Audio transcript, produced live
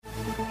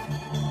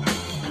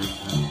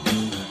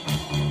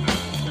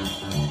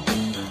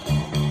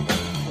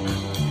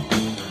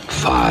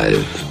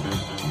5,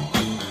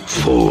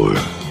 4,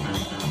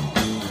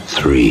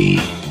 3,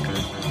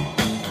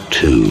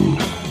 2,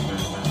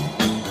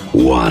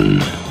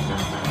 1.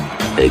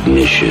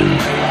 Ignition.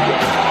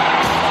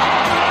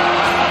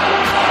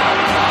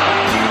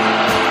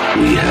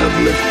 We have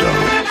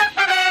liftoff.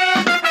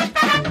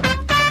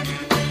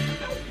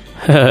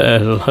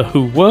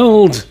 Hello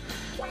world,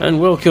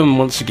 and welcome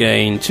once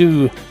again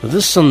to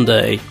the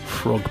Sunday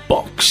Frog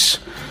Box.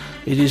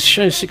 It is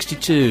show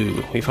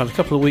 62. We've had a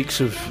couple of weeks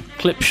of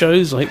clip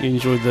shows. I hope you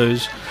enjoyed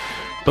those.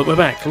 But we're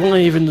back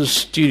live in the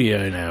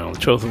studio now,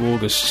 12th of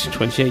August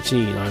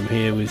 2018. I'm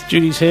here with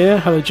Julie's here.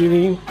 Hello,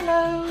 Julie.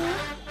 Hello.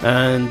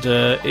 And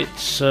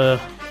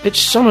it's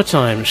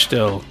summertime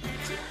still.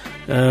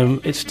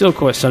 It's still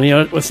quite sunny.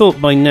 I thought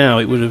by now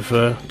it would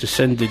have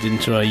descended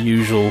into our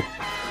usual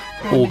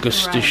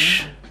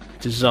Augustish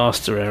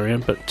disaster area,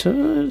 but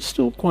it's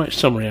still quite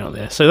summery out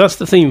there. So that's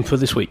the theme for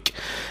this week,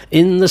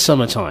 in the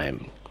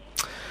summertime.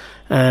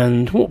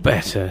 And what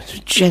better,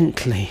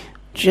 gently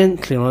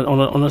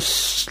on a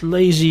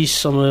lazy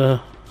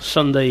summer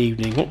Sunday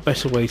evening, what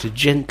better way to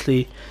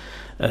gently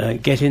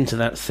get into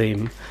that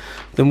theme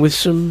than with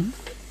some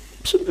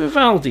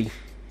Vivaldi.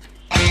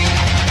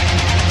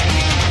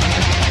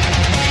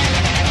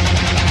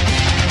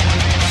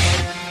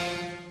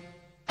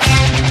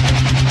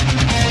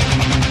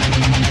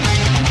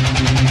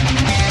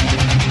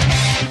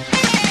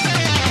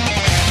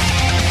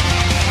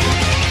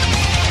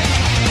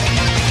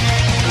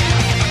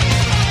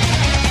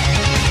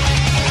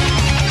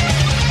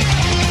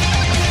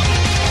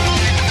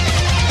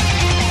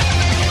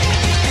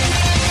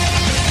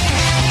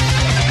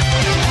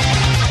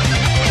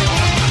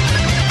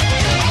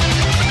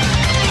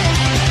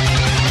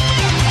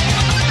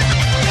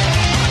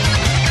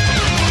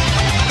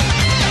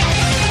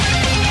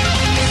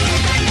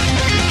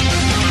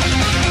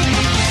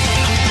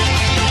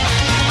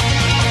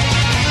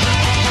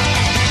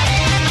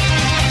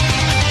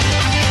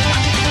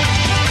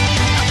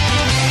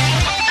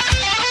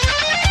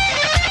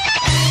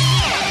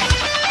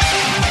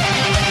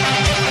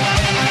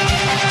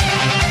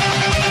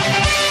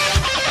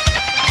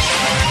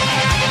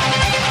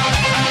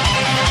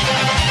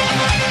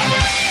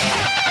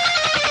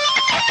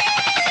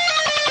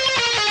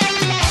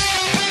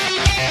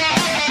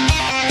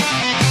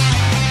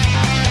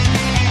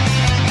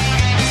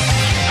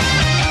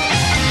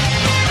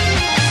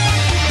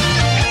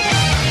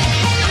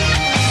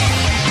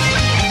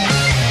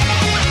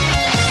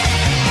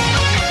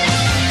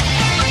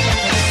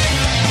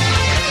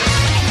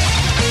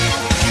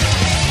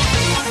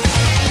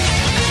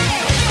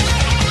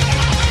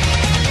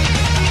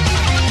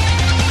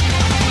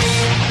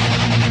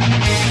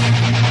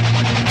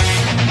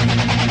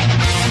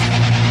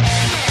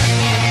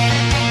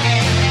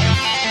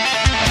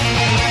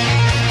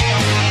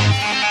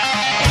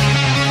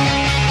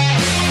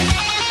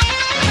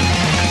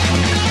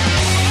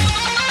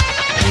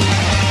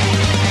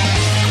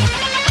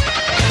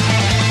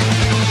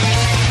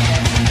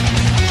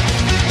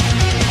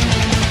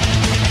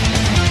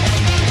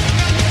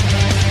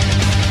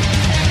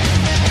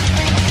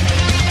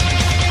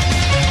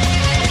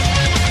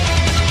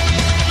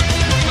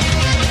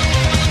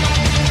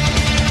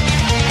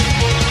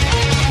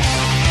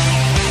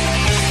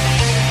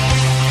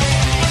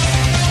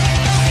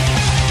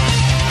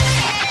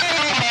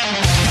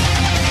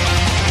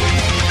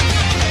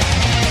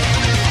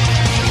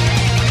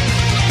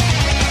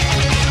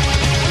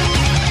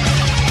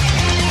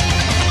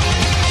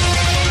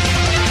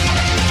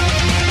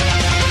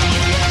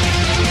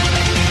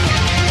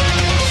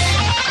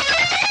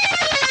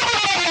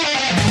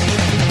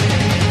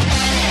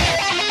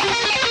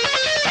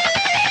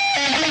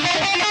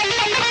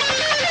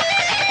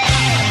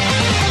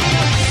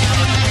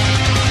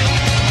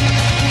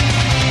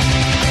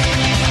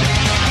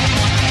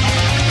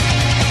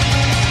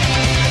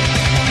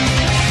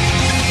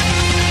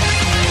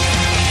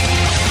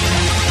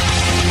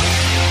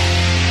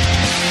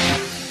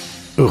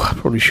 I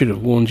probably should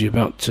have warned you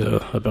about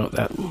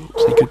that,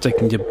 so you could take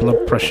your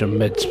blood pressure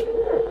meds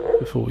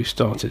before we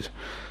started.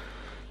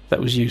 That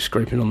was you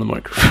scraping on the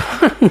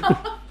microphone.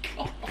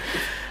 Oh,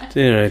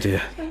 dear, oh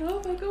dear.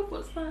 oh my god,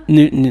 what's that?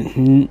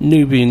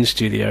 Newbie in the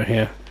studio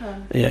here. Oh.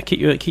 Yeah, keep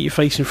your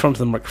face in front of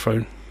the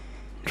microphone.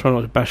 Try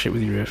not to bash it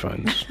with your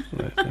earphones.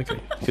 Yeah, okay,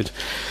 good.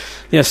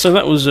 Yeah, so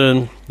that was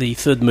the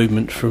third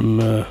movement from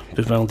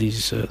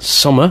Vivaldi's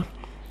Summer,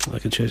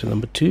 like Concerto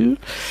number 2.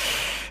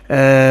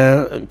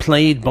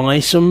 Played by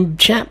some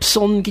chaps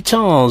on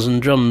guitars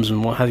and drums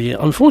and what have you.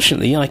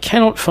 Unfortunately, I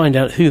cannot find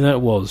out who that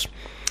was.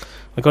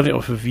 I got it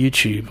off of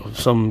YouTube of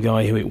some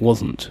guy who it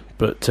wasn't,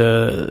 but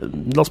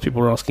lots of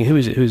people were asking, who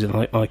is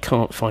it? I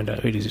can't find out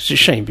who it is. It's a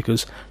shame,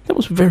 because that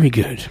was very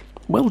good.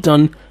 Well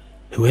done,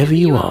 whoever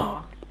you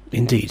are.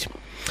 Indeed.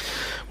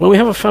 Well, we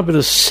have a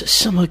fabulous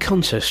summer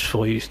contest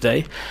for you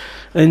today,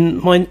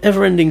 in my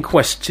ever-ending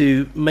quest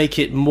to make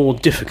it more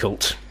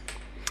difficult.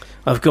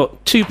 I've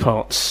got 2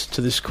 parts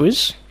to this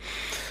quiz,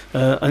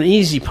 an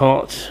easy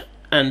part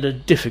and a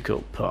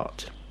difficult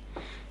part.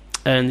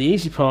 And the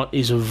easy part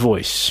is a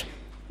voice.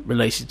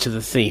 related to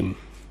the theme,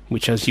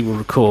 which, as you will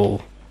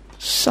recall,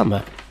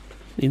 summer,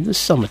 in the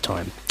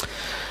summertime.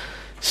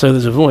 So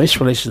there's a voice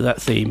related to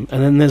that theme,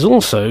 and then there's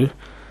also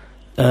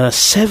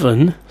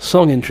 7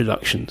 song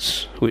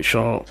introductions, which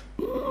are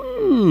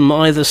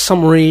either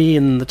summary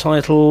in the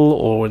title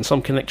or in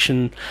some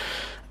connection,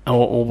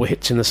 or were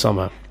hits in the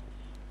summer.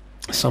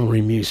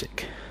 Summary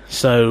music.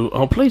 So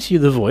I'll play to you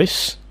the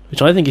voice,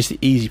 which I think is the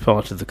easy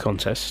part of the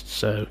contest.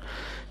 So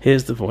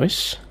here's the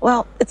voice.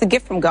 Well, it's a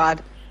gift from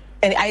God,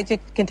 and I just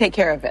can take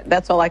care of it.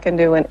 That's all I can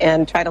do,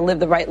 and try to live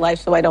the right life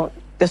so I don't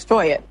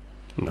destroy it.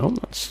 Well,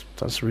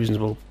 that's a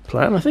reasonable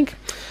plan, I think.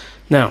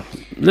 Now,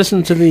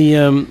 listen to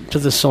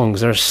the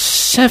songs. There are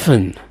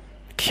 7,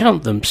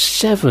 count them,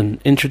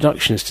 7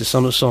 introductions to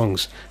summer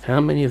songs.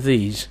 How many of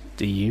these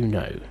do you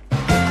know?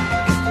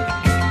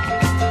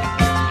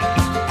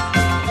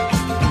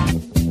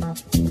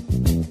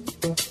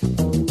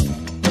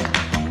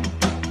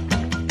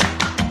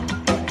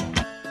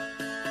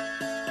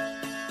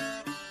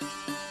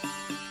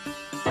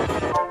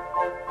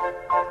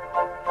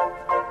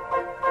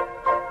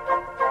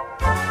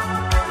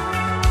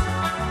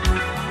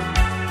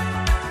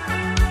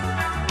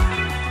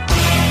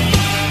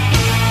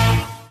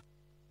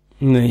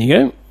 There you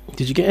go.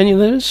 Did you get any of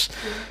those?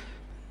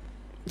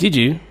 Did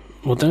you?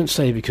 Well, don't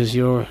say, because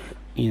you're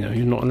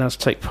not allowed to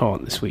take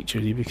part this week,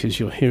 Julie, because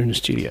you're here in the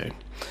studio.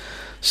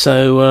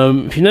 So,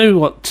 if you know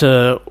what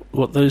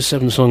those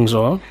 7 songs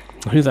are,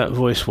 who that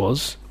voice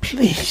was,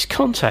 please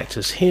contact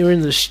us here in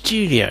the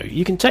studio.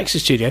 You can text the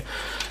studio.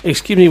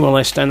 Excuse me while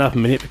I stand up a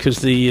minute, because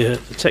the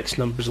text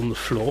number is on the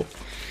floor.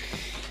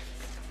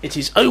 It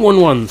is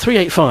 011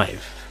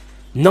 385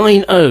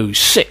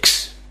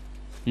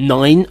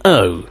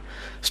 90690.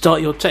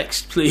 Start your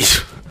text, please,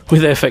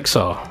 with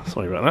FXR.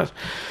 Sorry about that.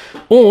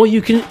 Or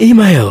you can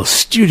email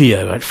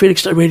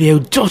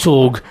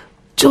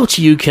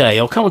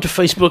studio@felixradio.org.uk, or come onto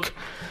Facebook,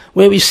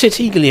 where we sit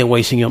eagerly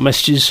awaiting your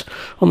messages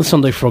on the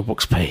Sunday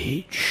Frogbox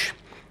page.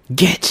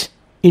 Get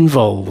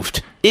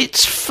involved.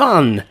 It's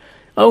fun.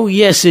 Oh,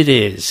 yes, it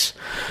is.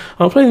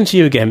 I'll play them to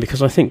you again,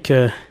 because I think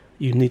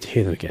you need to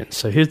hear them again.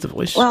 So here's the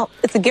voice. Well,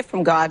 it's a gift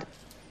from God,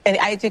 and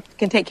I just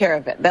can take care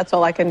of it. That's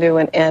all I can do,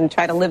 and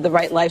try to live the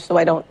right life so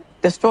I don't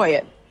destroy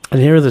it. And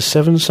here are the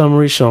 7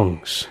 summary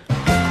songs.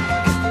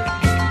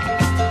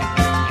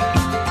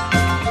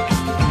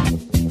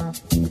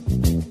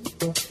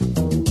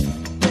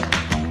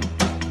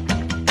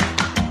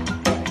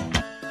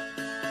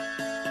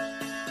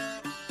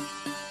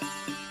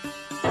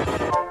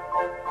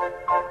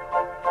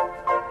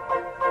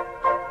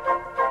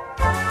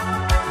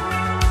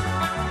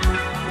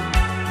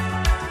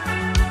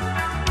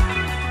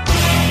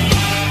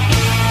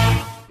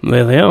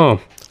 There they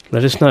are.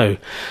 Let us know.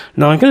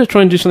 Now, I'm going to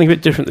try and do something a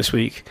bit different this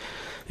week,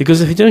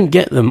 because if you don't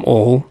get them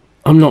all,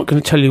 I'm not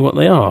going to tell you what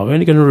they are. I'm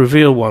only going to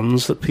reveal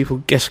ones that people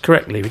guess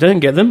correctly. If you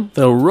don't get them,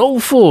 they'll roll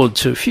forward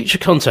to a future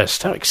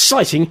contest. How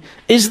exciting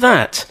is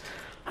that?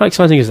 How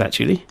exciting is that,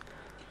 Julie?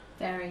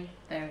 Very,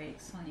 very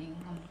exciting.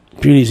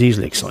 Julie's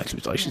easily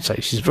excited, I should say.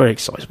 She's very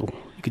excitable.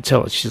 You can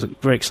tell that she's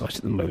very excited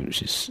at the moment,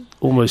 which is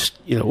almost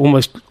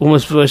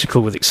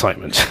vertical with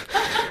excitement.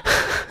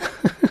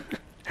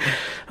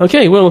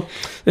 Okay, well,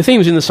 the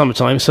theme's in the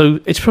summertime, so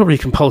it's probably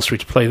compulsory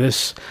to play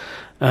this.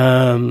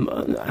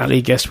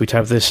 Ali guessed we'd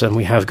have this, and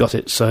we have got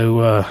it,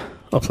 so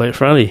I'll play it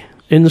for Ali.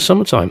 In the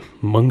summertime,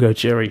 Mungo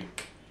Jerry.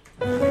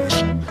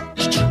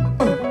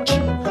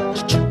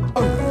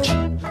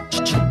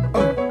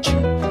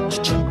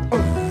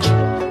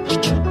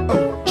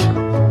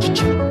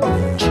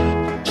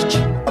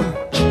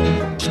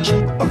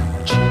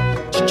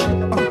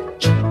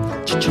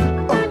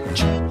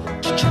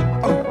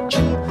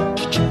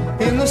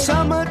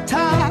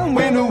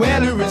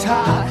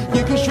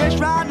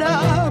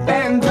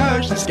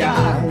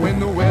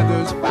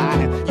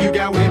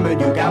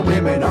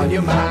 Women on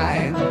your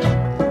mind.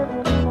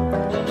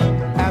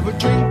 Have a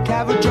drink,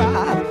 have a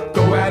drive,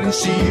 go out and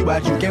see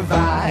what you can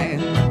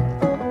find.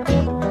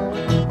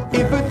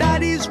 If a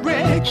daddy's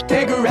rich,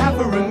 take her out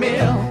for a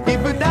meal.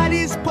 If a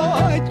daddy's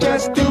poor,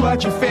 just do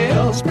what you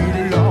feel.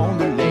 Speed along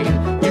the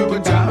lane, you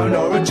can turn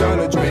or a turn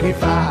of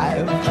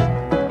 25.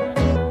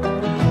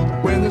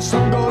 When the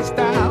sun goes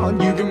down,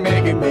 you can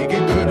make it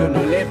good and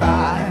live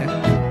by.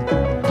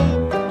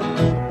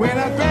 When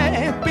I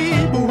grab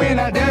people, when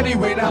I dirty,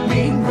 when I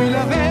mean, we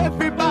love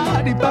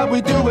everybody, but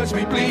we do as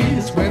we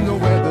please. When the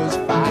weather's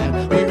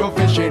fine, we go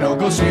fishing or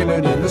go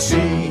sailing in the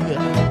sea.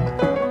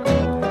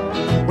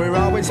 We're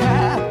always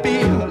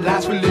happy,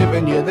 lives we're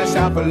living, yeah, that's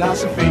our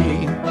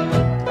philosophy.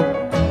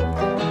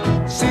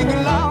 Sing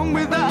along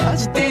with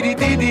us,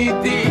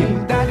 dee-dee-dee-dee-dee,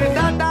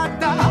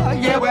 da-da-da-da-da,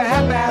 yeah, we're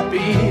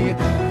happy,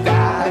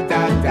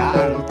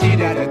 da-da-da,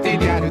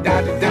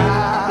 dee-da-da-dee-da-da-da-da.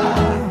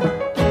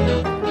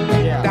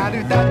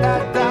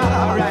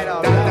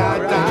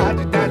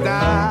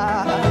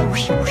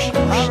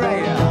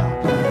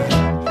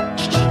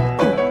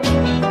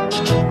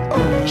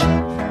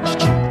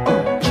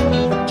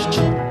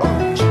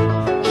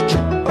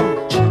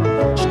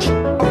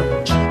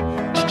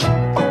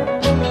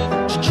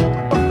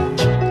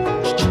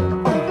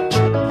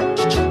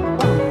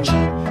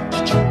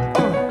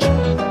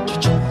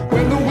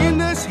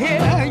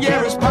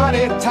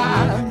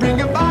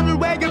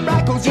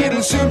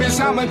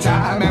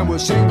 summertime and we'll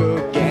sing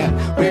again.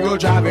 We go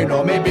driving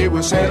or maybe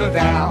we'll settle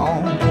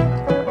down.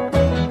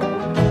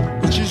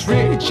 If she's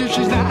rich, if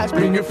she's nice,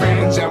 bring your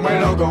friends and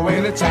we'll all go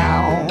into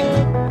town.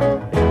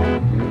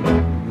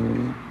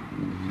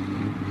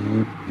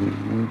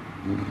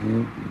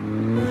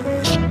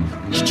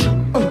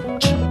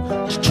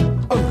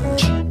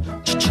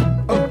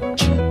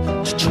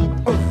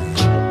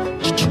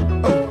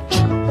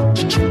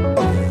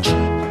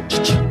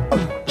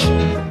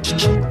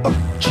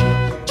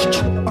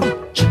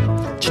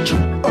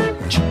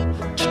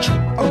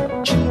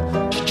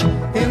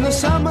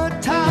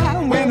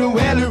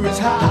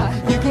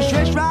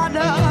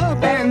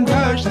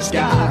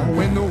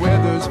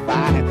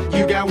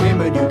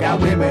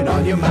 Women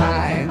on your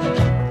mind.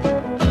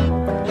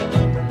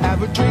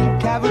 Have a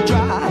drink, have a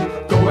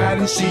drive, go out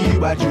and see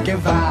what you can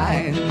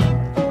find.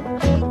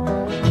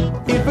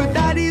 If a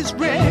daddy's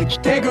rich,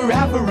 take her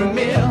out for a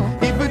meal.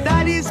 If a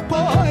daddy's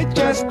poor,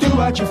 just do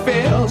what you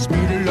feel.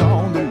 Speed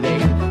along the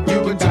lane,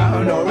 you can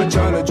turn or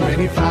return to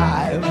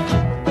 25.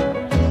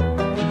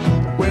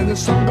 When the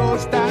sun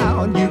goes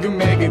down, you can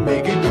make it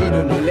good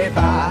and live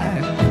by.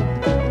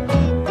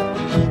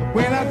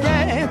 When I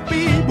grab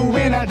people,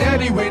 when I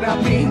dirty, when I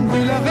mean, we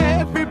love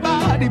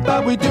everybody,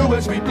 but we do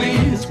as we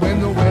please. When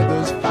the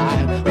weather's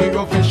fine, we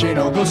go fishing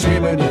or go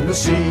sailing in the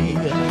sea.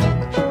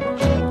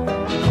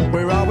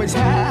 We're always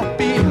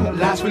happy,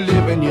 lives we're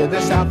living, yeah,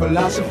 that's our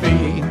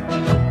philosophy.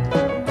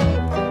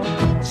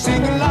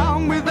 Sing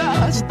along with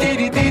us,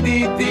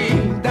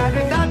 dee-dee-dee-dee-dee,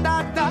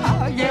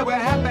 da-da-da-da-da, yeah, we're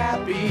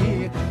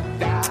happy,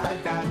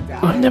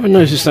 da-da-da. I've never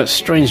noticed that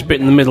strange bit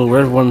in the middle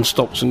where everyone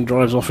stops and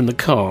drives off in the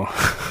car.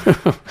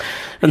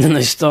 And then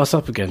they start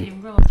up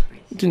again.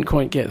 Didn't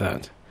quite get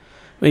that.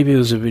 Maybe it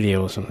was a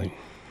video or something.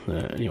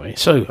 Anyway,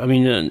 so I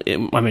mean,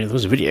 there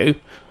was a video,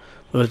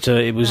 but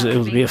it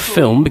would be a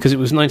film because it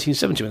was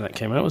 1970 when that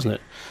came out, wasn't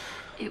it?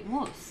 It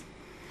was.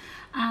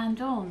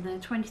 And on the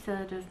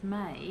 23rd of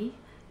May,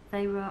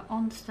 they were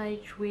on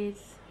stage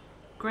with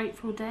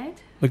Grateful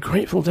Dead. The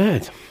Grateful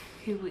Dead.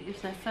 It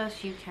was their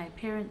first UK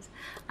appearance,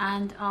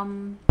 and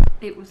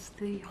it was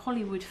the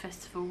Hollywood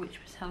Festival,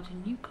 which was held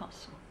in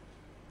Newcastle.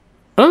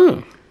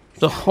 Oh,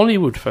 the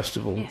Hollywood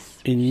Festival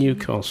in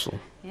Newcastle.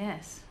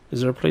 Yes.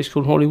 Is there a place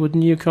called Hollywood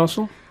in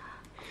Newcastle?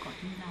 I've got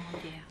no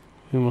idea.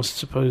 We must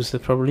suppose there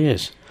probably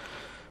is.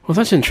 Well,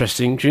 that's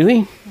interesting,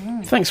 Julie.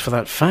 Thanks for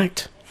that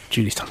fact.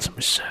 Julie's done some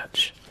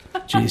research.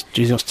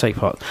 Julie's wants to take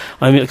part.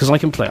 I mean, because I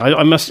complained.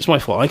 It's my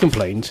fault. I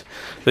complained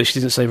that she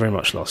didn't say very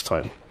much last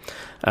time.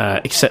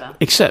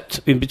 Except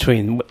in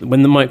between,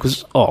 when the mic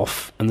was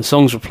off and the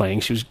songs were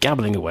playing, she was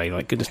gabbling away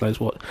like goodness knows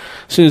what.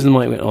 As soon as the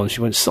mic went on,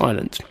 she went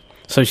silent.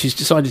 So she's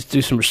decided to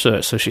do some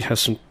research, so she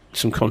has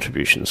some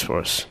contributions for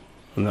us.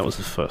 And that was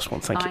the first one.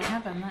 Thank you. I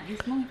have, and that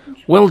is my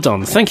contribution. Well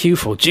done. Thank you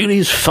for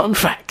Julie's Fun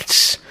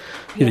Facts.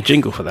 Need a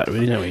jingle for that,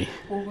 really, don't we?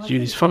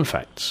 Julie's Fun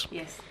Facts.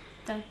 Yes.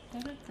 Da,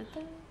 da, da, da,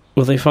 da.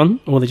 Were they fun,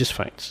 or were they just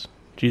facts?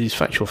 Julie's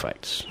Factual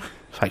Facts.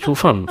 Factual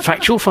Fun.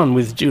 Factual Fun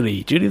with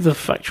Julie. Julie the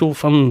Factual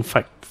Fun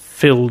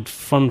Fact-filled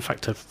Fun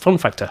Factor. Fun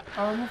Factor.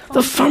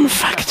 The Fun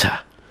Factor.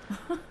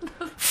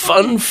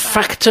 Fun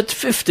Factor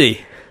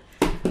 50.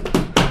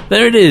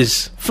 There it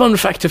is. Fun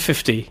Factor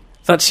 50.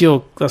 That's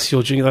your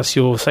jingle. That's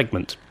your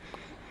segment.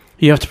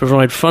 You have to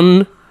provide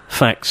fun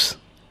facts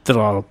that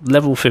are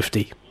level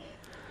 50.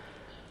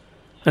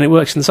 And it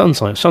works in the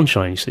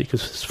sunshine, you see,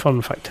 because it's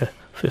Fun Factor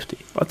 50.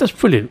 Oh, that's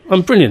brilliant.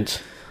 I'm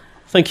brilliant.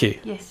 Thank you.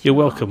 Yes, You're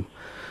welcome.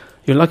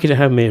 You're lucky to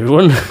have me,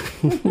 everyone.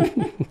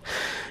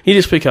 You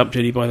just pick up,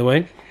 Judy, by the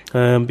way,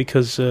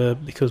 because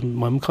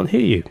Mum can't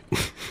hear you.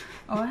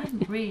 Oh, I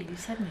haven't really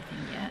said anything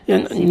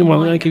yet.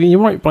 Yeah, you're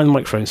right by the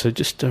microphone, so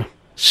just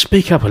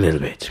speak up a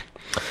little bit.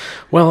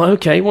 Well,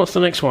 okay, what's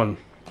the next one?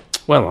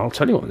 Well, I'll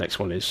tell you what the next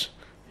one is.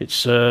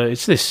 It's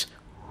this.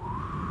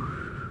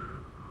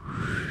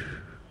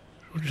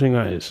 What do you think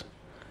that is?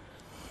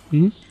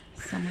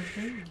 Some of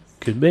these.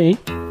 Could be.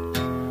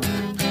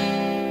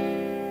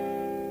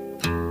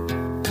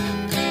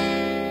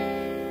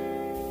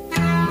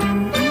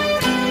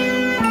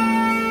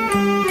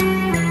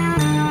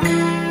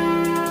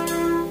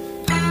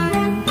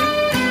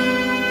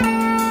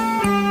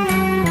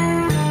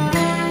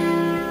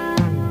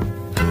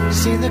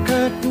 See the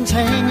curtains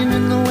hanging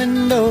in the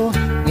window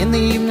in the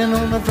evening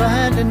on a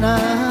Friday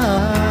night.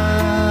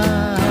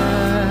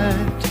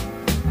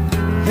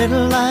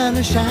 Little light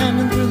is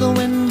shining through the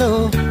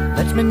window,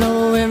 lets me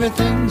know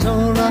everything's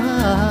alright.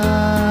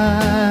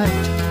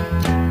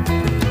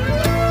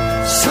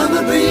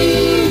 Summer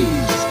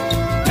breeze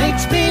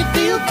makes me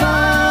feel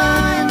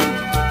fine,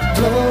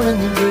 blowing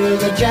through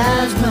the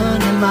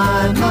jasmine in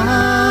my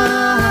mind.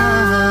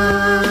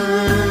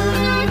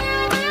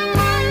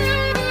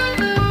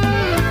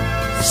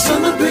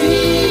 Summer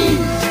breeze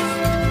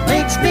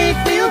makes me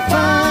feel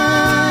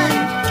fine,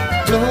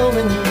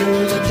 blowing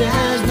through the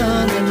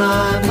jasmine in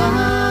my mind.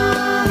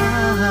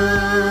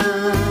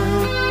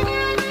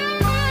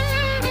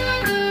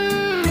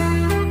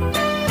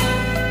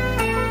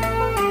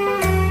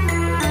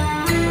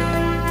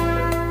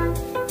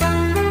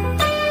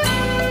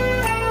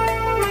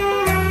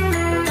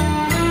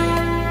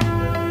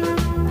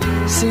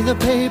 See the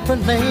paper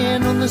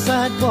laying on the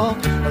sidewalk,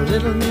 a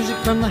little music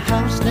from the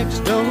house next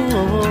door.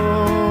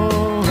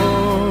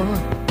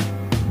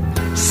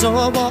 So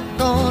I walk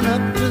on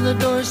up to the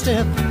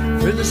doorstep,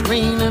 through the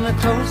screen and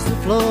across the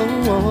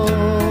floor.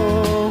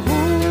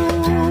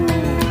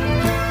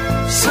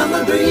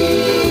 Summer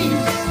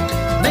breeze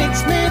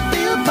makes me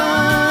feel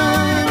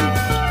fine,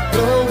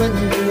 blowing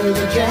through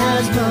the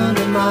jasmine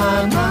in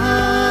my mind.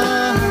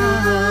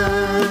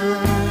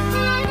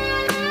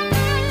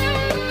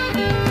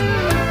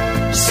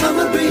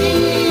 Summer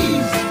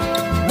breeze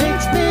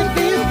makes me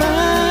feel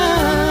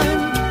fine,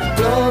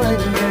 blowing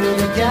through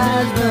the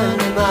jasmine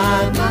in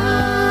my mind.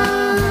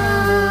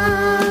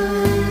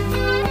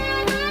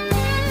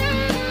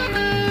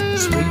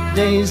 Sweet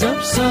days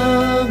of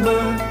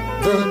summer,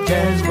 the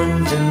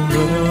jasmine's in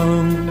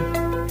bloom.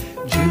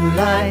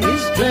 July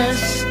is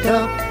dressed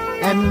up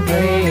and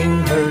playing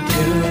her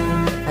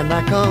tune, and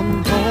I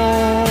come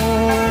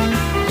home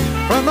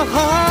from a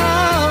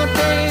hard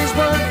day's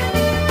work,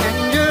 and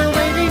you're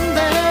waiting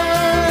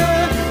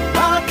there,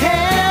 all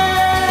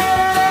care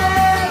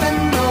in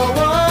the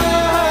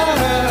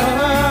world.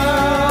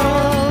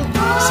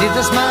 See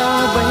the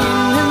smile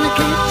waiting in the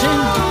kitchen,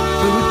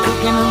 food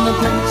cooking on the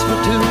plates for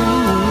two.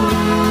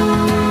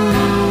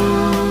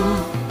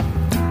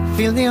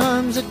 Feel the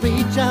arms that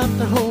reach out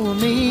to hold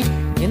me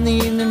in the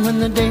evening when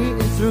the day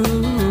is through.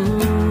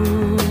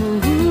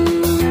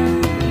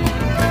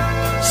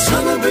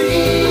 Summer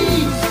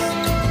breeze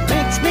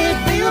makes me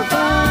feel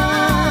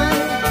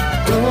fine,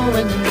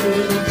 blowing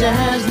through the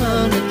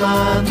jasmine in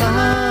my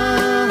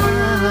mind.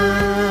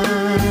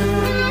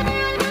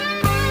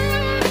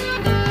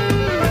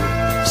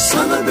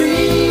 Summer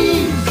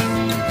breeze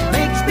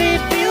makes me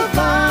feel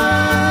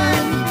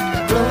fine,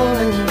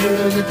 blowing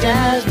through the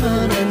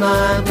jasmine in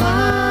my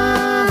mind.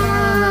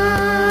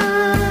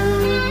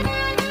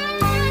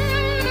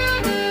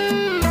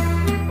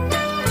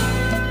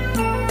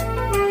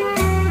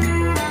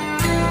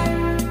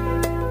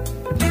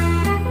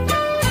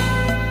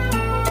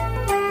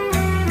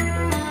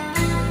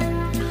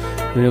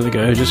 There we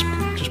go, just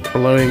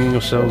blowing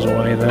yourselves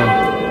away there.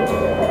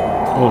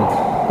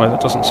 Oh, well, that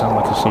doesn't sound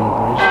like a summer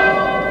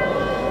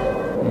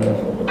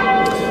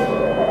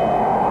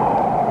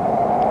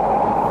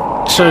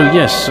breeze. So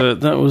yes,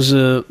 that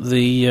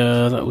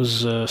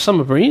was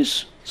Summer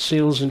Breeze,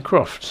 Seals and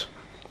Croft.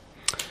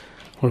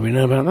 What do we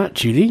know about that,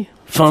 Judy?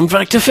 Fun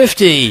Factor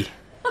 50.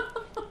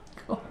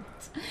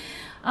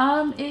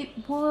 It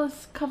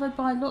was covered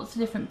by lots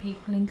of different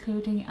people,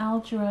 including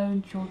Al Jarreau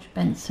and George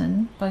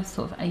Benson, both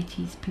sort of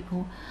 80s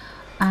people,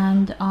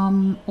 and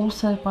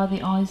also by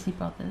the Isley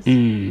Brothers.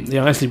 The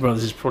Isley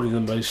Brothers is probably the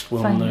most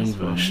well-known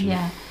version.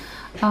 Yeah.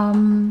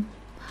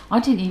 I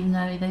didn't even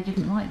know they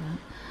didn't like that.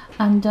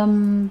 And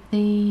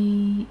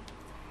the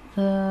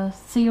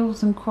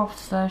Seals and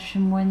Crofts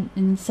version went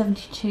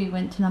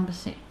to number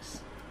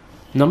 6.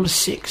 Number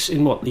 6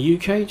 in what, the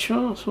UK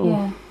chart? Or?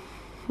 Yeah.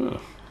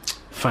 Oh,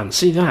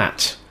 fancy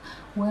that.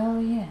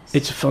 Well, yes.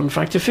 It's a Fun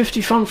Factor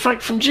 50 fun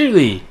fact from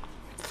Julie.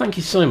 Thank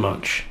you so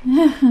much.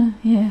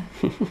 Yeah.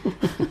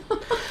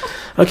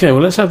 Okay,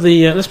 well let's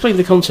play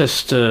the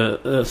contest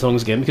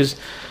songs again, because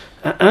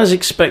as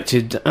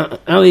expected,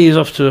 Ali is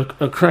off to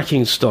a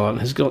cracking start and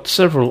has got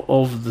several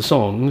of the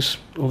songs,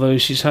 although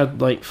she's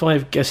had like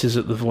 5 guesses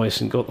at The Voice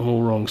and got them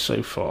all wrong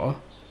so far.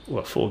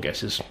 Well, 4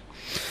 guesses.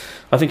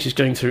 I think she's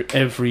going through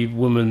every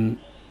woman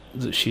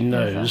that she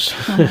knows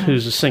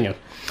who's a singer.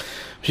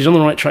 She's on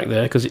the right track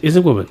there, because it is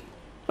a woman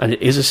and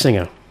it is a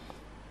singer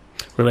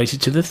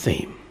related to the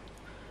theme,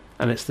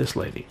 and it's this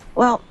lady.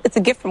 Well, it's a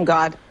gift from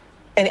God,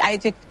 and I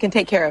just can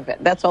take care of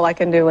it. That's all I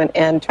can do,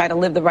 and try to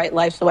live the right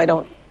life so I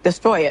don't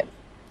destroy it.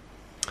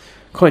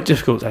 Quite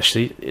difficult,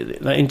 actually.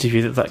 That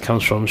interview that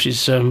comes from.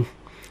 She's one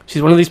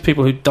of these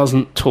people who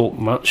doesn't talk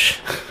much.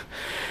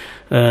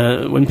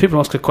 When people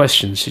ask her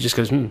questions, she just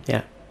goes,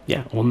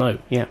 yeah, or no,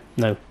 yeah,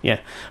 no, yeah.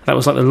 That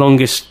was like the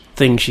longest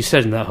thing she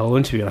said in that whole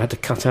interview. I had to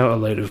cut out a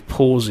load of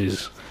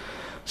pauses.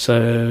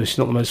 So she's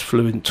not the most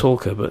fluent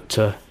talker, but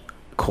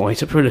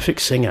quite a prolific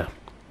singer.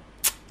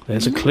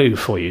 There's a clue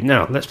for you.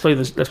 Now let's play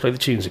the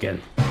tunes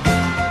again.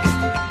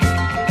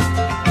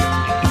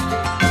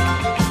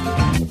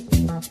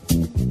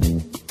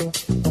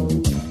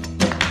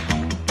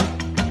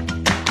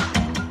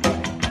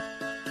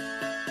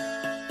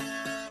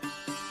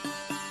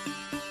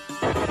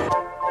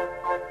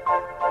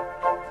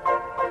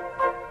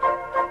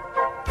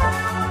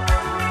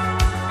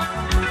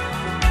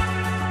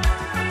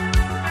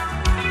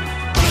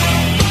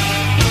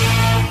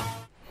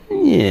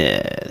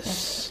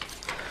 Yes.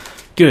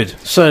 Good.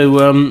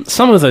 So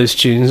some of those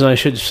tunes, I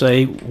should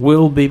say,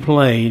 will be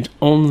played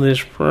on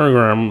this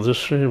programme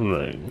this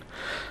evening.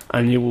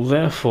 And you will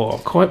therefore,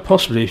 quite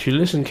possibly, if you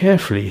listen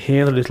carefully,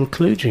 hear the little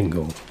clue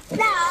jingle.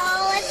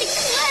 No,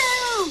 it's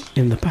a clue!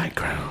 In the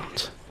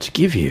background, to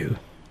give you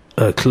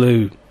a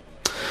clue.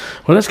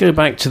 Well, let's go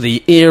back to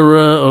the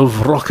era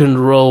of rock and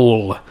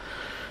roll.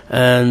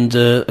 And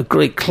a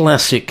great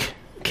classic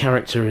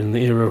character in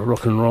the era of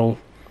rock and roll,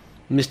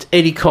 Mr.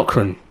 Eddie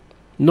Cochran.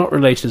 Not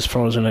related, as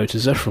far as I know, to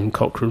Zefram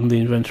Cochrane, the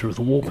inventor of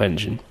the warp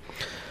engine.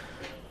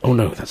 Oh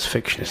no, that's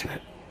fiction, isn't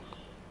it?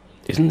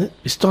 Isn't it?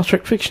 Is Star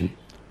Trek fiction?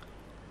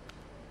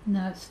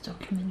 No, it's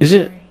documentary. Is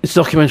it? It's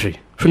documentary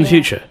from the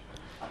future.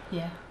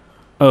 Yeah.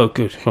 Oh,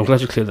 good. I'm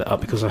glad you cleared that up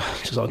because I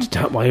just had to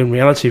doubt my own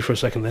reality for a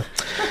second there.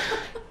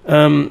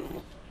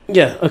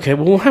 Yeah, okay,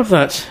 well, we'll have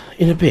that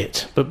in a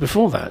bit. But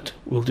before that,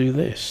 we'll do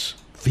this.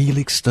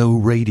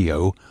 Felixstowe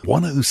Radio,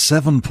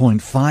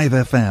 107.5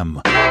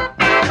 FM.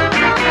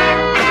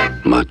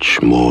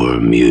 Much more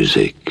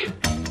music.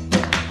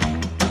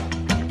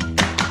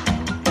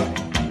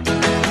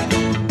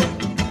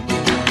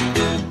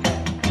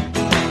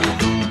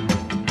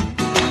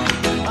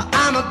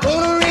 I'm a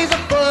gonna raise a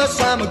fuss,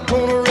 I'm a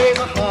gonna raise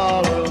a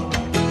holler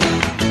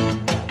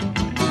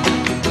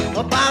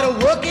about a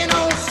working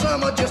all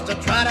summer just to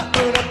try to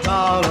earn a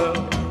dollar.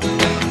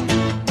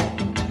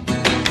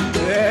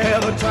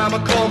 Every time I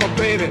call my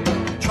baby,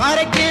 try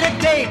to get a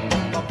date,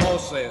 my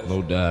boss says,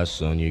 no die,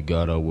 son, you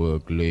gotta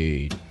work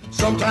late.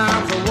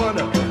 Sometimes I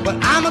wonder what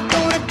I'm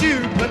gonna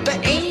do, but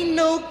there ain't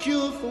no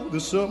cure for the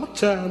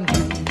summertime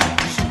blues.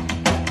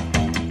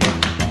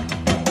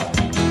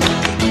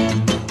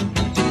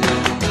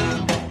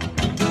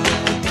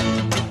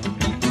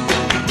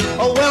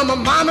 Oh, well, my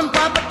mom and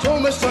papa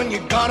told me, son, you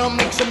gotta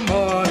make some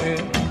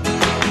money.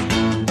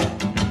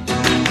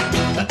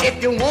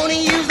 If you wanna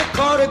use the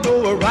car to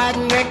go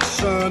riding next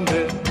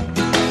Sunday.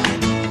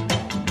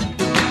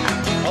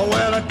 Oh,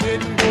 well, I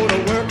didn't go to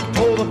work,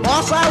 told the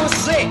boss I was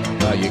sick.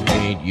 Now you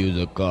can't use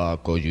a car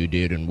 'cause you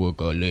didn't work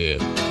a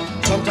leg.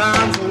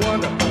 Sometimes I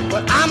wonder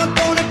what I'm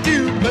gonna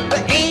do, but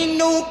there ain't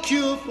no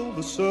cure for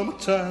the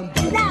summertime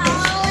blues. No,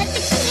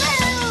 it's a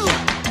clue.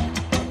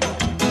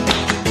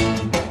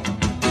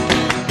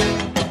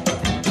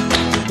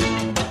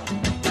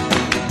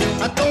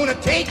 I'm gonna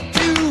take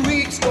 2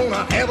 weeks,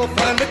 gonna have a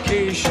fun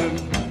vacation.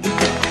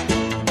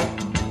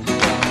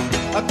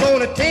 I'm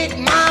gonna take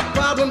my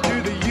problem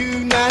to the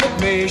United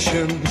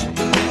Nations.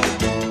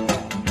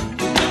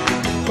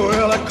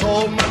 Well, I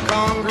called my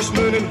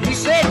congressman and he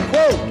said,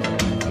 quote,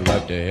 I'd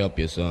like to help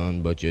you,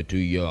 son, but you're too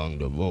young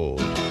to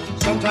vote.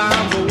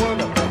 sometimes I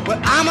wonder what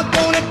I'm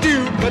gonna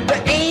do, but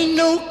there ain't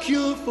no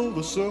cure for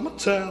the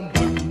summertime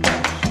blues.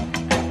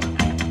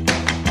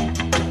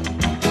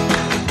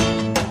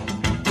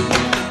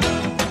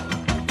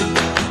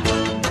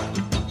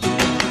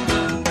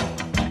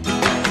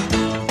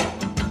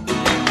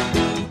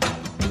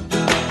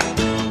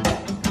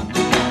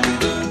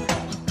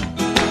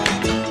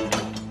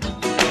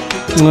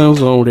 Well,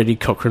 there's old Eddie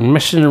Cochran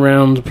messing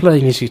around,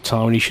 playing his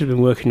guitar, and he should have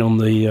been working on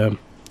the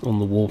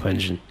warp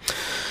engine.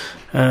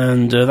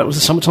 And that was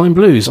the Summertime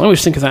Blues. I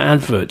always think of that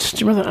advert. Do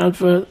you remember that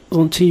advert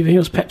on TV? It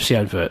was a Pepsi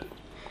advert.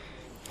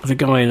 The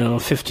guy in a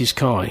 50s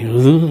car.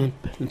 And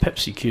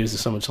Pepsi cures the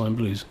Summertime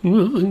Blues. I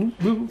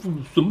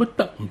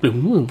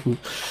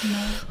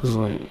was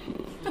like,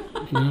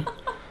 no.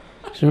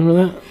 Do you remember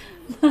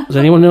that? Does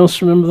anyone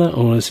else remember that?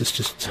 Or is this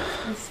just...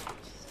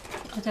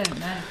 I don't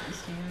know.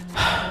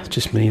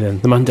 Just me then.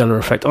 The Mandela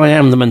Effect. I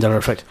am the Mandela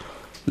Effect.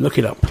 Look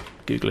it up.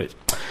 Google it.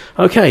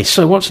 Okay,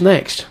 so what's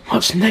next?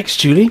 What's next,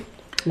 Julie?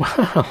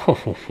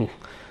 Wow.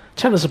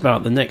 Tell us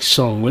about the next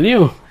song, will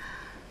you?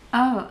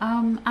 Oh,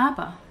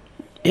 ABBA.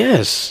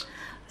 Yes.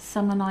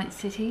 Summer Night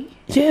City.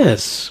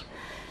 Yes.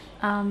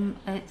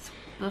 It's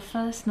the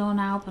first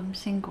non-album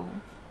single,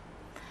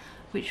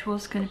 which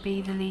was going to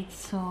be the lead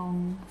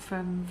song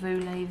from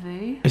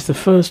Voulez-Vous. It's the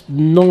first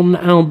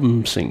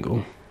non-album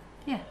single.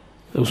 Yeah.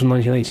 It was from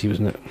 1980,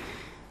 wasn't it?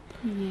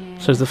 Yeah.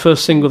 So it's the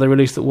first single they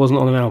released that wasn't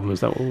on an album, is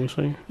that what we're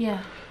saying?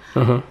 Yeah.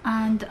 Uh-huh.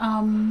 And,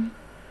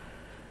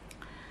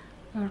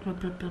 blah, blah,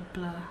 blah, blah,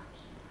 blah.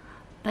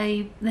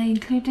 They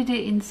included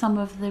it in some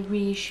of the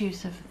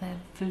reissues of their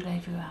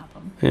Voulez-Vous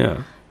album.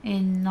 Yeah.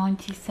 In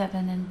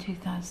 97 and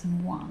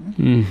 2001.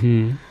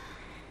 Mm-hmm.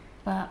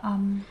 But,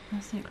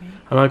 that's it really.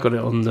 And I got it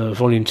on the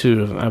volume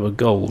 2 of ABBA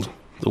Gold,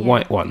 the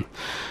white one.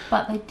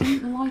 But they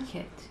didn't like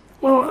it.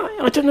 Well,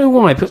 I don't know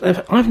why,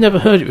 but I've never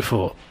heard it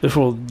before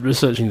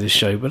researching this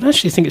show, but I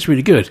actually think it's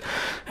really good.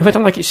 In fact, I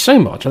like it so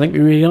much, I think it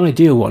would be an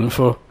ideal one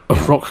for a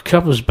rock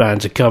covers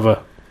band to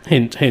cover.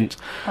 Hint, hint.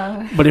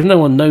 Oh. But if no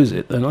one knows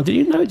it, then... Did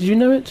you know it? Did you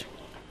know it?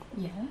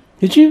 Yeah.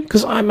 Did you?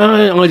 Because I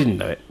didn't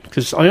know it.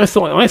 Because I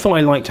thought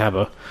I liked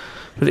ABBA,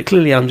 but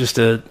clearly I'm just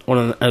an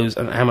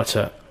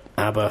amateur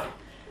ABBA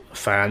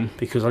fan,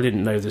 because I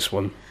didn't know this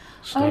one.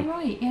 So. Oh,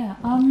 right, yeah.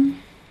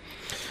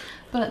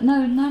 But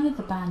no, none of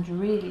the band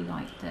really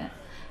liked it.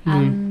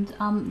 And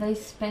they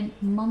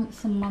spent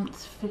months and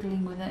months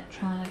fiddling with it,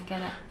 trying to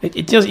get it.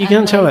 It does. You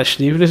can tell,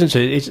 actually, if you listen to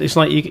it, it's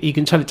like you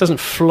can tell it doesn't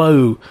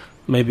flow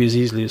maybe as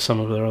easily as some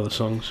of their other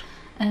songs.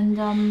 And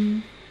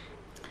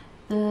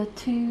the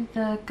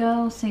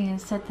girl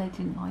singers said they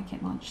didn't like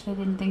it much. They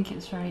didn't think it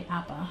was very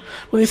ABBA.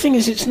 Well, the thing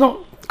is, it's not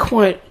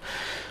quite...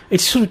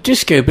 It's sort of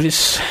disco, but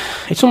it's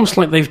almost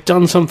like they've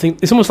done something...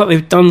 It's almost like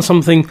they've done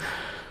something...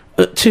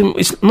 it's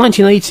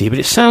 1980, but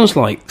it sounds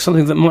like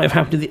something that might have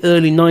happened in the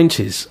early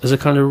 90s as a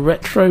kind of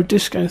retro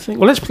disco thing.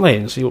 Well, let's play it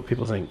and see what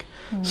people think.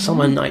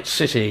 Summer Night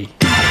City.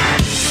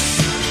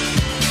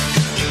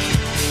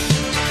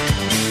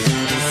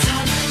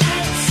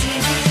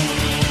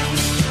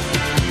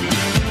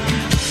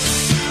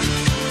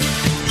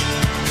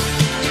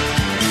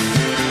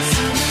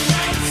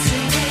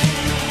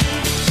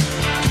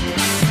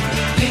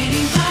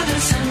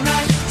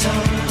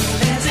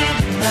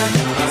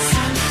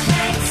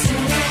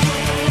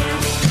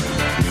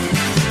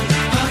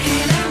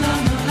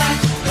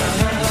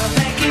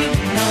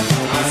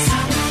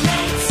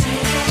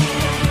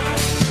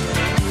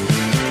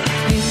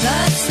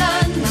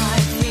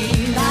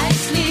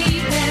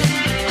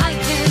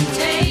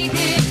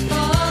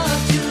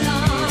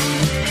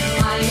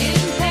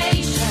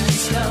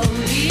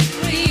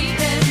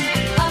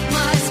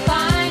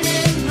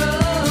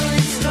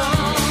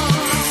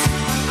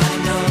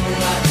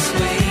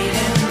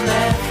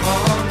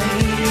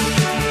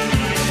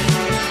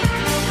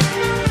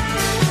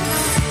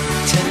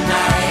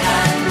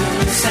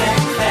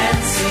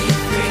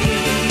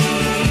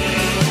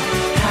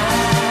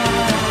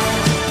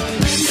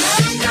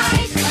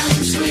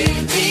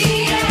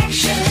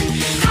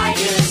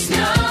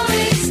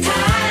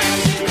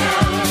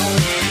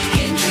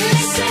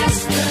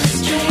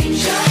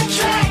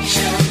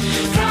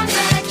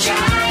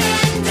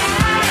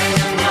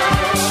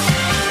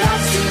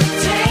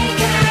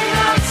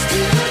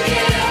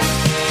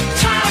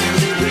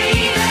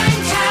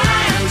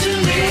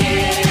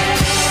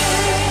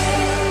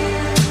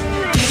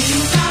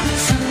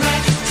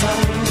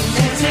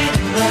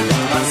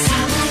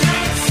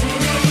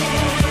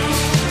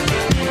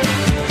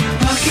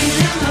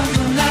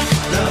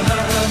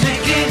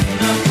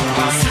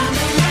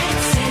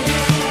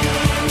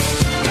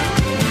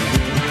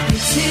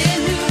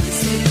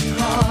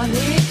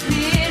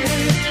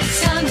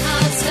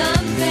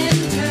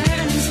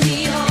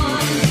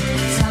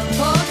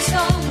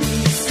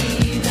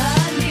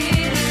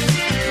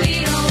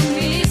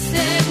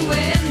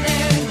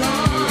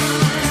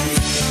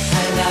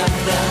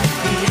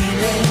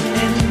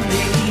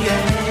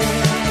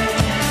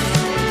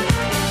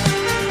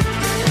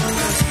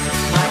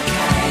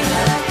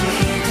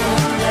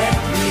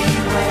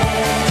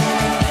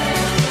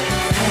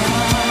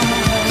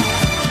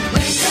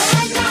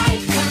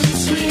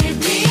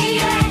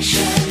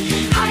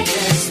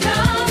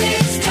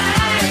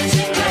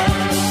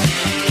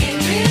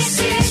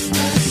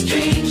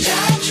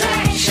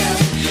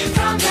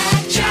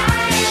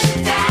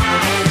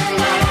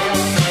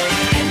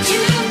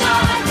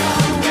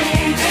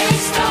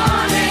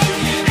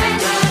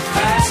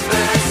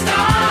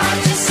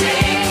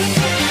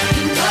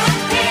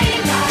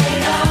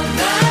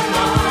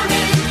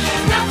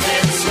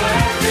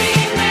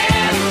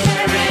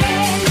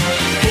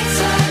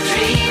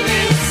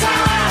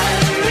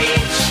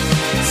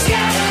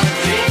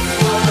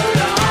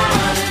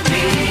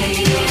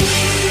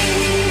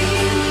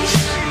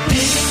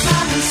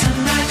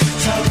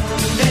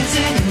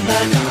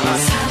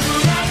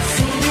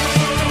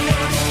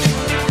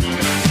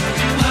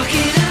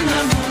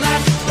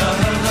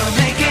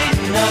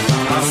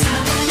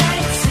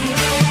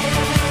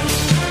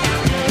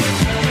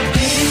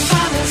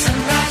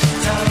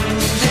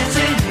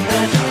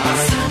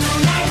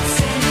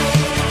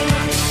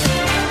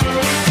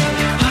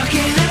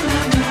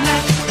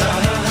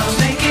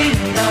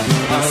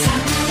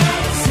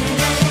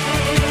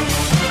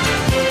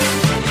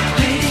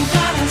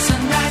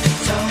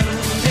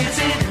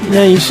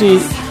 Yeah, you see,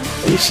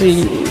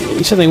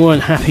 you said they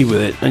weren't happy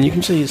with it, and you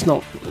can see it's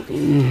not.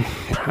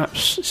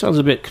 Perhaps it sounds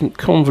a bit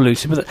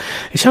convoluted, but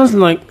it sounds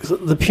like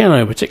the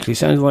piano, particularly,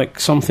 sounds like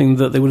something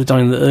that they would have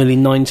done in the early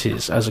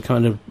 '90s as a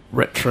kind of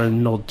retro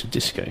nod to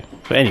disco.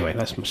 But anyway,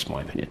 that's just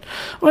my opinion.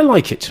 I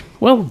like it.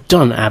 Well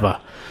done, ABBA.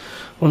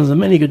 One of the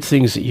many good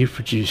things that you've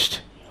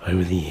produced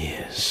over the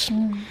years.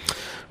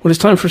 Well, it's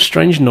time for a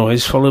strange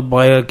noise followed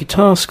by a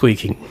guitar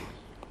squeaking.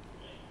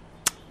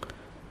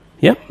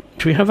 Yep.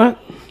 Should we have that?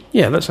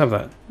 Yeah, let's have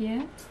that.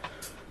 Yeah.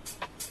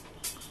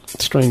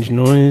 Strange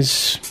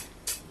noise.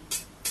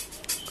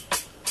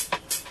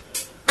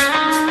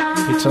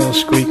 Guitar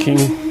squeaking.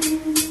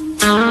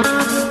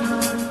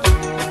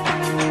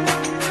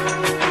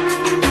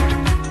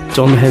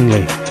 Don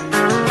Henley.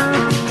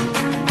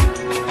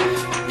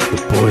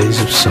 The Boys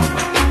of Summer.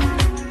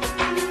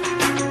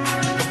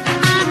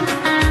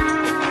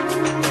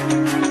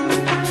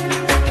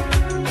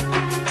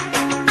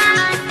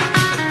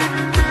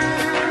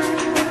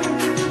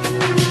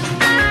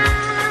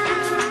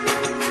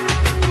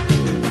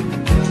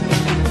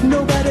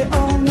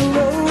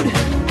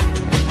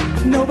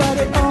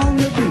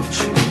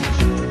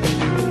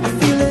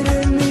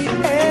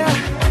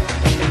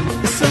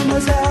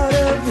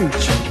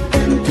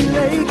 Empty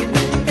lake,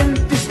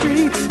 empty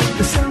streets,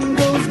 the sun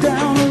goes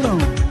down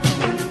alone.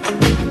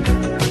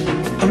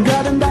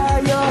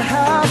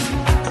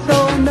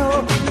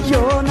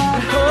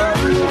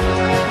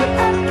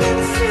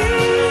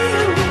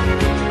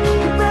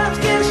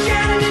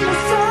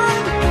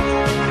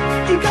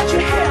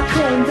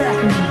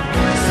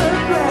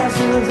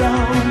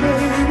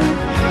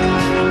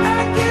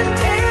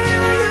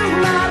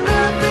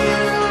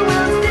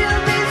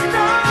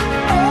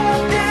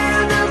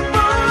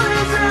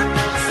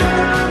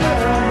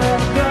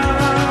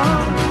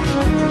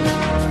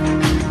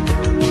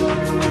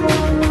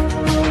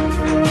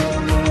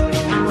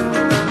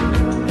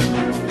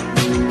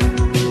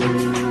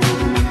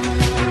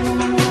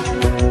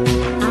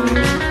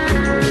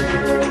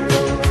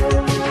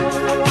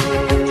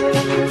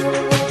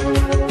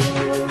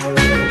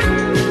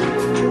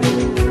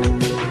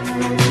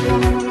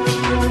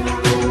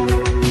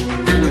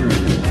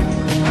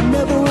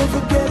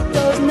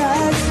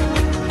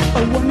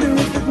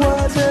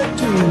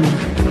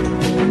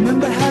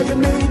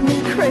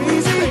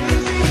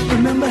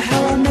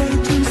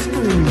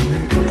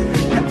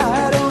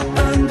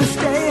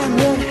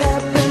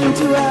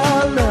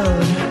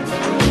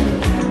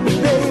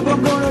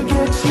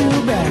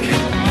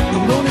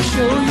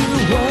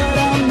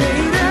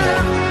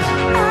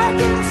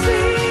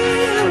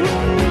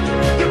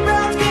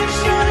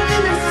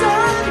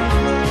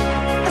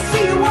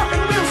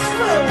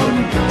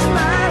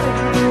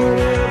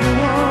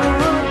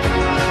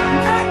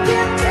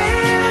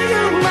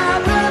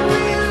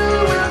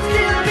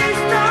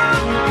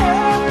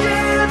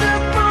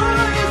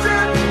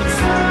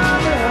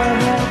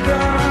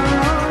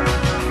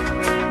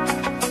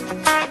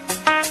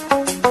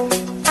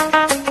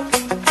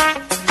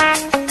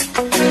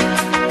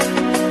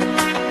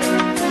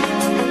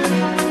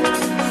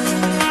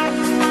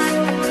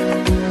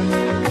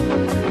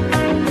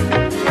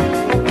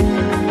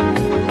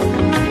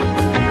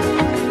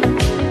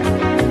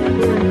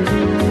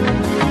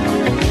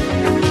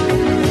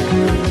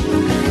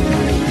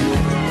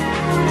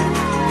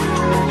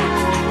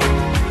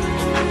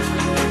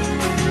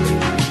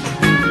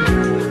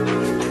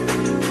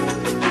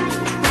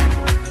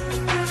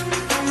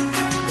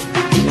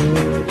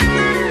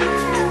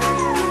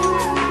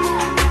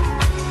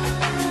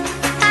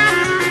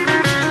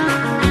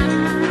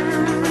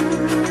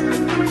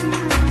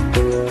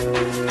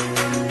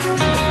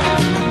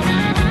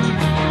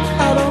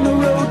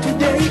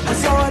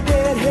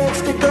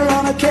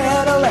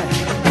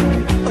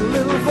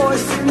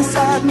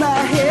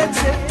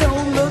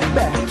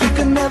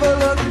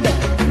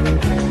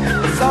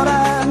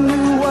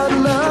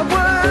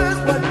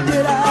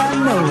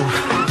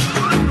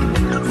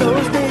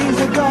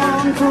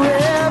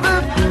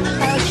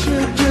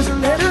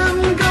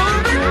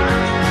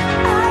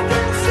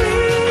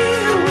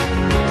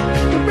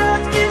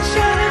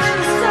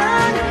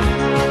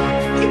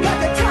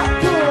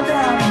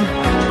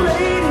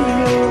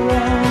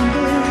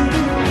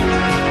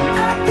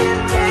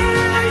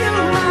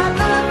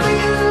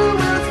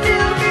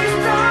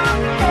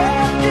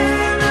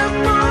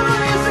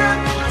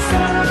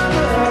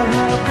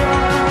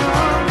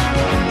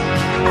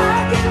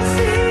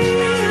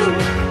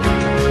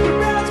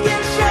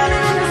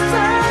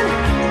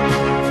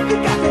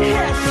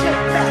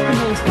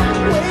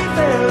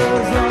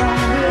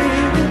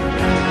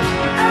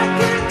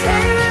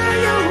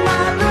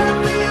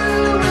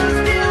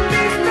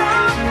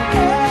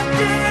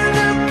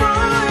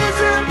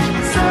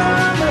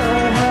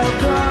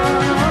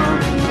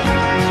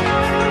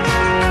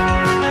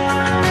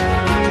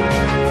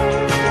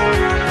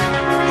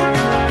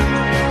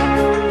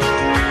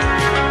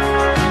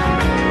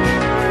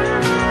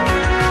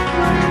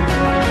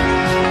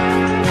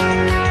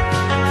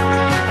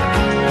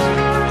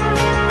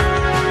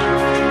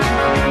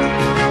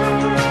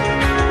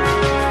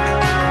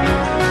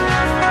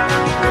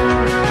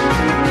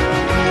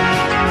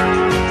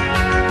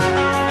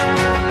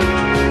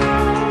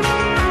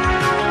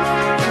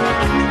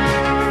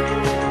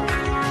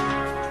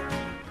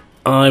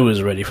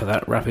 ready for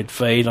that rapid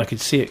fade. I could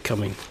see it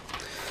coming.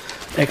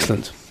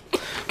 Excellent.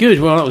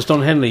 Good. Well, that was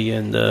Don Henley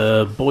and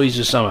Boys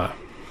of Summer.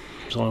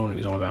 So I don't know what he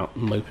was on about,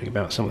 moping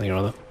about something or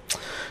other.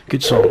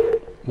 Good song.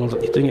 Well,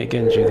 you're doing it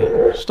again,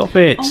 Julie. Stop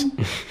it.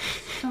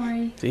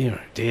 Sorry. Dear,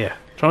 oh dear.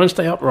 Try and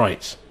stay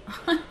upright.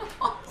 I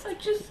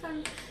just so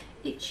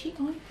itchy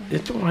eyebrows.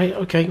 It's all right.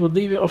 Okay, we'll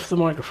leave it off the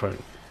microphone.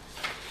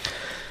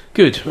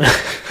 Good.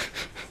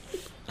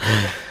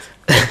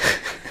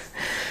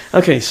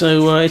 Okay,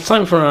 so it's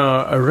time for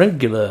our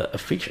regular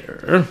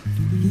feature.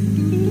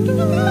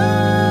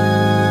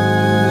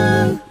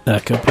 A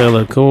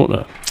cappella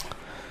corner.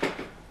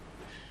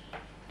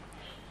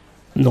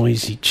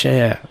 Noisy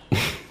chair.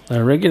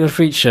 A regular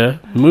feature.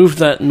 Move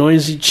that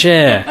noisy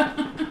chair.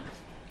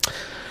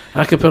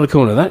 A cappella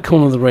corner. That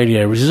corner of the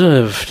radio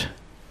reserved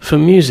for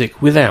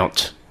music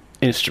without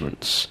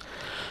instruments.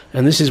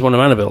 And this is one of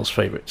Annabelle's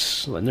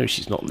favourites. I know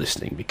she's not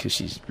listening because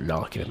she's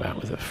larking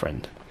about with her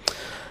friend.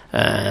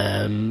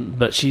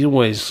 But she's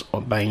always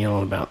banging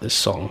on about this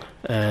song.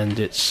 And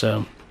it's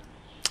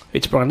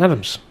Bryan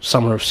Adams,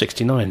 Summer of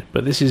 '69.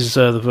 But this is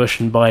the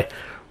version by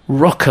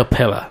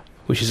Rockapella,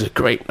 which is a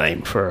great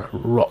name for a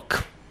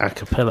rock a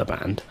cappella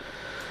band.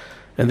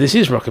 And this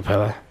is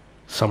Rockapella,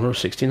 Summer of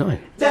 '69.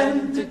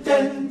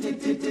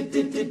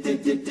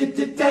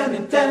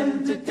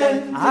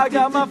 I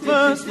got my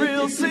first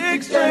real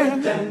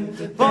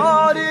 6-string,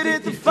 bought it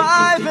at the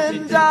 5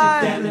 and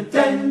dime,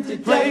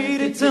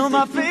 played it till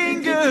my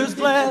fingers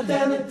bled.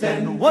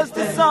 It was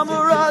the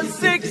summer of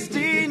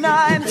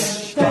 '69. Me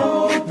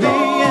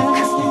and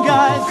some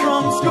guys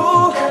from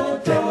school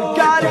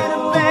got in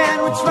a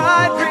band, we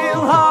tried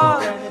real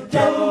hard.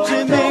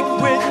 Jimmy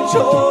quit,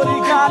 Jordy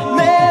got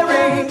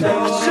married. I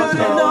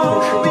should've known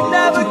we'd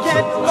never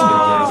get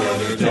far.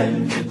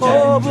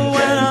 Oh, but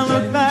when I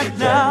look back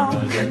now,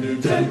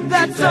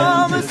 that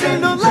summer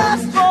seemed to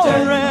last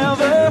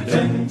forever.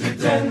 And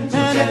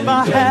if I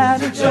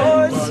had a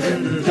choice,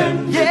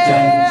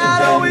 yeah,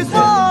 I'd always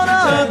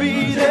wanna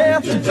be there.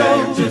 Those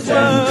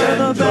were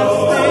the best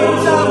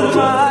days of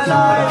my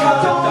life.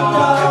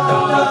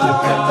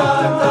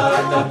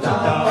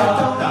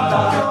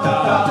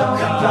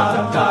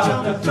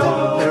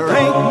 There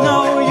ain't no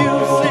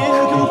use in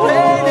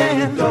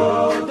complaining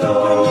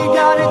when you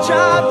got a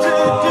job to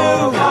do.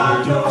 I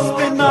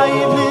spend my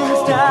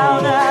evenings down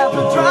at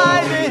the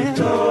drive-in,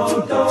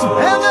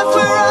 and that's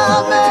where I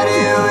met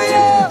you,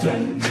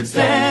 yeah.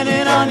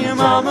 Standing on your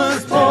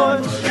mama's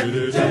porch,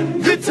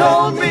 you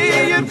told me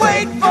you'd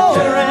wait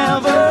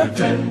forever.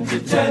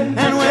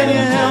 And when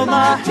you held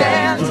my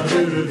hand,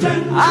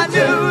 I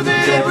knew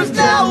that it was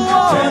now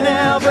or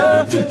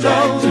never.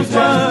 Those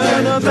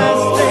were the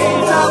best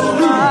days of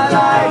my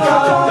life.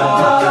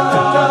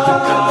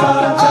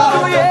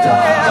 Oh yeah,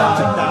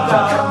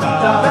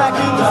 back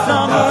in the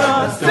summer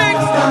of '69.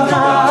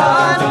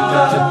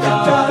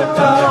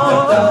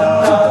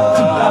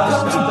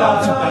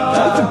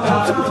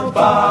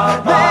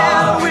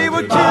 Man, we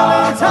were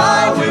killing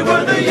time. We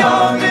were the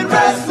young and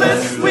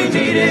restless. We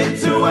needed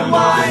to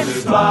unwind.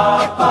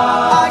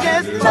 I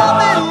guess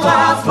nothing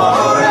lasts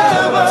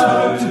forever,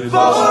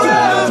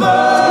 forever.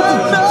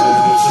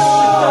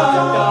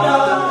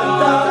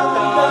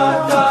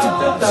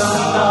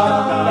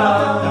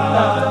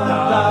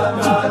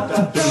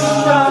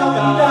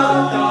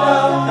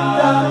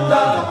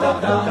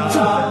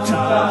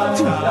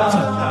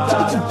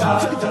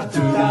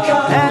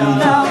 And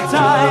now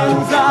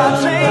times are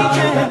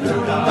changing.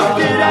 Look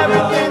at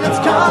everything that's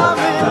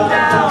coming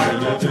down.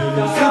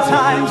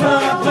 Sometimes when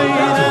I play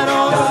that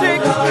old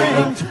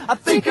 6-string, I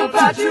think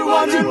about you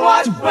wondering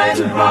what went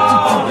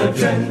wrong.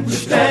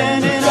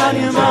 Standing on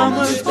your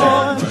mama's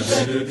porch,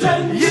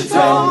 you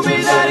told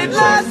me that it'd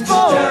last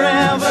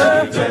forever.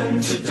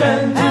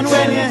 And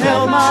when you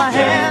held my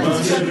hand,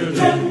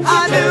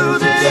 I knew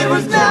that it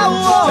was now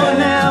or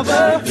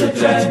never.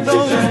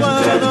 Those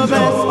were the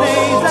best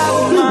days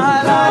of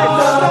my life.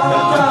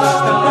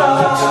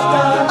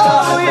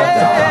 Oh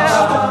yeah,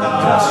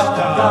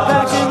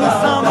 back in the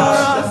summer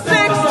of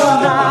 '69.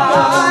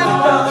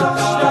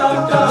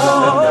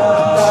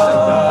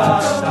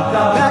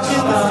 Back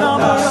in the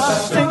summer of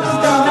 '69.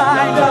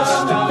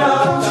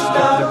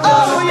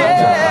 Oh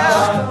yeah,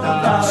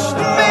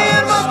 me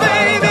and my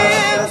baby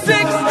in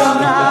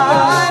 '69.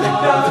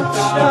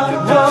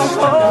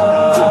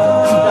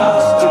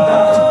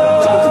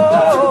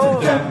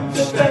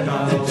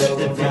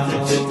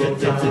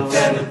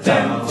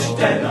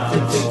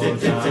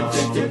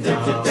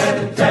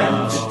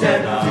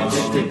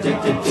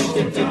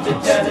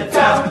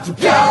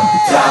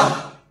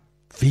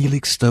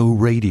 Felixstowe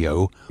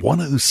Radio,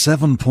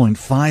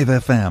 107.5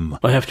 FM.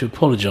 I have to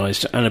apologise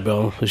to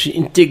Annabelle as she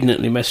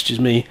indignantly messages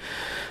me,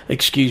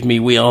 "Excuse me,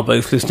 we are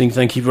both listening,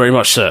 thank you very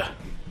much, sir,"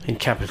 in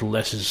capital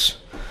letters.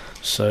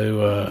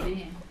 So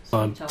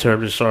I'm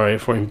terribly sorry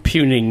for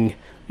impugning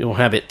your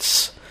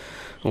habits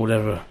or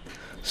whatever.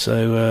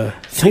 So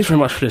thanks very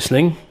much for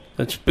listening.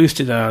 That's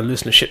boosted our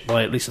listenership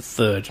by at least a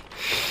third.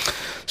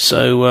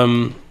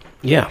 So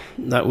yeah,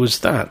 that was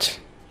that.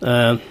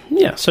 So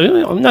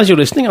as you're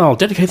listening, I'll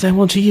dedicate that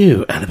one to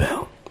you,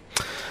 Annabelle.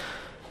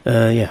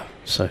 Yeah,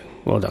 so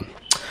well done.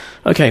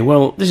 Okay,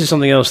 well, this is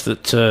something else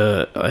that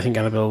I think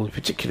Annabelle is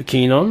particularly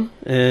keen on,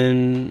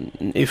 and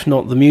if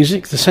not the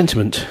music, the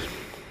sentiment.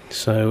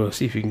 So let's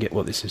see if you can get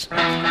what this is.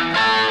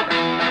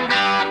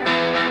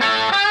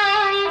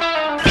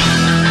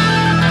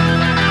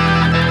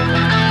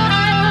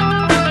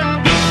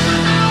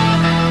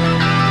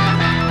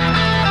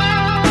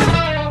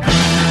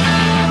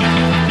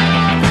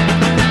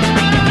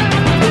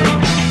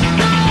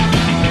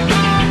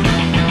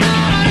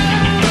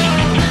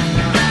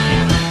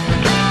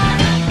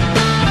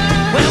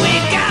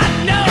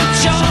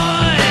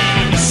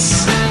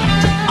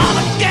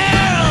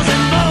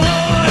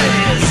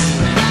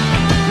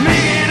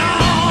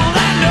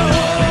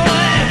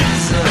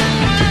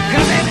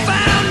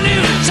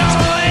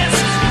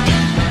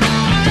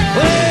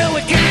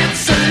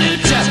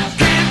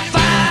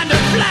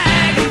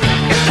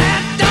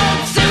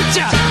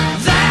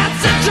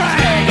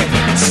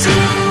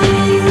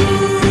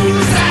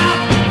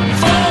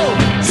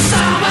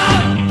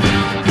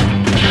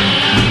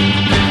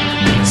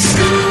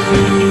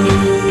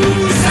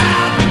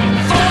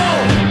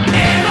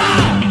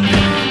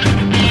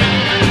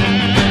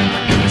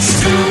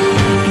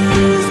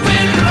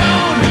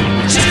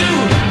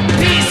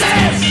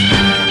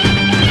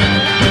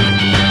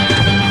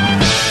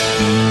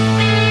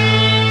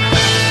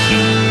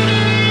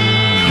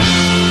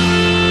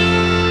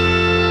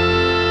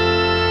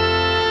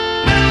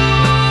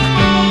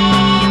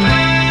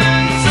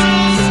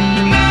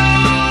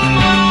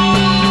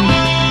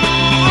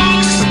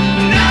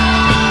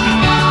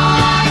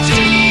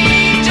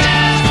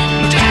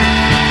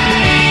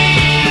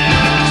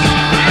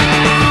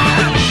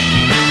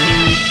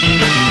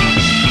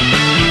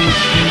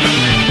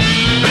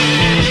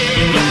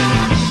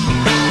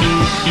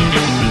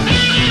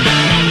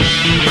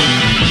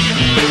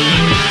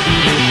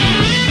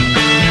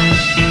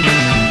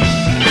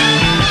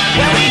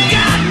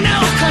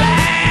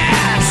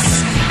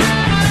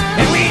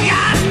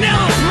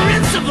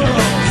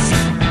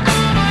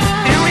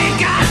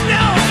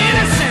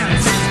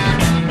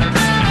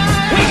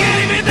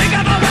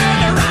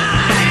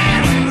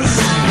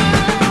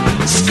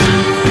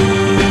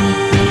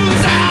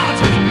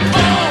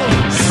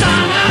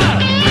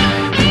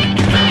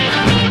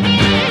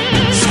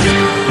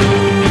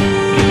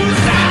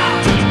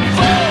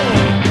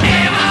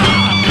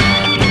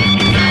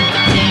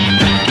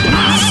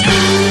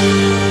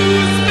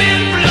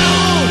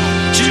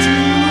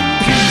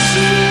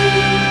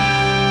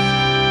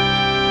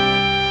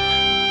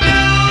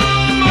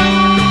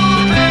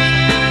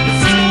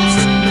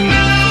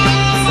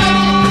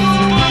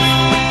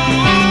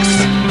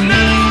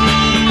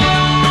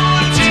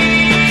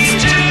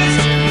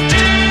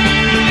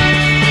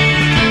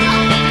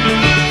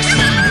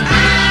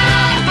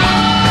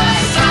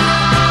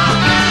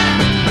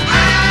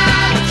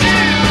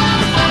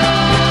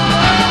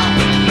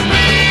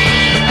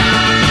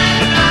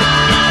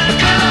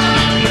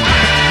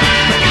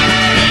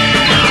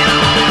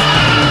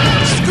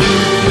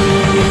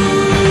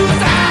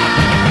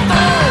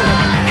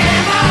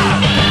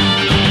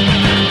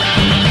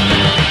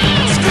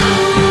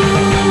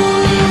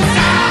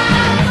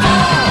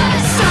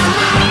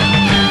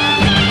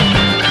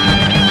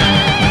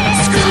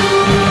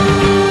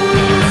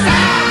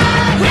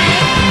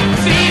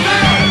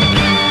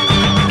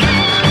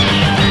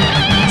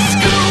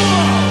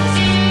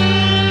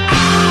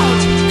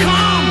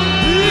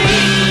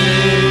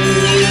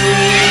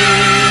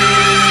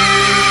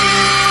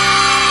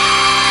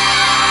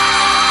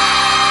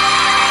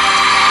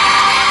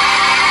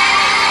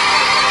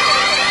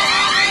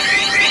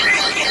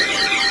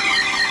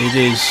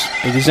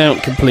 It is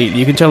out completely.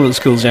 You can tell that the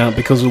school's out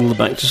because all the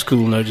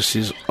back-to-school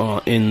notices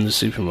are in the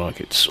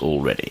supermarkets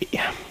already.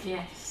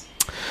 Yes.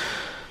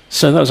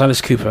 So that was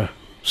Alice Cooper,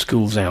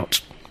 School's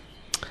Out.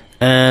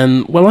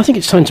 Well, I think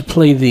it's time to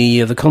play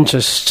the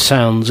contest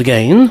sounds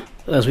again,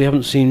 as we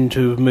haven't seemed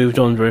to have moved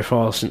on very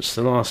far since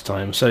the last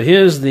time. So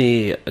here's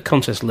the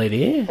contest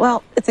lady.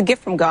 Well, it's a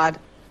gift from God,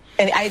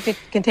 and I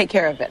can take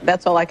care of it.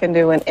 That's all I can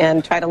do,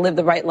 and try to live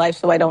the right life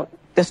so I don't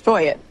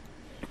destroy it.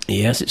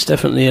 Yes, it's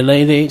definitely a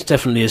lady, it's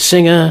definitely a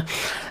singer,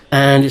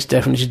 and it's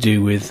definitely to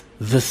do with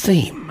the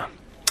theme.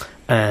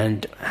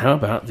 And how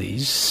about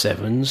these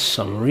 7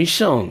 summary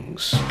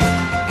songs?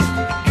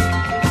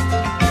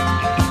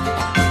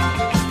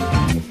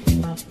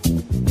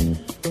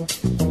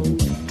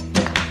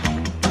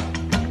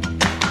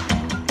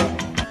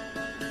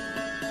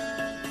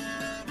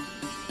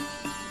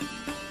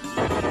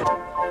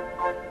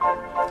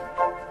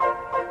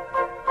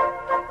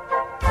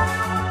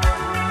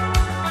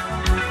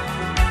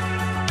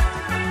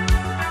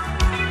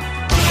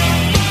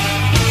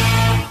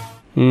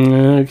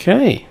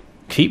 Okay,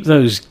 keep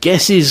those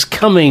guesses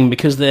coming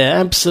because they're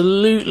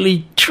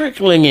absolutely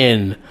trickling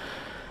in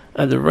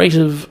at the rate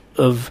of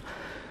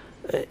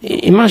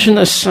imagine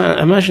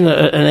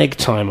an egg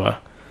timer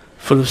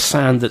full of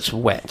sand that's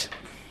wet.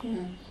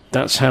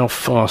 That's how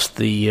fast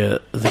the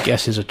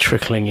guesses are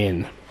trickling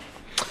in.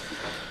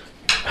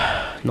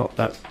 Not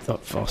that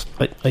fast.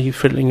 Are you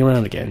fiddling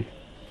around again?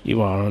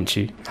 You are, aren't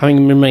you?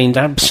 Having remained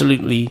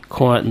absolutely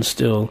quiet and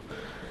still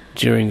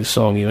during the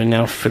song, you are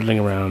now fiddling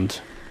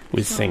around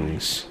with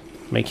things,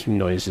 making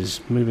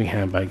noises, moving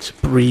handbags,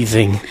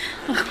 breathing,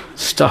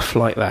 stuff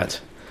like that.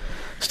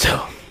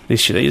 Still, you're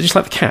just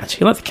like the cat.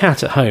 You're like the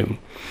cat at home.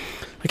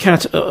 The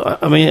cat,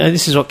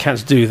 this is what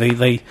cats do.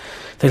 They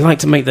like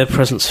to make their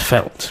presence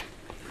felt.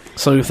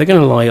 So if they're going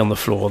to lie on the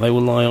floor, they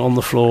will lie on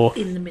the floor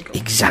In the middle.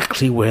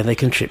 exactly where they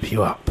can trip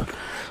you up.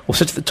 Or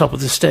sit at the top of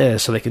the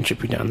stairs so they can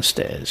trip you down the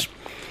stairs.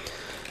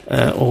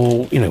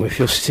 Or, if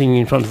you're sitting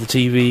in front of the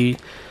TV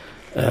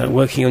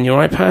working on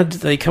your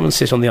iPad, they come and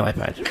sit on the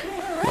iPad.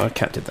 My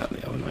cat did that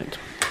the other night.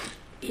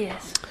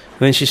 Yes.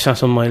 And then she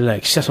sat on my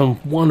leg. She sat on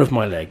one of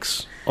my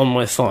legs, on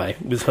my thigh,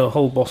 with her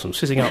whole bottom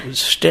sitting up,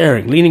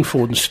 staring, leaning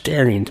forward and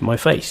staring into my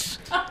face.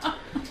 I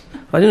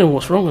don't know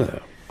what's wrong with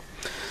her.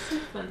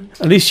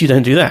 At least you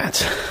don't do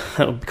that.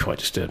 That would be quite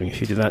disturbing if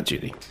you did that,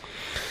 Julie.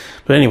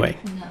 But anyway,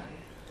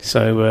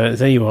 so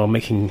there you are,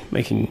 making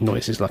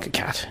noises like a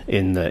cat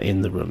in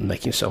the room,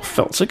 making yourself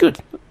felt. So good.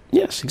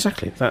 Yes,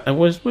 exactly. That. And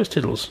where's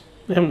Tiddles?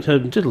 We haven't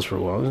heard Tiddles for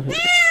a while.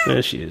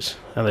 There she is.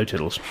 Hello,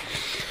 Tiddles.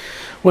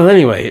 Well,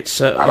 anyway,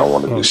 it's... I don't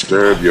want to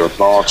disturb your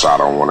thoughts. I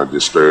don't want to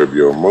disturb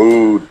your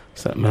mood.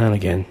 It's that man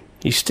again.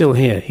 He's still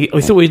here.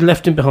 I thought we'd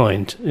left him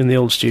behind in the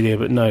old studio,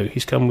 but no,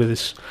 he's come with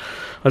us.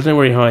 I don't know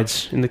where he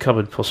hides, in the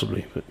cupboard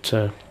possibly, but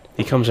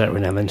he comes out every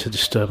now and then to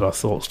disturb our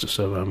thoughts,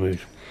 disturb our mood.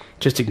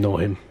 Just ignore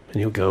him, and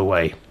he'll go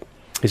away.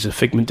 He's a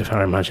figment of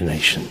our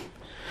imagination.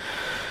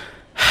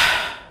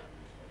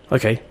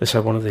 Okay, let's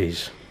have one of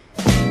these.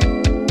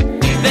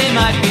 They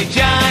might be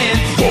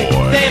giants.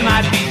 They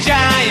might be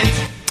giants.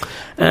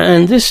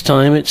 And this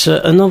time it's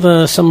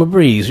another summer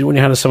breeze. We already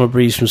had a summer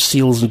breeze from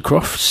Seals and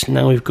Crofts.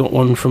 Now we've got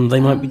one from They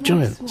Might Be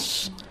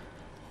Giants.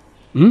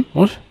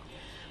 What?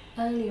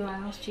 Earlier I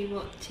asked you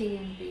what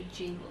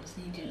TMBG was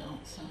and you didn't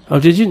answer. Oh,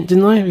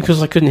 didn't I?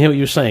 Because I couldn't hear what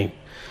you were saying.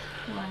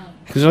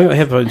 Because I've got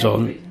headphones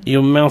on,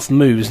 your mouth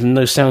moves and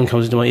no sound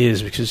comes into my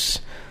ears because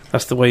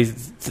that's the way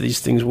these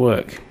things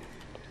work.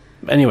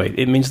 Anyway,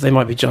 it means They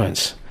Might Be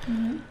Giants.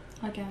 Mm-hmm.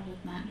 I gathered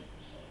that.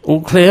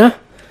 All clear?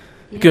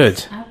 Yes,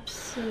 Good.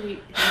 Absolutely.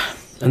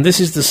 And this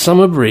is The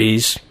Summer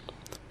Breeze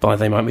by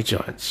They Might Be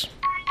Giants.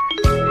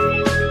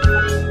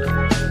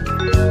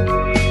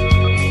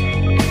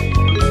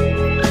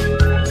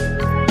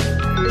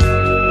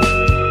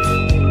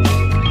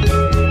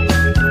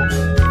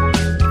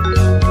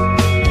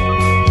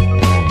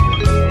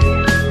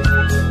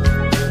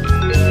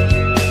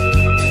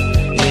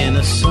 In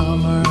a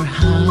summer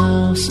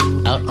house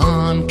out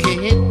on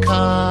Cape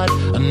Cod,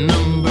 a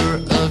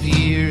number of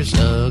years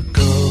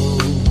ago,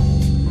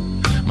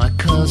 my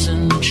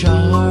cousin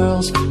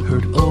Charles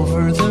heard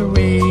over the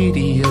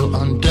radio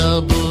on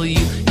WEEI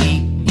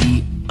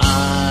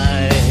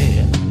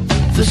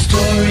the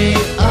story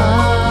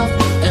of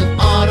an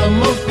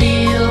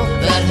automobile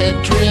that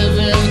had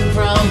driven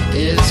from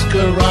its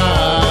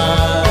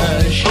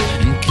garage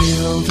and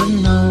killed a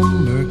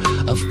number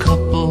of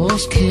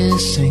couples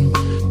kissing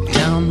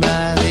down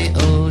by the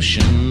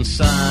ocean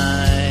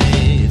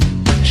side.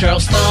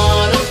 Charles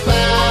thought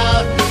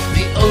about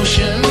the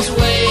ocean's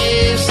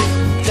waves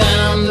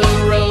down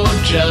the road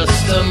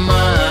just a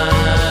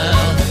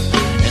mile,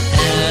 and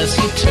as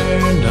he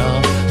turned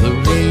off the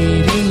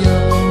radio,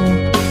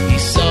 he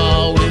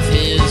saw with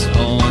his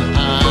own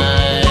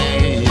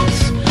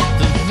eyes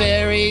the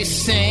very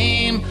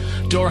same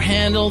door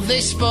handle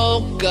they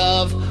spoke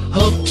of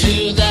hooked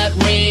to that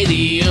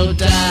radio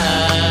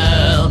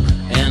dial,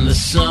 and the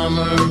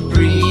summer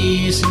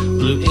breeze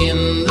blew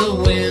in the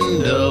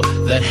window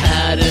that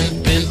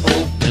hadn't been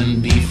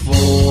opened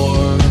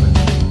before.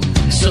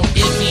 So if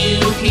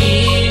you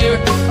hear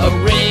a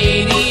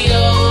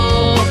radio,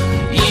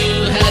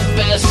 you had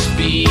best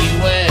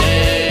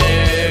beware.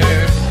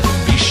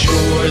 Be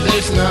sure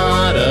there's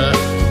not a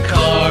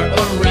car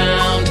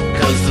around,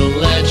 'cause the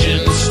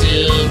legend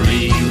still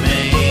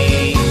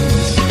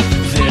remains.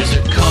 There's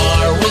a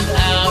car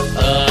without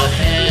a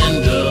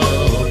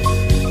handle,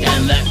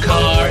 and that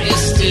car is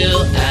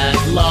still at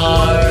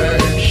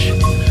large.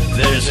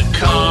 There's a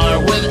car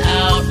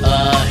without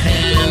a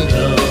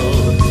handle,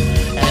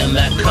 and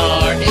that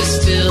car is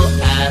still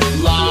at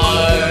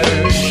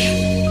large.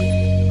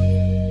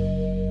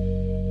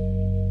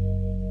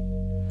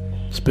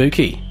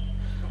 Spooky.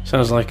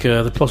 Sounds like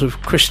the plot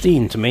of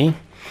Christine to me.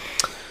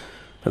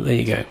 But there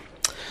you go.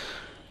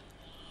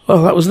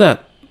 Well, that was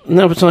that.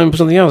 Now for time for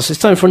something else. It's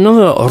time for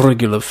another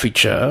regular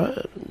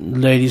feature,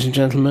 ladies and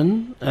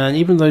gentlemen. And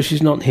even though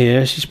she's not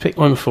here, she's picked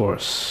one for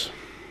us.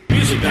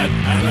 Music that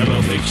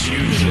Annabelle thinks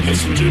you should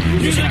listen to.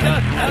 Music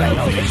that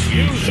Annabelle thinks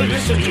you should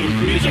listen to.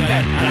 Music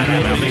that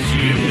Annabelle thinks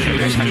you should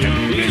listen to.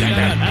 Music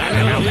that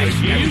Annabelle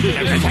thinks you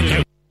should listen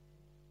to.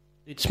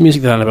 It's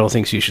music that Annabelle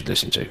thinks you should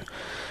listen to.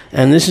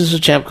 And this is a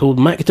chap called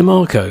Mac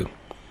DeMarco.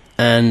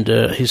 And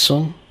his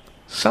song,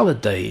 Salad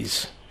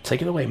Days.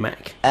 Take it away,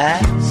 Mac.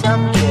 As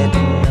I'm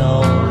getting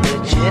older,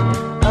 chip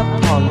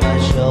upon my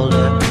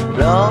shoulder,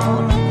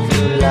 rolling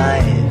through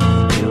life,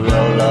 you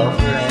roll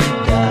over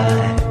and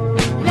die.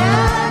 La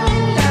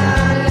la la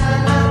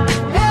la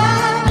la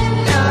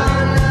la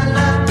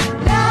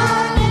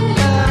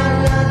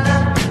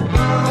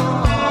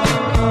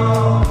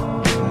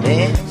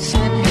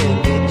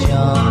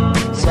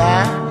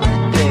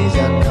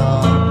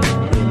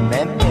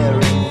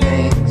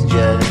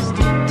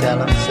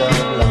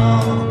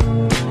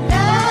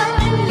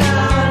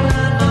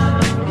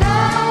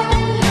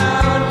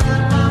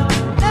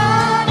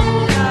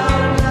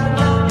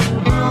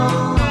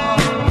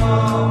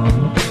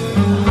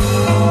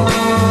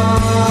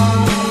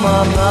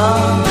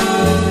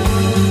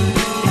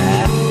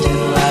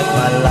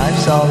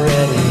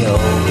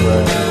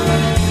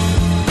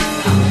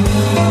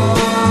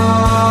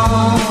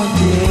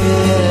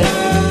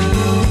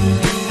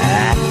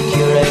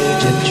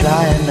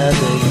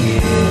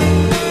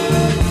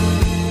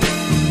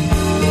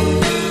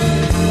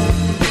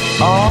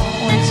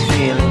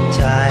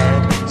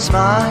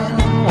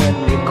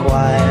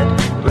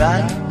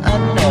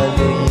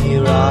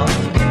off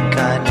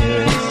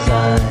kinder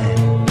inside.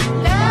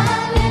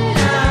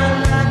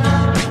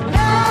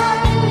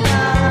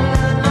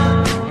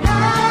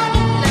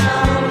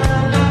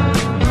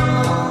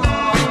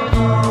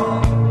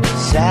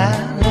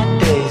 Salad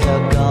days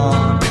are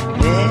gone,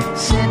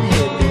 missing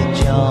hippie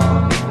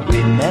John.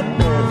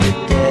 Remember the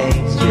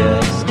days,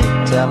 just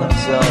tell them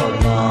so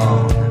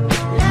long.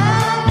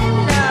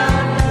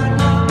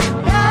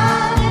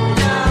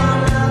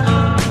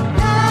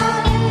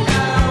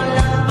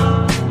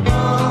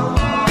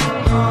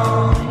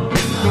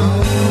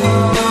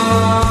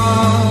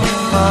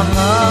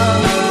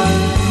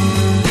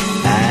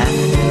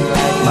 Acting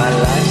like my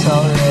life's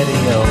already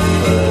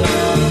over.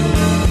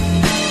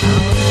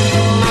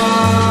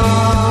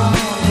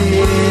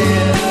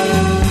 Dear,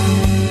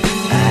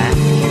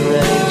 acting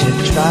ready to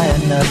try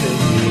another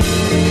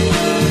year.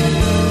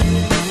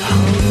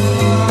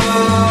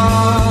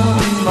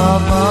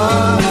 Mama,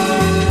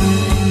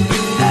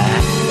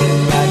 acting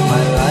like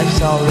my life's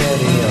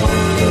already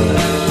over.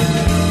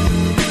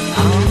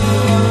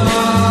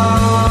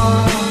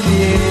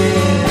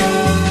 Dear,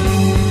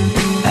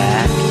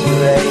 acting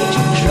ready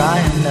to try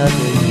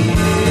another year.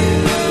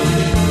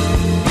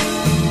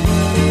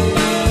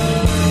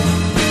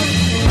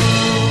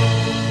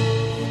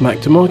 Mac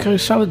DeMarco,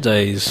 Salad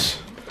Days.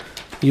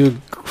 You were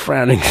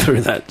frowning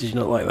through that. Did you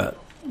not like that?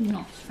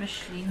 Not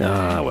especially.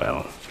 Ah,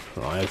 well.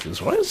 Right,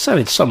 it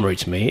sounded summery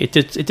to me. It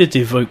did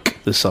evoke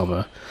the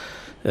summer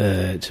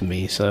to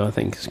me, so I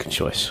think it's a good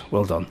choice.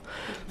 Well done.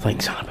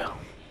 Thanks, Annabelle.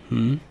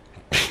 You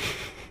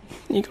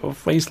got a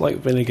face like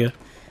vinegar.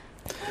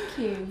 Thank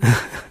you.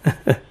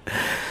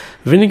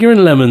 Vinegar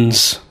and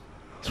lemons.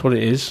 That's what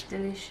it is.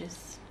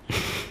 Delicious.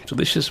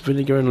 Delicious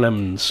vinegar and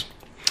lemons.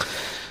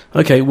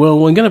 Okay,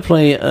 well, I'm going to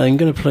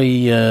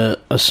play a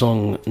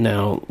song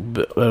now.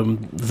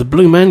 The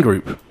Blue Man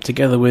Group,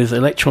 together with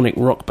electronic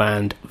rock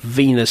band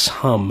Venus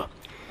Hum,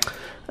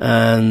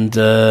 and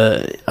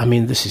I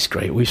mean, this is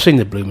great. We've seen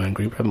the Blue Man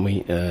Group, haven't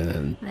we? They were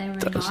in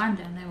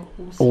London. They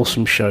were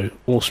awesome.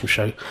 Awesome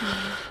show.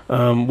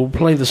 We'll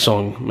play the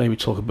song. Maybe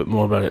talk a bit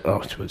more about it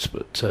afterwards.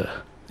 But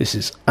this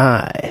is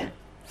I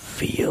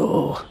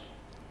Feel.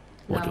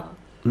 Love.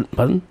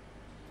 Pardon?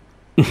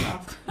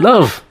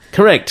 Love.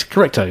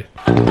 Correcto.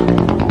 I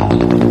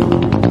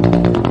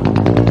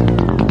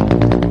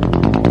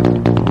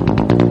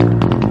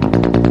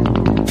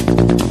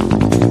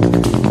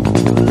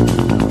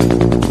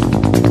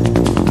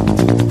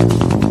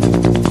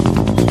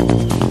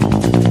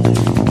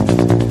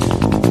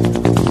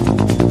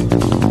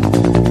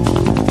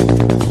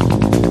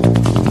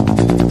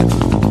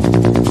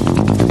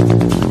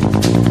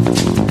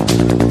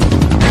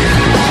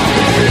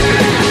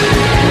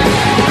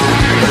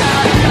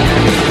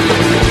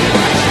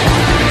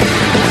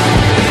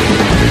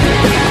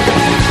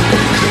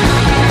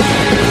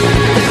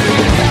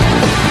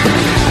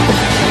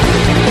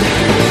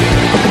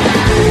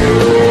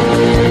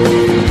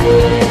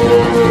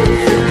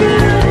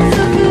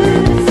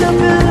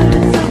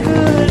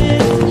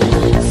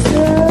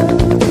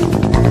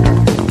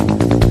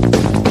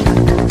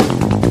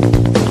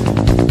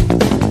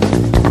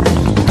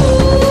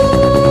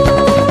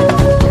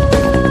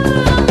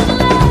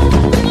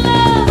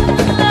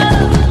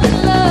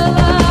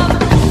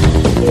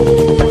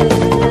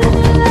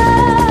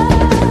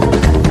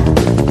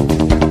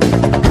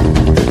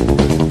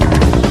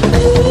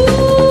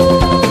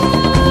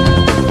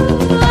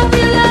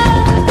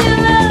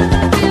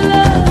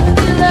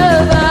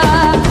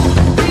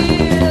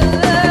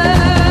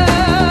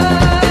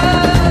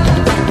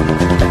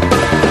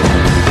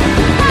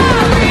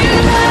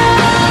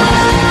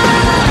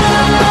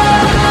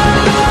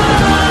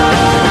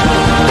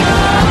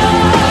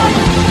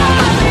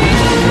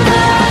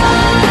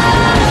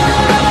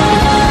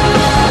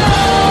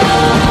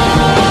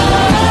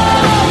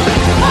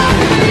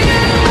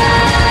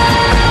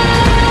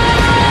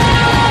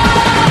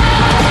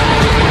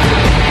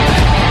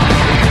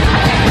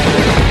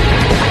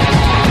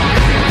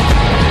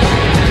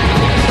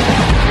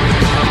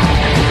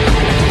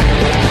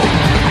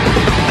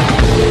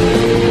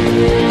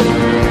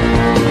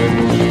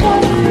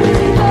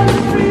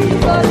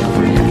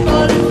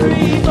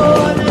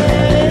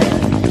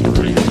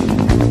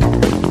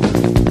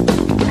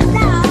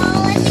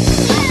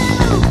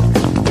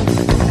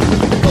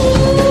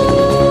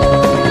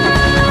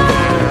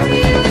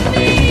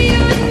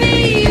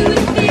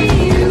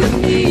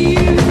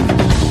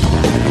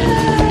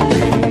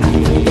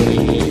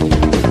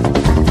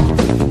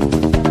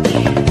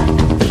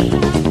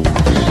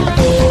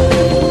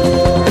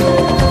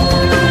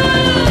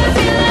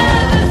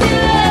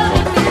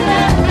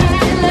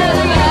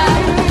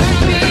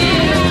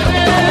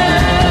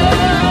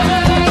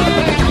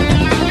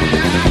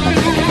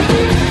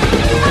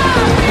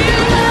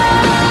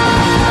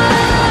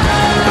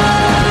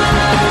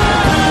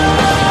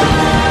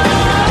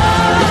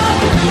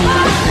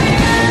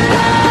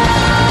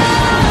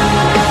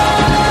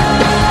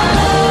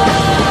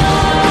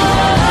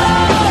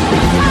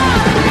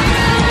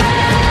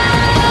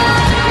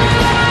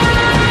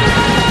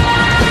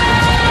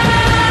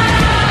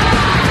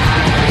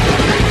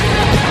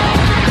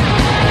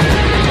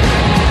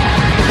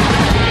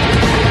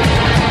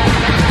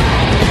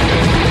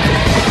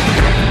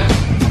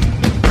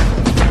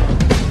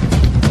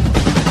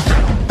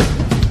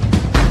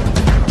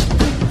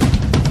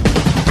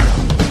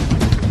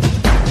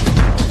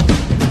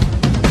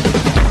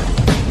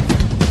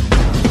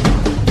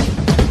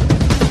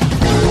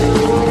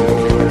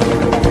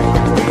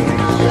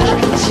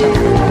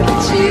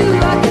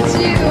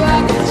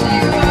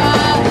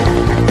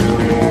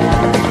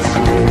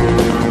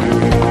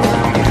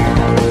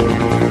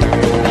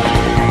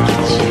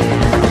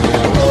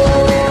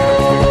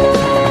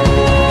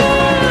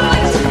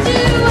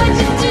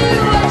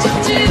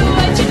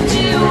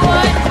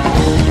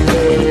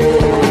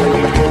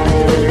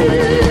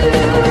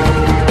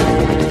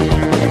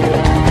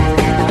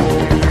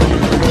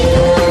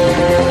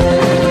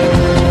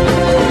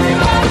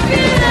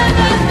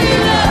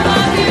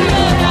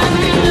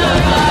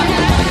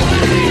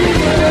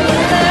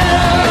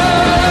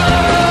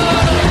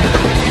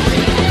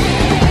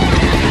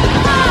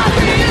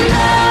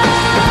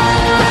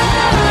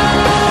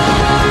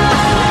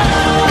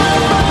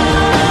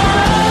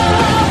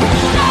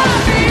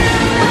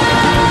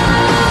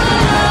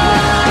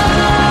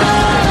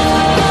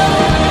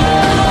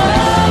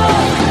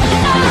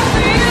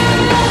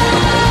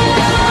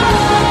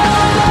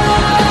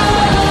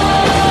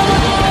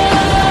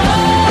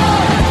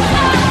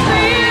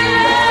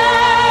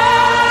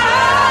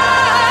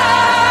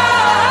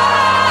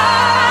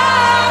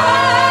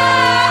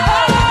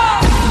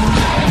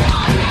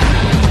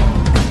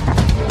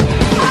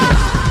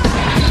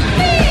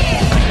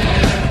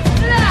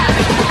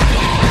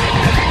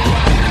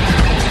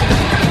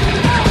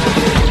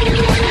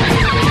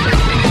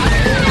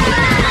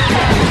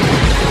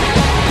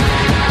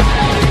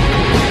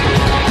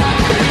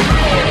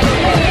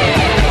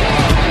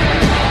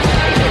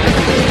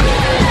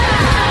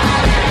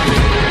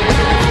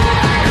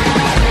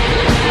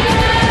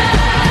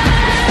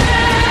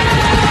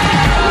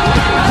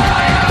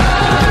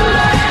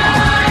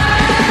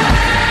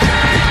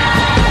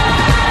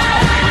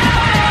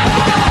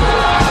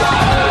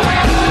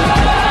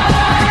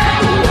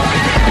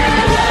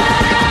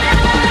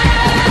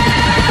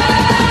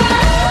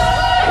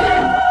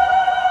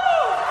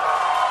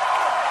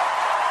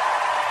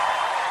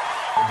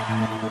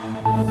On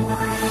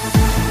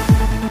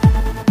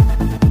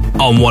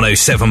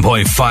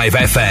 107.5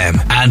 FM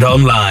and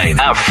online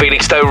at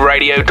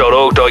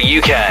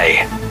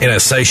felixstoweradio.org.uk. In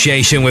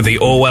association with the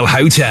Orwell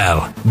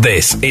Hotel,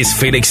 this is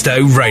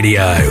Felixstowe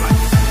Radio.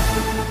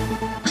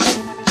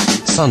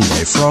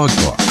 Sunday Frog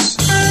Box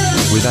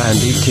with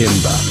Andy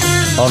Kimber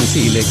on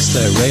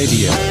Felixstowe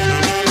Radio.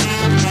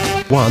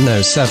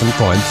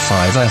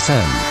 107.5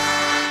 FM.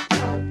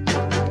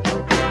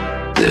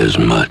 There's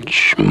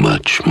much,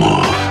 much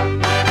more.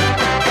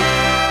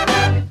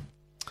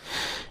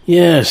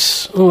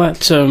 Yes, all that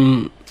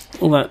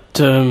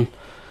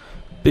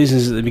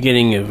business at the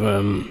beginning of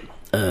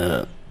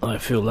I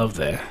Feel Love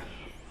there.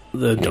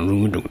 That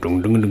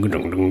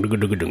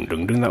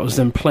was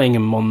them playing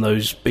them on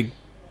those big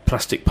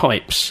plastic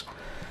pipes.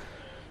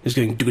 It's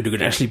going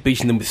actually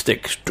beating them with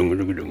sticks all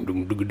the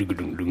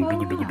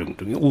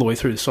way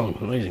through the song.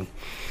 Amazing.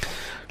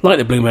 Like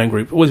the Blue Man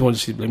Group, always wanted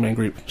to see the Blue Man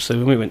Group. So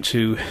when we went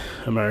to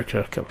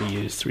America a couple of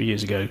years, 3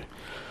 years ago,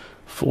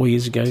 4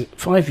 years ago,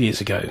 5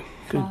 years ago.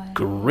 Good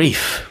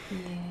grief.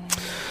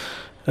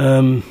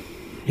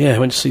 Yeah, I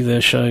went to see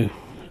their show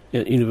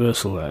at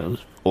Universal there. It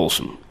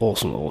was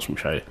awesome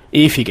show.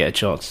 If you get a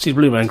chance to see the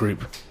Blue Man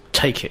Group,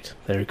 take it.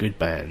 They're a good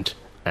band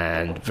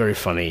and very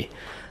funny,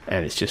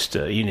 and it's just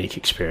a unique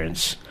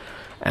experience,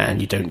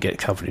 and you don't get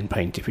covered in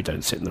paint if you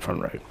don't sit in the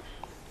front row.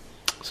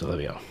 So there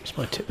we are. It's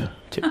my tip for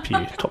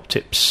you. Top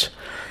tips.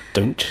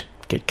 Don't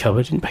get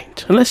covered in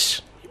paint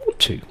unless you want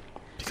to,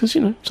 because,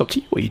 you know, it's up to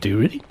you what you do,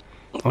 really.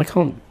 I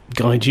can't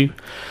guide you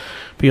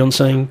beyond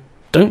saying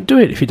don't do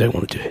it if you don't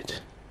want to do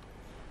it.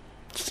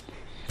 It's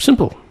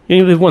simple. You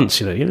only live once,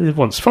 you know. You only live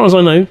once. As far as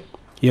I know,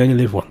 you only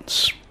live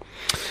once.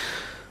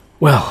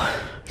 Well,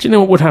 do you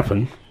know what would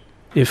happen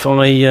if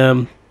I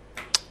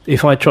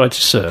tried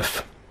to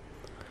surf?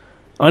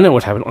 I know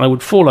what happened. I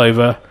would fall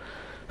over,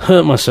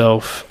 hurt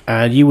myself,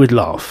 and you would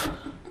laugh.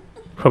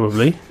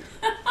 Probably.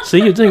 See,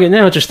 you're doing it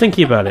now, just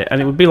thinking about it, and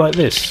it would be like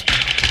this.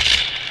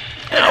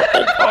 Ow,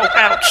 oh,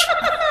 ouch.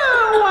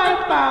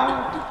 Wipe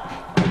out.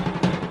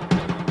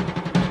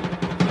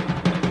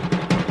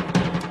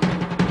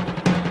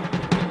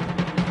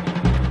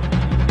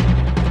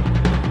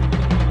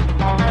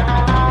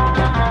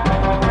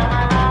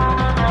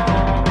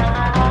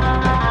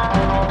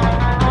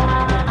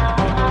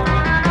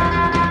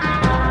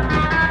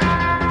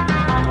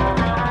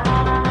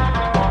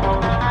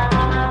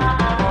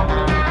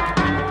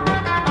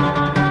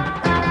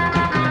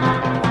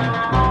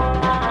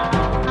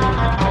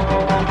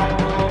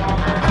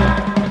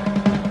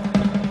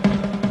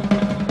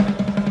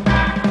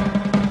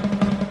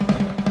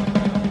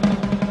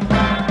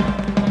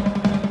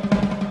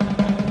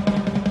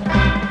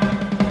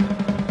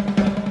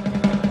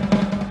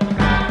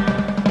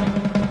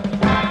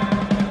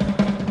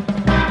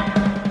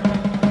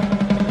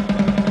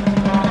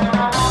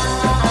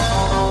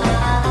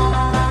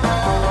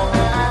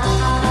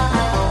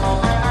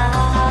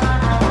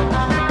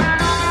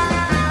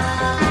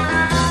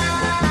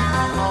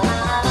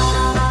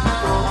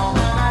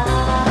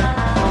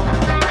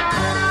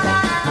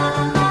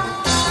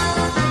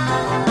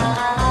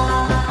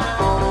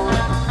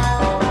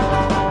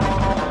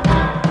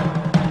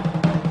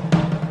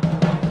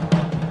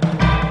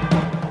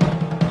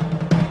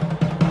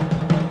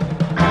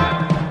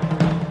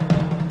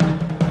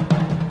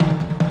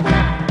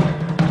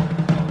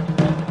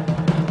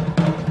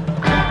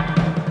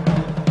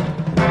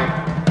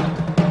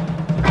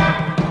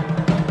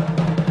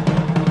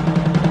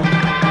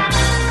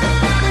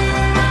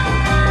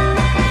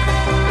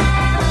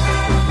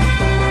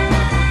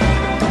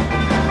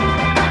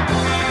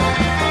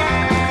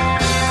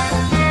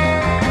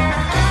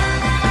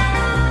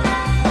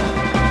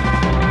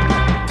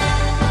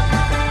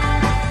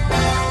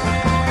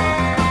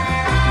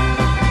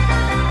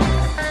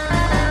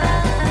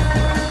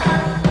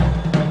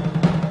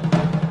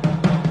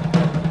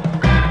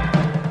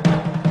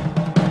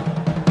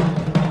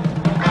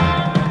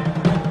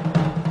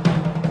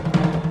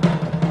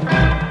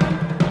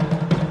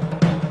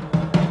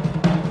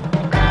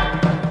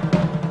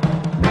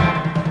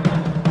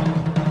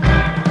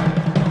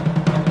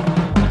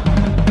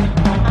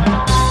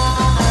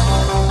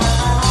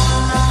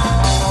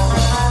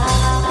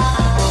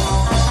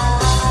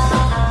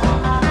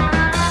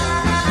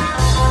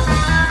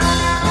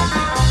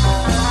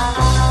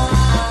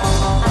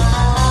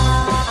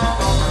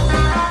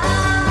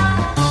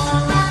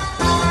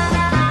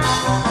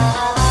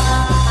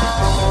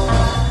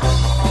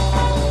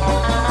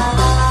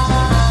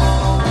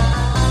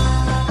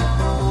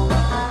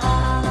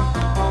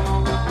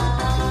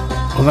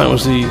 Well, that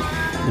was the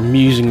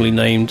amusingly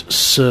named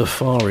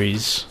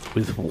Surfaris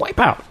with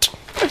Wipeout.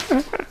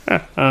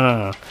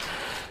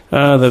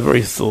 The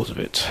very thought of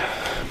it.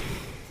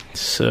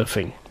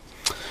 Surfing.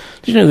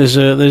 Do you know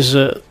there's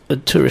a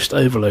tourist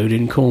overload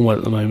in Cornwall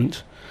at the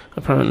moment?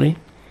 Apparently,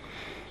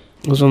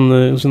 it was on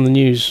the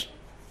news.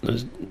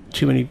 There's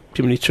too many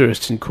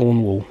tourists in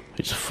Cornwall.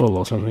 It's full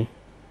or something.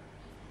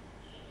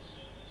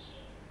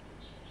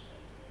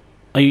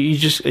 Are you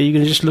going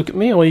to just look at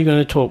me, or are you going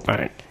to talk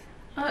back?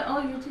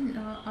 Oh, you didn't.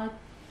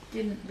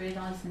 didn't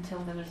realise until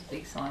there was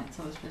big sites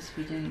I was supposed to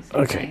be doing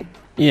something. Okay.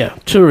 Yeah,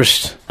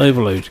 tourist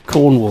overload.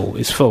 Cornwall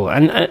is full.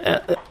 And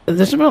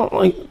there's about,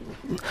 like,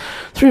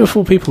 3 or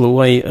 4 people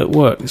away at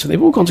work, so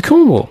they've all gone to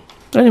Cornwall.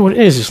 I don't know what it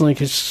is. It's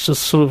like it's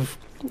just sort of...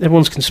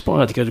 Everyone's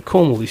conspired to go to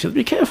Cornwall. He said,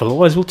 be careful,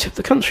 otherwise we'll tip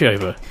the country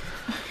over.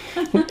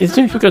 As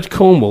soon as we go to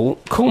Cornwall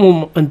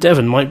and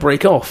Devon might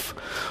break off.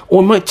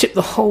 Or we might tip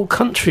the whole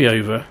country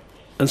over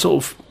and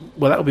sort of...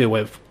 Well, that would be a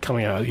way of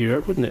coming out of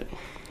Europe, wouldn't it?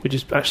 We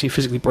just actually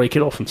physically break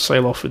it off and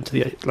sail off into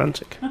the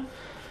Atlantic. I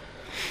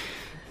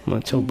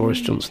might tell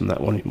Boris Johnson that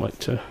one. He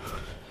might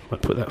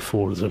put that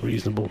forward as a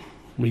reasonable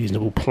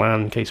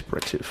plan in case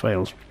Brexit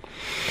fails.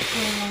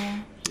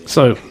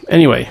 So,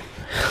 anyway,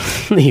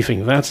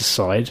 leaving that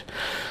aside,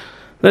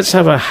 let's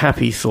have a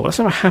happy thought. Let's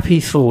have a happy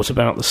thought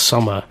about the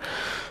summer.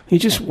 You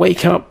just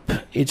wake up,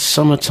 it's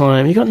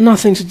summertime, you've got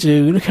nothing to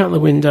do, you look out the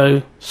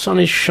window, sun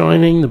is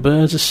shining, the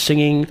birds are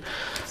singing,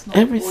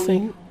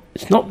 everything.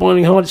 It's not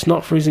boiling hot, it's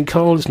not freezing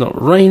cold, it's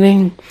not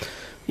raining,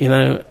 you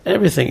know,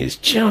 everything is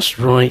just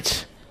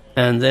right,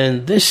 and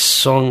then this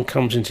song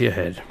comes into your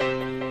head.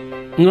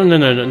 No,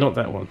 not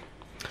that one.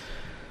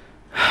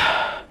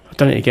 I've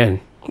done it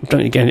again.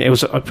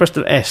 I pressed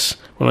an S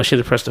when I should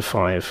have pressed a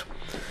 5.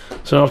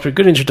 So after a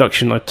good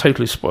introduction, I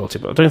totally spoilt it,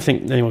 but I don't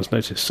think anyone's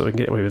noticed, so I can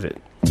get away with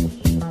it.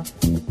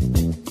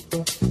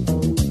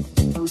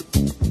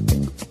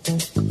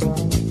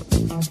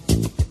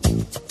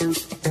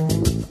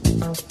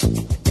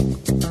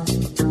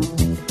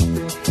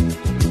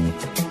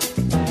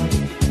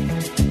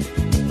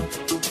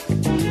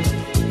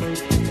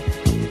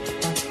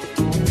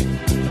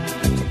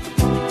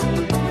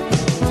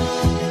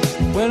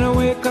 When I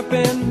wake up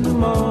in the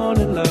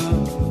morning,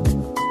 love,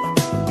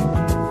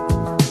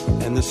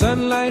 and the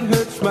sunlight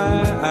hurts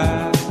my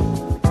eyes,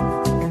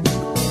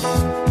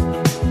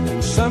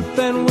 and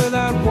something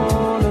without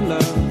warning,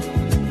 love,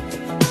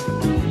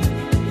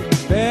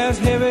 bears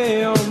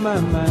heavy on my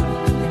mind.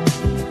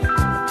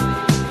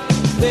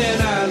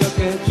 Then I look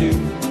at you,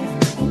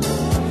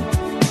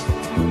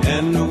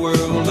 and the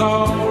world's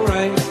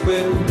alright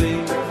with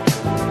me.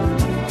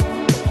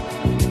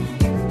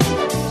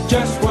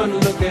 Just one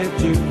look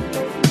at you,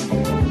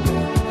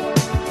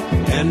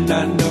 and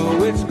I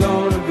know it's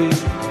gonna be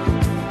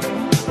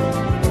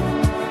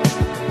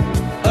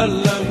a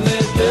lovely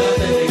day.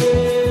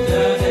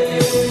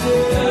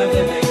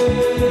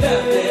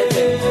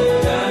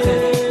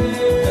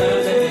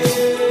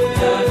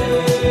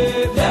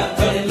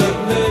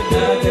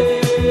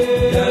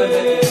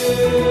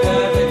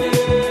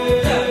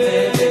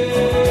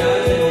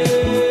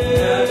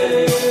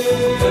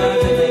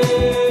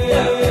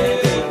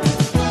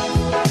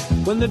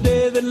 When the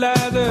day that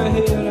lies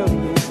ahead of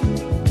me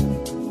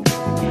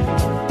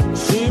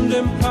seemed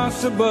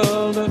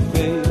impossible to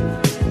face,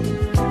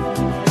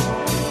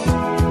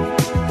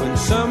 when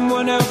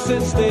someone else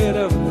instead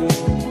of me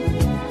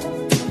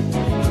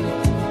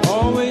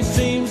always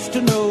seems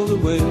to know the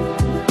way,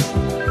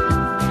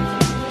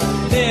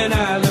 then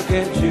I look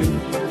at you,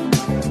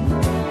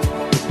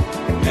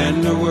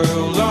 and the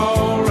world's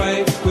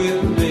alright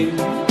with me.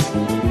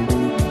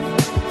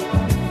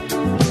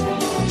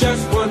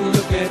 Just one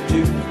look at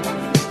you,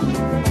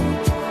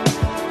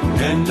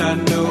 and I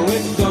know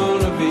it's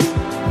gonna be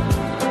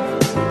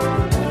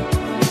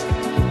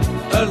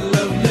a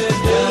lovely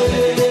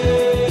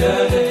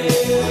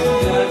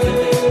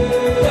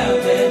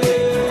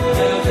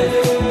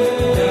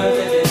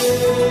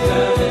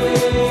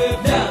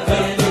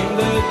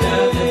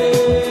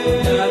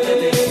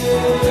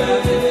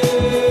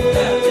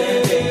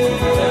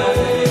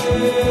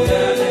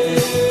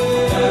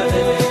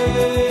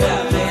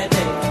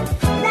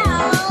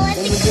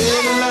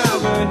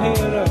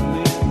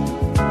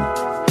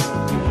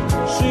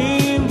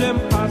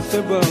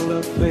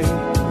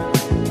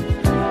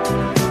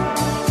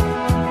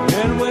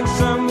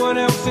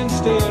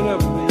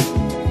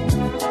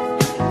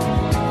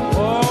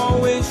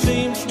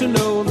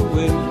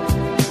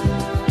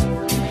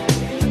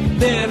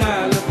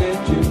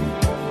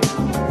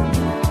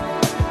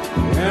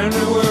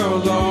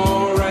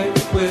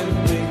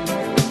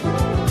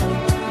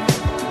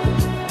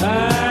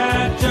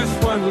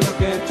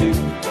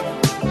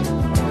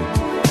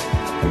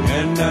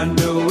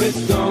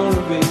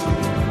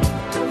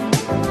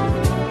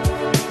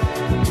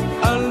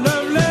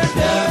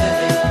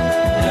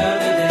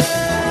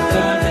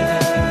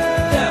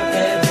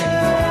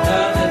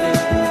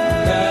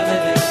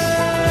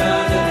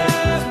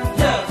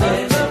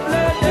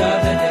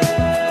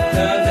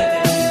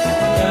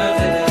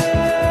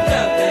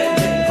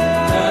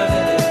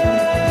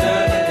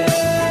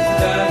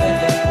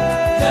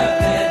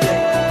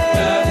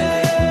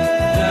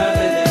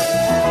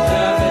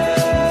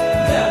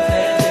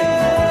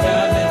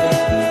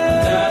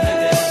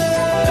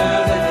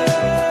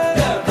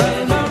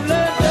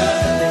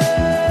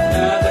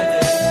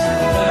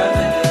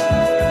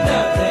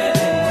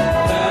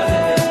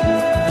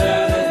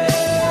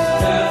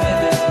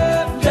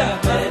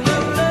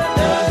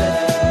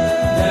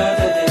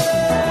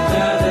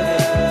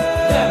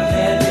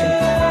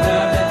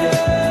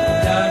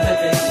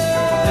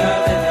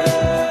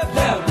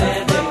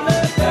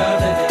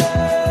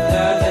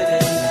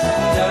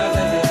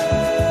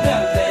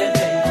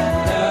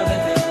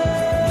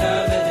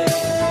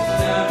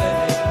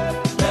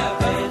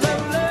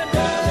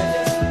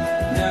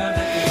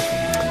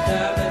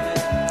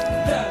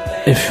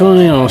if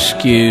I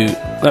ask you,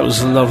 that was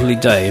a lovely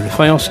day,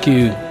 if I ask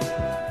you,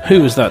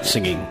 who was that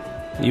singing?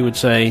 You would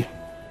say...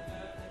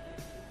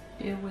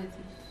 Bill Withers.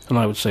 And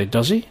I would say,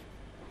 does he?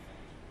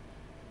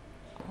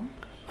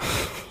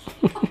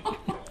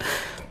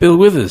 Bill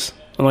Withers.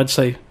 And I'd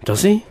say,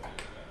 does he?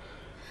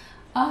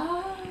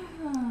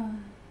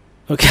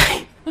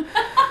 Okay.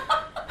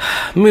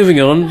 Moving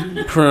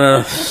on, for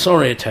a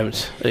sorry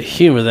attempt at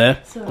humour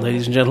there,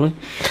 ladies and gentlemen,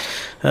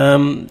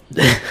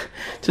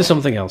 to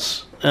something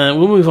else.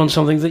 We'll move on to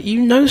something that you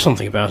know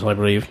something about, I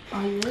believe.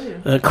 I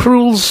do.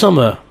 Cruel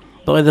Summer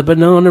by the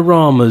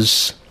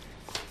Bananaramas.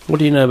 What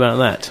do you know about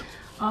that?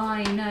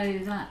 I know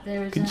that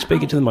there is. Can you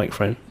speak into the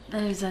microphone?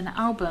 There's an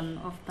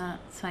album of that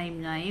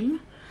same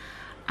name,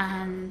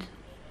 and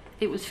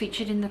it was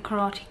featured in the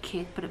Karate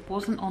Kid, but it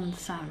wasn't on the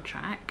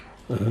soundtrack.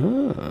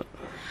 Ah.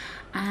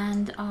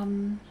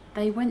 And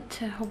they went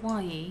to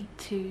Hawaii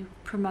to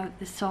promote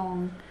the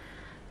song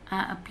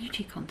at a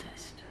beauty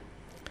contest.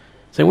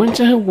 They went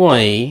to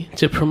Hawaii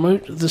to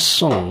promote the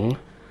song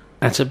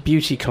at a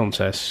beauty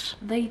contest.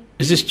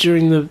 Is this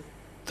during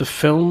the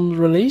film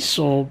release,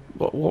 or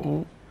what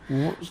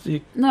was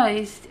the... No,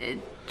 it's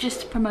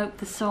just to promote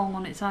the song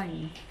on its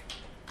own.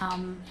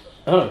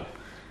 Oh.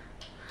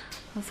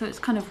 So it's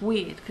kind of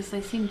weird, because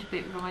they seemed a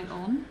bit right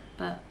on,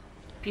 but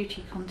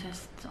beauty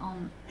contests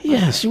aren't...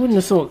 Yes, you wouldn't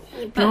have thought...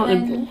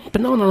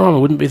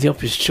 Bananarama wouldn't be the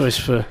obvious choice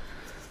for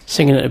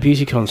singing at a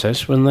beauty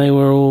contest when they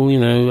were all,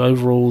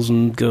 overalls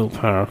and girl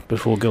power,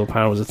 before girl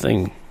power was a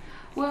thing.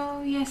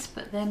 Well, yes,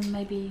 but then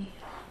maybe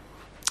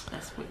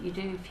that's what you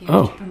do if you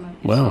have to promote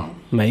your song.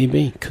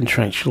 Maybe.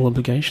 Contractual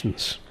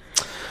obligations.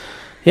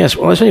 Yes,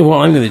 well, I'll tell you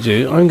what I'm going to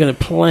do. I'm going to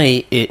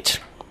play it,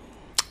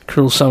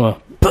 Cruel Summer.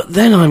 But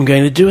then I'm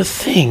going to do a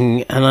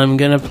thing, and I'm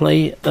going to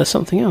play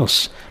something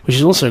else, which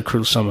is also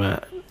Cruel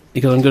Summer,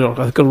 because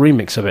I've got a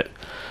remix of it.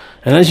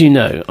 And as you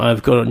know,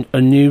 I've got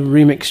a new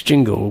remix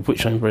jingle, of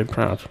which I'm very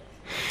proud,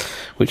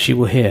 which you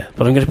will hear.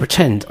 But I'm going to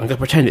pretend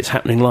it's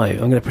happening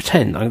live. I'm going to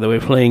pretend that we're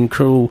playing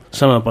Cruel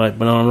Summer by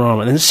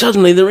Bananarama, and then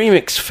suddenly the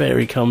remix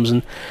fairy comes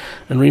and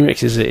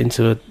remixes it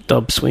into a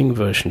dub swing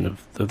version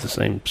of the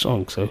same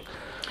song. So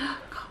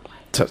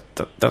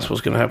that's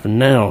what's going to happen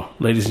now,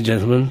 ladies and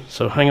gentlemen.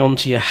 So hang on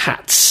to your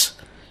hats.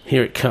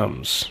 Here it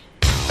comes.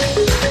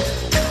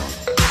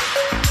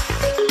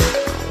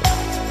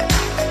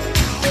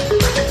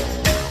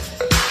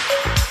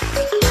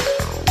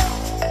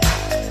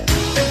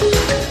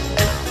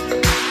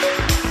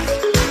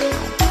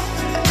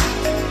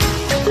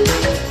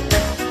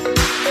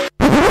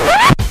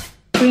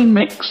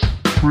 Remix.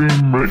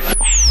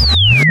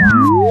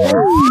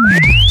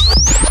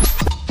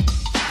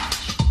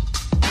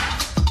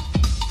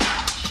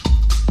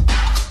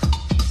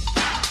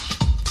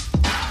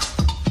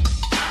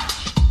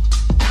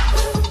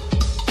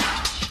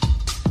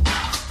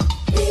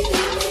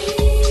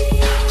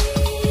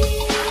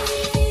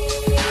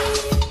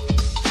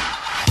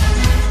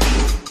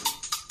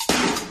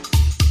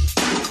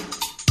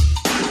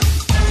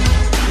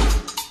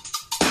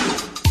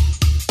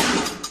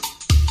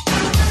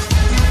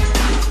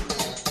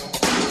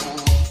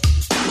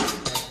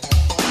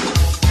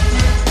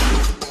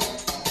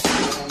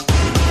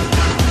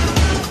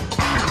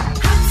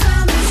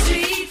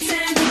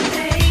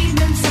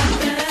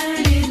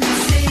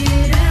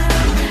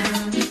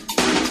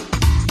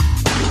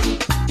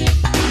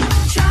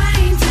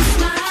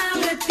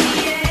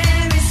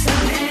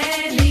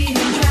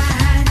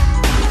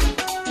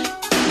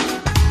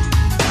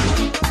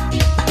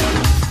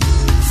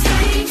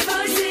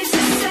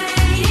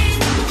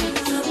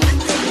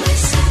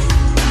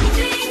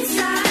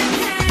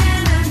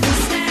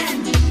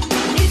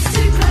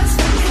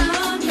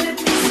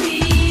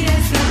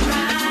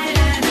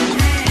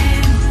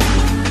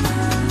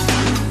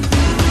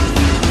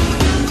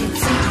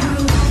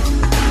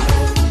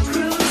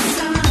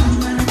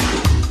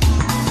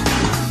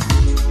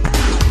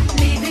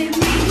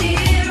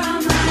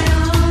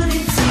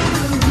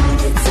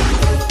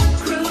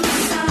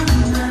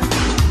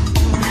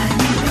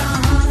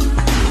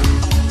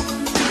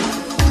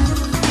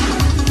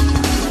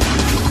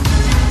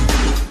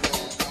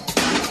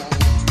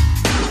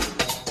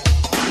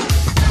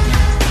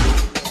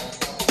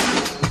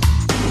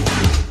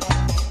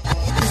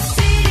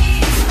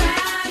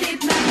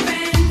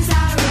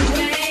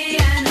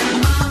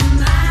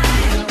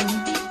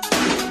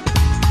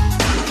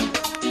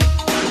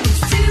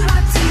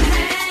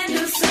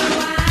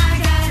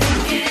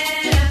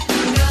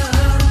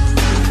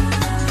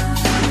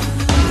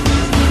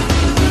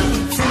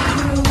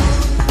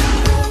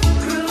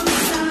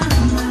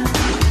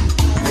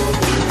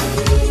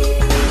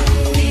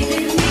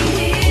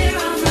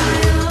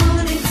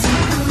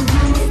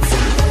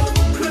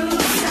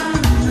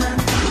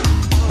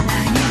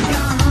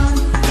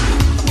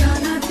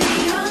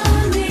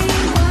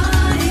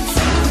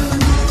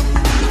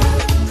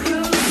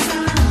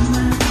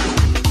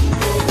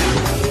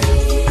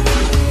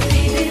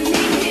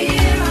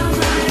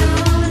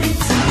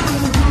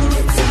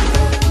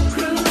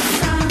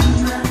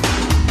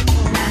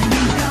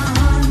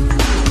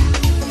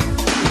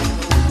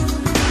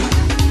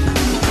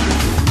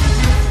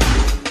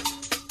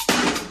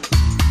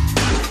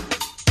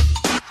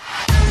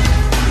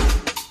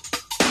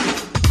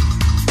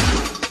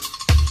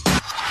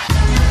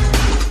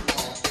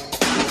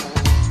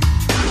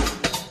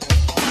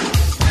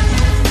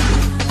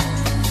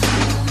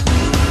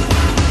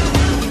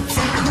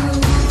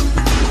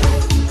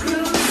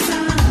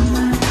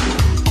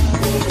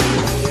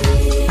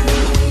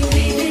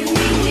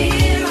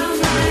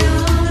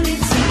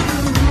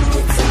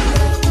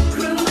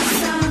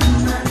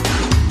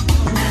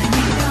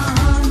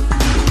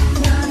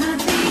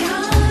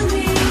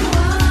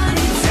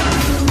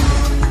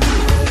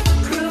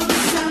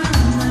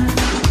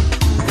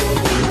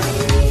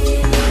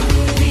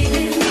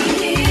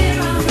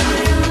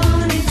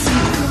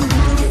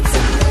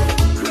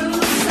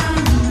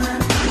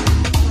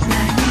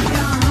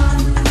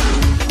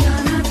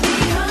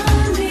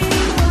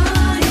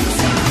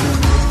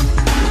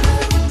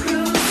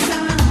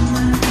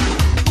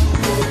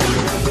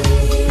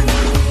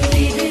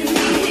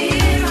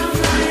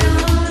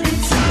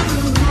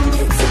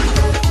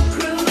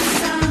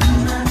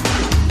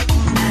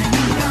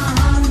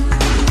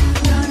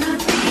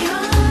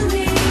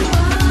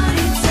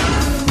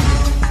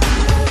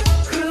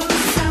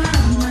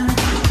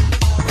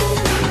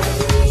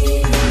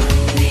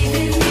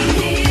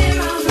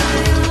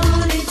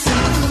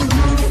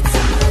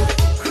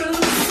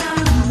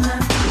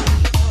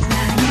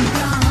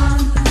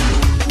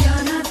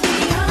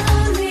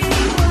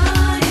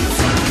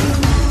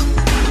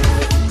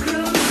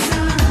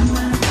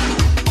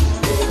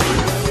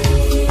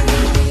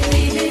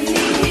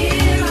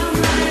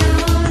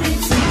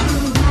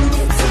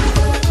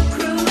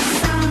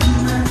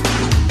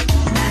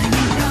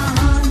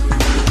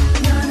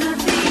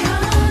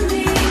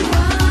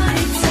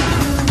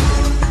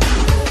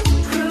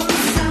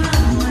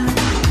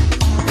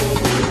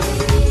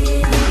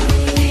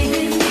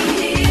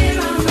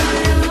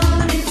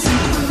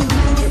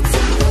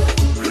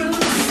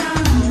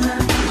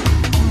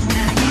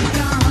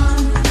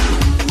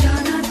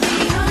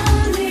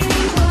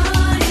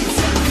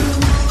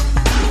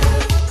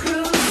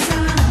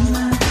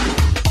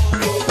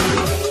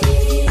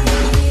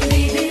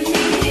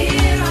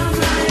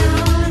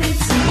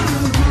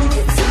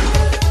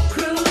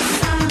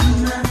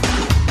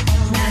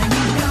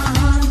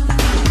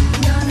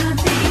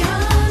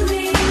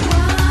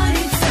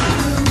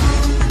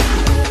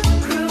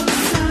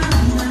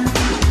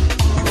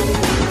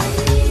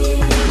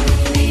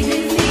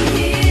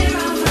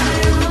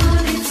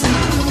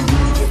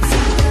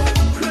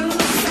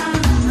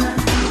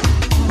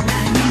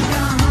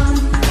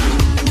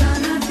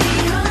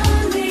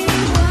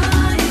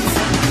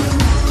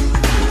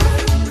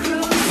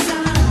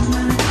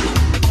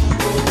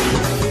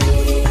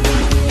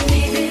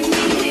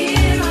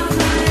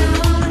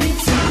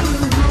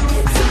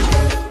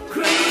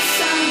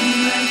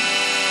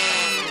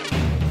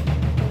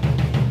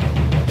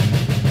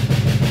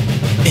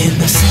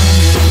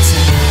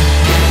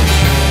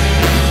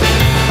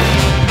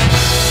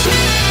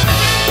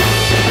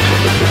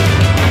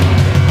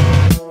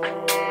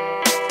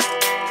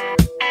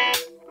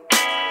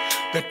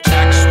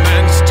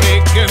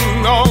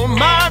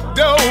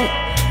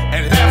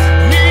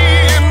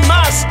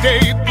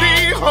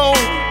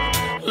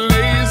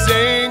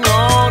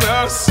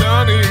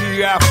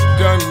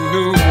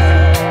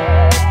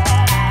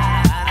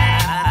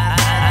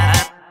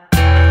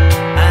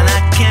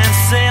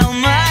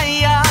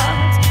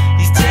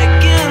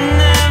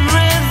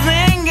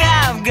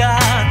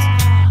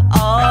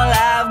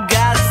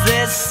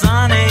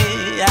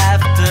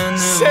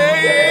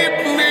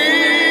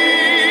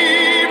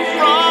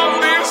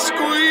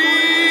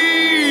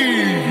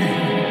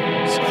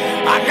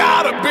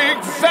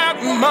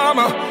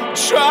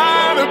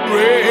 try to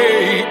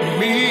break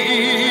me.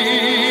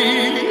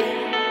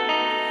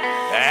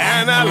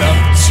 And I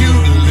love to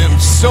live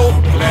so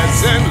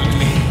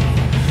pleasantly,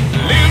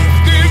 live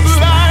this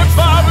life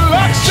of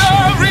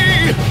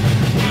luxury,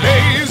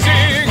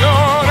 blazing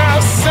on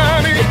a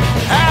sunny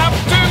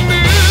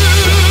afternoon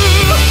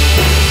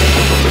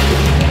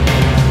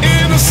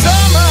in the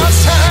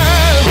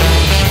summertime.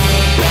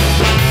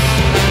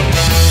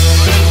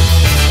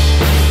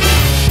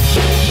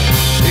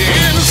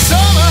 In the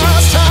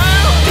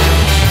summertime,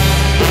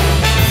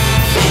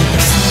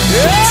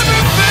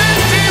 everything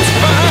seems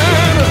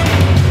fine.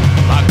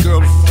 My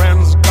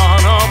girlfriend's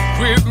gone off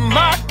with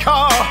my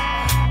car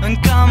and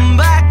come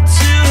back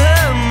to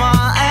her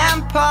ma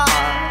and pa,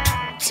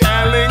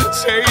 telling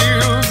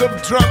tales of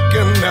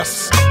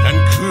drunkenness and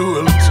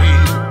cruelty.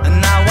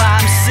 and now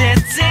I'm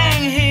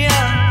sitting here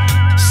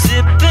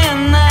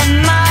sipping on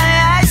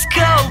my ice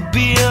cold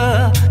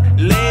beer,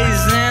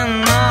 lazing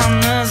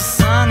on the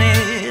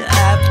sunny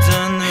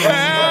afternoon.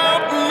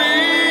 Help me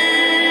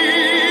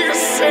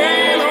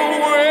sail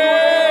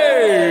away.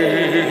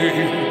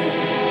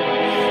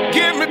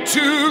 Give me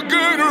 2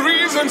 good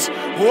reasons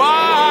why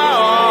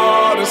I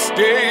ought to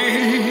stay.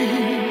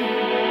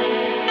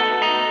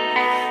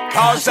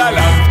 'Cause I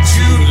love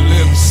to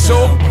live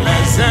so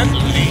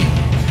pleasantly,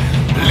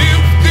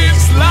 live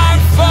this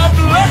life of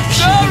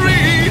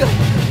luxury,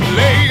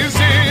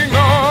 blazing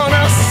on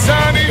a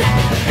sunny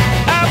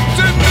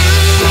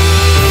afternoon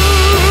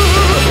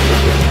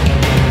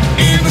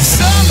in the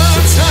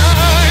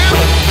summertime.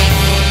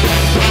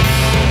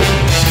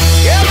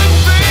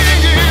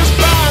 Everything is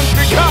fine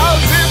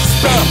because it's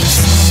the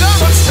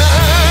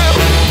summertime.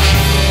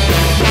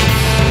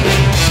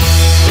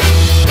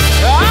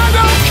 I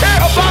don't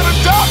care about a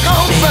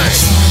doggone thing.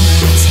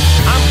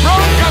 I'm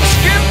broke, I'm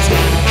skipped,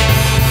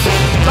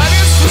 but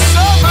it's the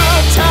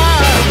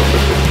summertime.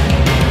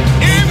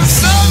 In the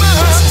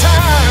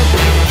summertime,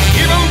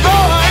 even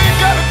though I ain't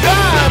got a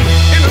dime.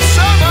 In the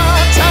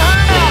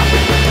summertime,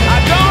 I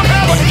don't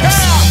have a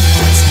care.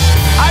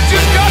 I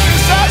just got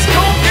this ice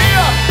cold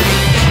beer.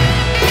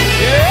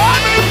 Yeah,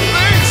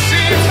 everything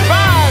seems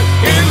fine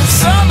in the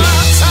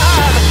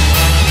summertime.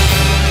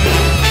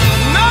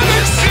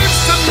 Nothing seems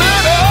to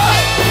matter.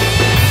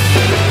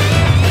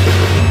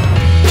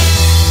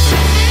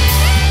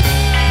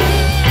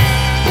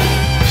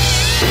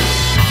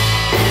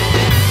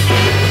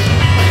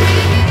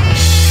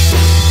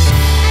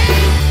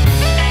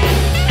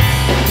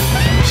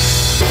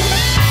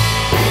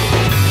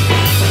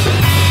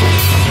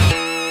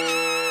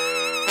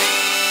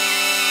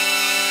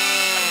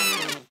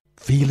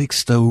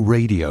 Felixstowe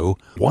Radio,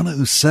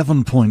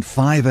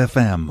 107.5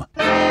 FM.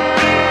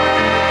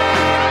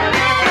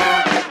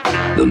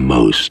 The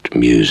most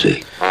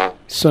music.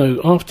 So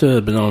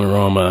after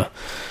Bananarama,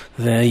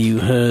 there you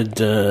heard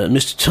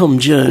Mr. Tom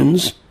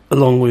Jones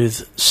along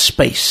with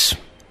Space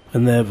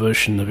and their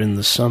version of In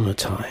the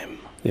Summertime,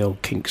 the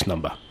old Kinks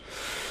number.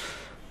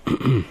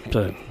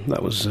 So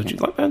that was. Did you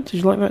like that? Did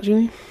you like that,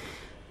 Julie?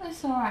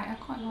 That's alright, I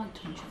quite like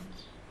Tom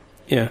Jones.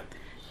 Yeah.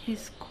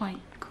 He's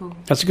quite cool.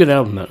 That's a good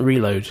album, that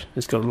Reload.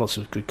 It's got lots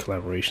of good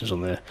collaborations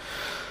on there.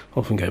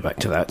 Often go back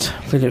to that.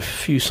 Played a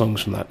few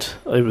songs from that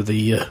over the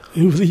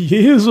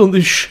years on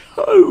this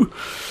show.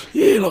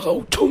 Yeah, like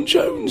old Tom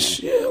Jones.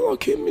 Yeah, I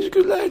like him. He's a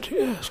good lad.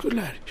 Yeah, he's a good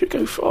lad. Should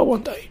go far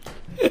one day.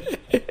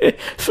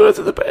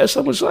 Further the better,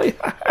 some would say.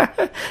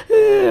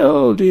 Yeah,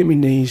 oh dear me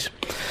knees.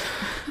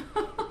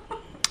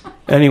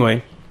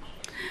 Anyway,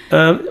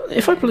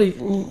 if I play...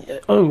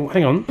 Oh,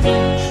 hang on.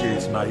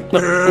 She's my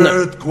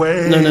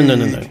earthquake.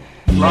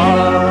 No.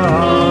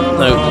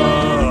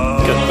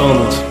 Got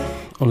Arnold.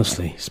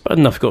 Honestly, it's bad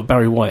enough you've got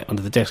Barry White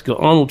under the desk. You've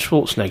got Arnold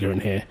Schwarzenegger in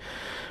here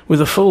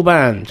with a full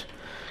band.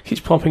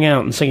 Keeps popping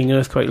out and singing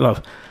Earthquake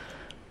Love.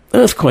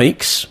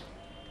 Earthquakes,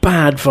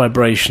 bad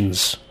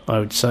vibrations, I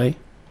would say.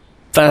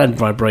 Bad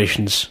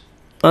vibrations.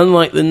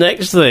 Unlike the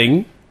next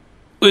thing,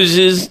 which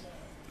is,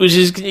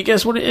 can you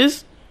guess what it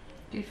is?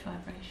 Good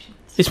vibrations.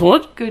 It's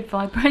what? Good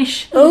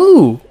vibrations.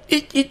 Oh,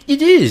 it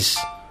is.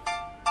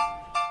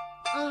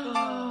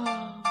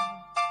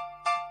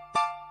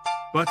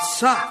 But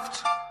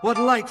soft, what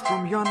light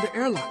from yonder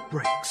airlock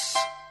breaks?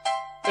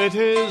 It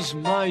is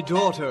my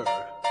daughter.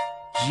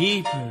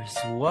 Jeepers,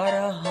 what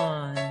a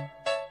hon.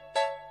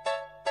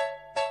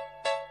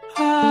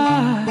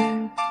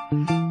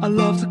 I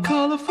love the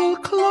colorful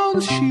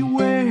clothes she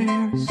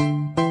wears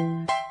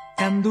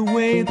and the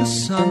way the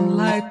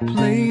sunlight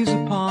plays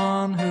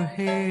upon her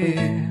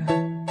hair.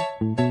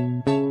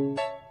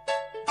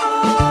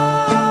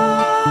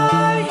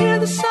 I hear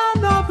the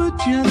sound of a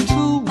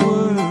gentle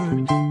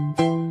word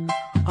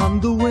on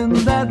the wind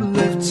that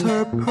lifts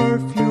her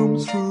perfume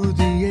through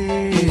the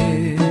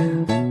air.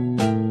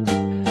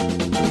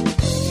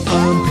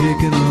 I'm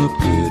picking up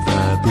good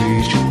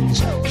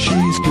vibrations.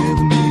 She's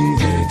giving me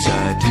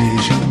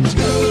excitations.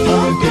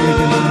 I'm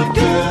picking up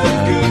good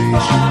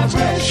vibrations.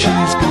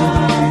 She's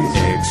giving me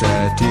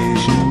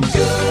excitations.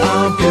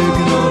 I'm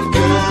picking up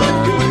good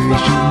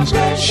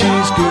vibrations.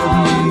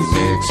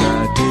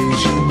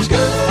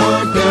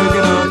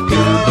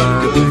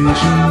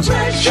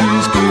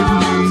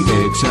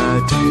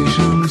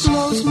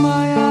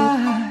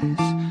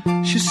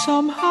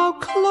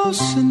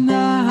 Listen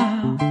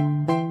now,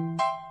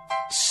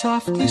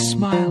 softly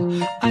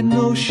smile. I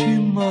know she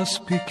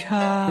must be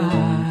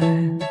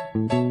kind.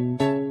 I'm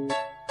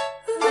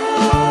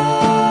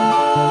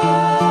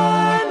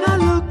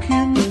not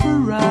looking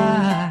for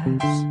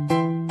eyes.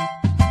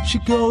 She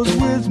goes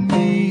with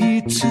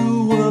me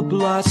to a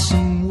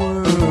blossom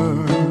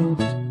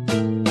world.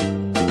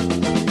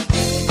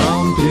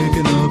 I'm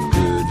picking up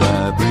good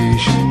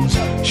vibrations.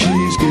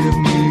 She's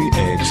giving me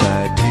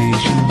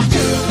excitation.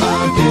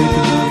 I'm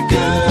picking up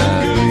good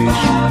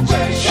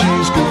vibrations.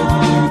 She's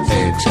giving me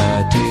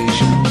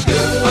excitation.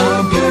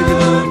 I'm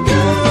picking up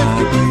good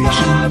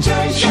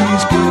vibrations.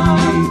 She's giving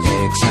me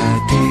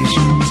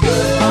excitation.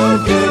 I'm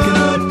picking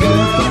up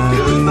good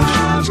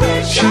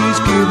vibrations. She's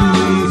giving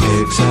me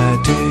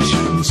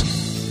excitations.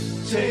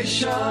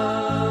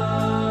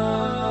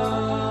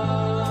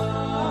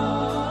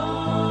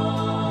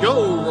 Go,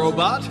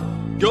 robot.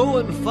 Go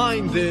and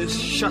find this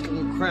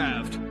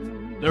shuttlecraft.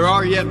 There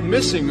are yet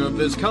missing of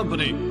this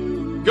company.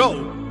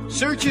 Go,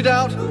 search it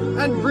out,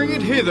 and bring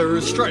it hither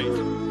straight.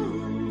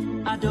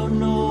 I don't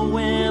know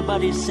where,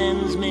 but he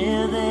sends me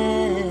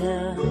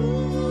there.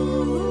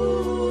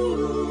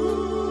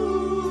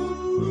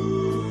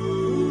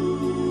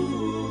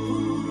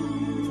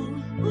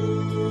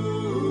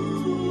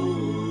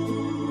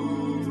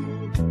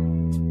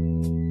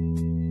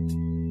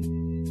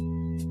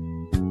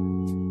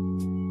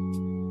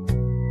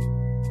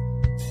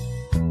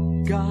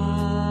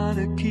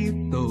 Gotta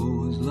keep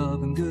those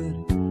loving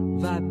good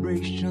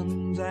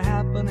vibrations are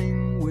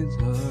happening with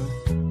her.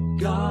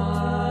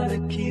 Gotta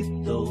keep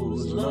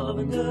those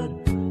loving good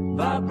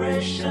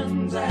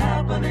vibrations are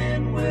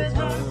happening with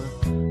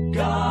her.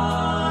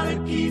 Gotta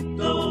keep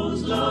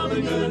those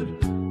loving good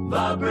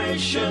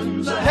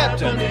vibrations are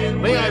Captain,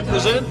 happening may with I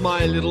present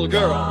my little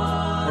girl?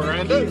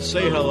 Miranda,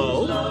 say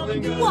hello.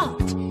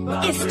 What?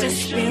 Is it a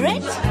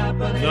spirit?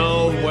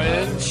 No,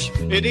 wench.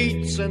 It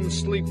eats and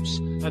sleeps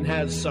and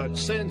has such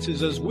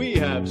senses as we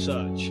have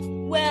such.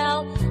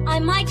 Well, I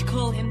might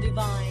call him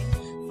divine,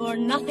 for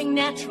nothing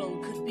natural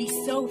could be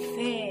so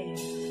fair.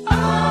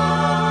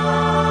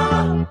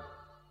 I'm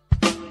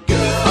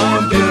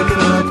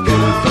picking up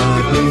good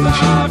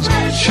vibrations.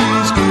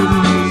 She's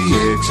giving me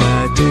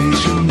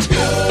excitations.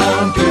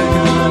 I'm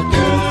picking up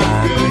good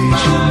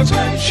vibrations.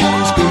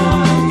 She's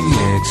giving me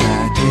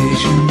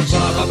excitations.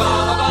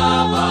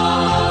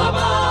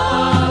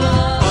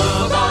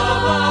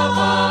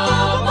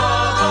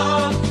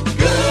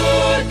 Good,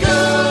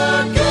 good,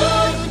 good,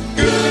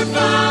 good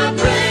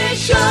vibrations.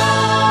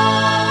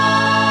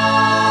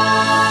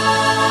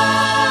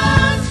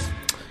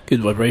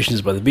 Good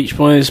Vibrations by the Beach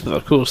Boys, but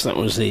of course that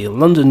was the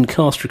London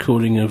cast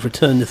recording of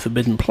Return to the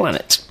Forbidden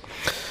Planet.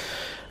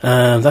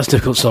 That's a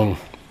difficult song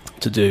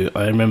to do.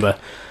 I remember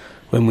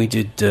when we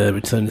did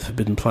Return to the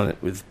Forbidden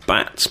Planet with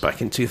Bats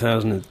back in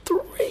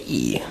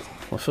 2003.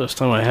 The first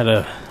time I had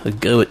a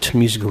go at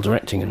musical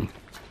directing, and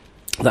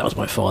that was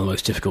by far the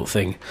most difficult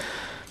thing.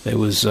 There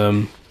was,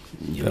 all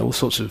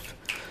sorts of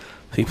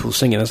people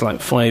singing. There's like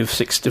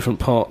 5-6 different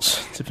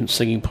parts, different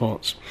singing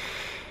parts,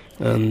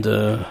 and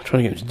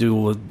trying to get them to do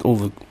all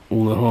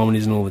the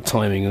harmonies and all the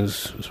timing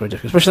was very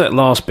difficult, especially that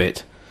last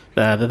bit.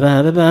 It's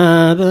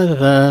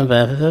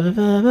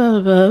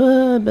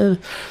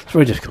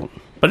very difficult,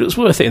 but it was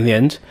worth it in the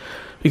end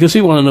because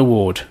we won an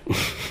award.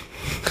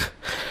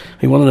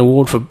 We won an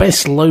award for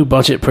best low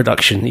budget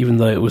production, even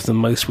though it was the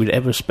most we'd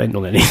ever spent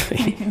on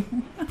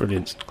anything.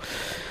 Brilliant.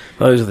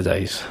 Those are the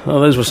days.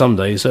 Oh, those were some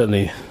days,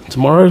 certainly.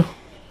 Tomorrow,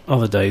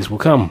 other days will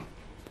come.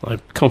 I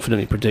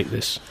confidently predict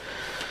this.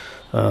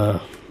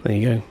 There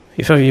you go.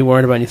 If ever you're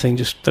worried about anything,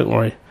 just don't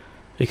worry,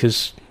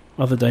 because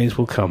other days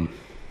will come.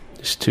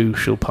 This too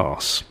shall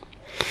pass.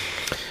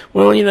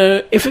 Well,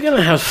 if we're going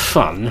to have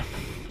fun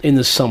in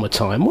the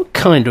summertime, what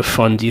kind of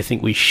fun do you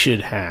think we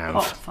should have?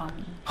 Hot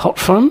fun. Hot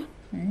fun?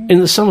 In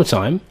the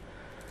summertime?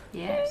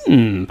 Yes.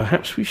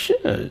 Perhaps we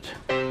should.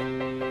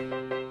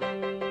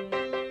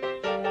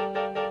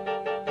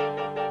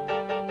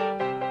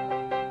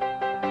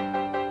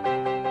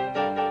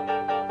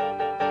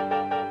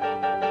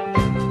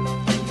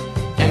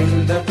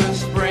 End of the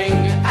spring,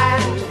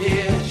 and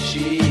here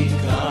she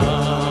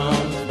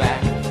comes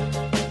back.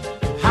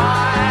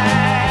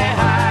 High,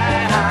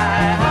 high,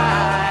 high,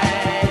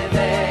 high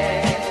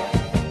there.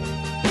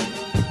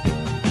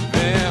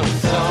 Them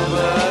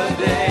summer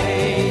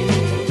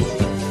days,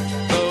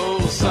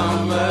 those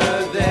summer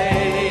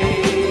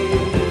days.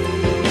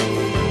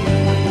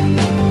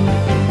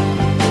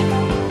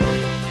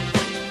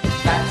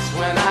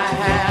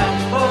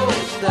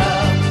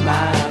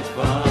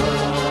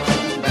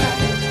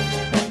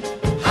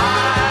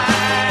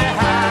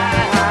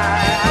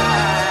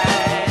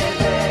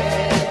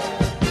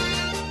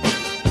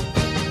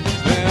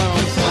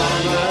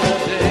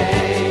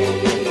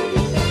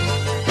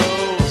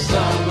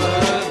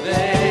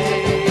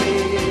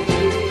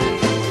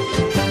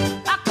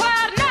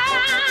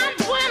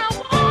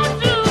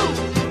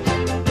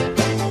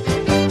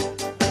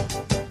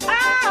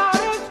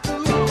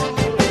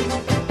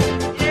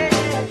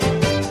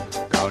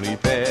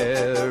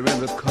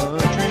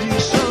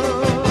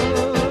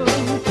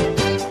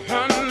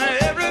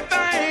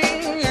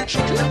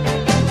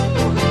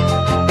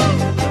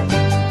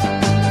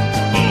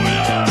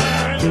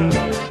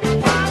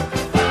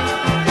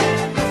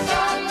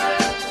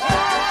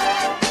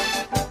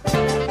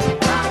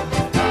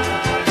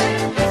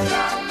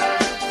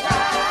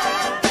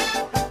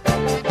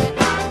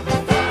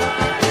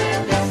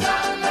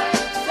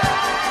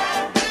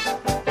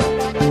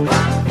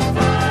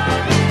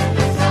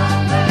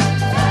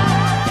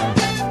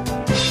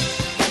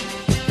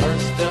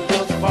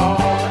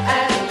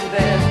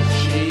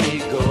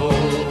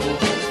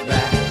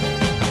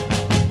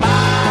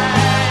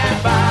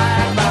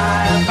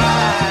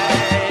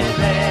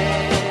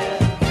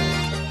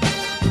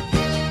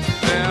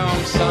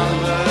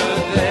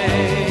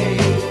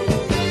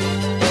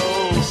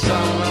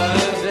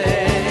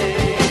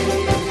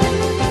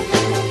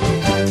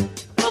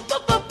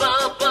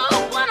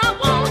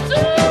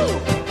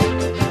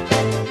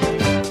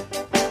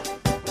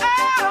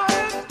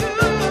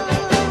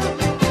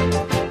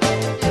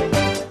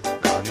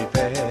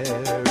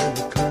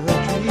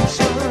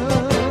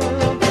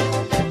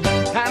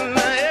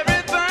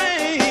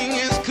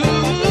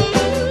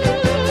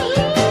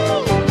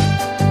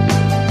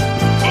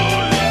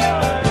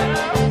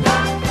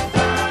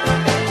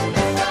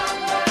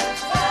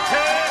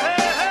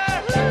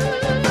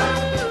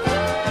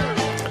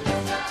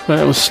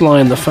 That was Sly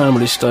and the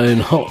Family Stone,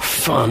 Hot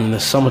Fun in the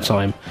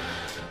Summertime.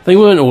 They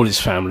weren't all his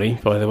family,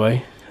 by the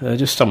way,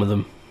 just some of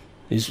them.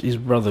 His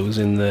brother was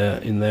in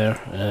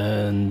there,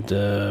 and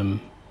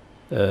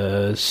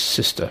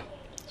sister.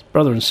 His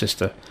brother and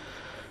sister.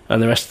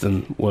 And the rest of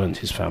them weren't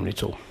his family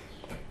at all.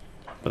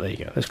 But there you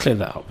go, let's clear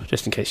that up,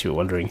 just in case you were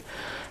wondering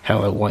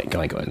how a white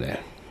guy got in there.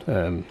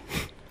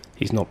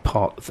 He's not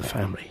part of the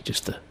family,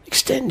 just the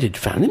extended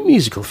family, the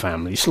musical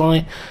family,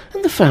 Sly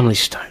and the Family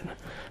Stone,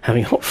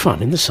 having hot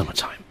fun in the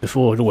summertime,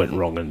 before it all went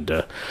wrong, and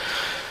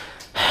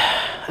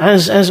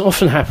as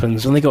often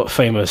happens, when they got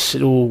famous,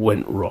 it all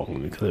went wrong,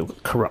 because they were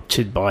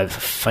corrupted by the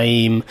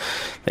fame,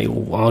 they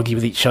all argue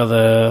with each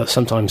other,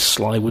 sometimes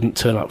Sly wouldn't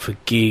turn up for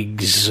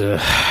gigs,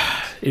 it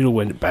all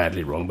went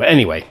badly wrong, but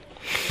anyway,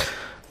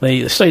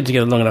 they stayed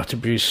together long enough to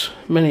produce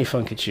many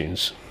funky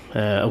tunes,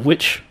 of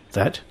which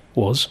that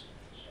was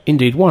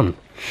indeed one.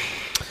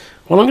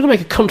 Well, I'm going to make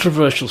a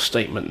controversial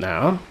statement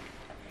now.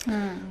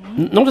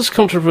 Not as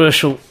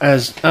controversial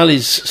as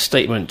Ali's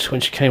statement when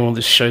she came on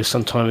this show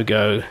some time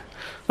ago.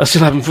 I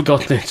still haven't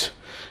forgotten it.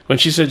 When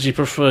she said she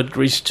preferred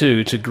Grease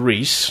 2 to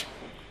Grease.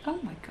 Oh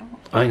my God.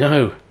 I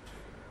know.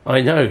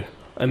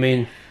 I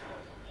mean...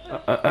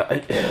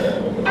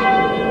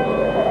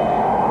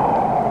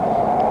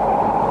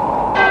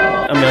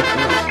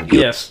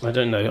 yes, I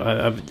don't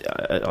know.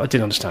 I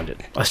didn't understand it.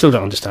 I still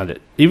don't understand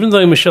it. Even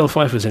though Michelle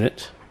Pfeiffer's in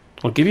it,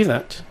 I'll give you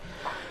that.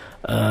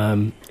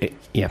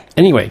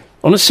 Anyway,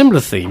 on a similar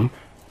theme,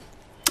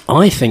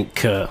 I think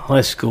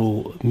High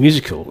School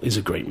Musical is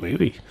a great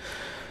movie.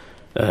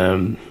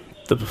 The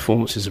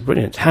performances are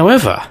brilliant.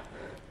 However,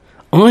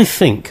 I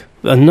think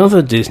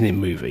another Disney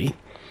movie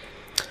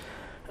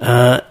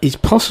is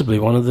possibly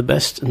one of the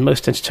best and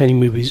most entertaining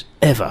movies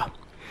ever.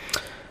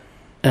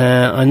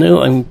 I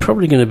know I'm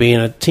probably going to be in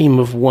a team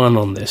of one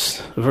on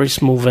this, a very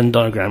small Venn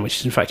diagram, which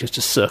is in fact just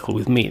a circle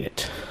with me in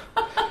it,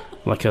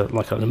 like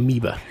an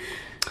amoeba,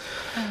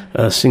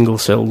 a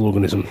single-celled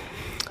organism.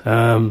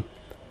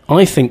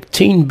 I think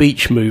Teen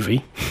Beach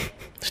Movie,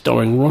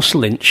 starring Ross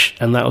Lynch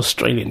and that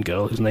Australian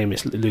girl whose name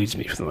eludes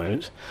me for the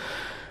moment,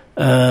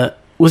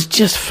 was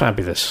just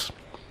fabulous.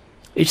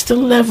 It's the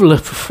level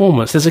of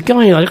performance. There's a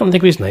guy, I can't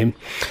think of his name,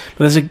 but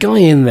there's a guy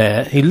in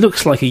there, he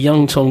looks like a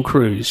young Tom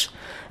Cruise,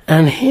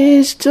 and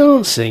his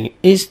dancing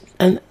it's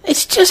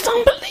just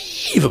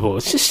unbelievable.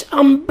 It's just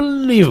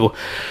unbelievable.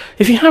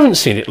 If you haven't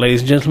seen it,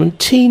 ladies and gentlemen,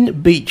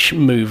 Teen Beach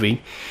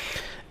Movie,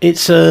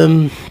 it's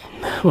what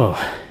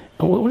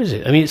is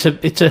it? I mean, it's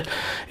a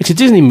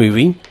Disney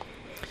movie,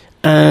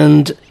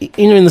 and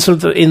you know, in the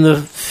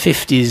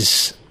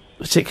 50s,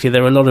 particularly,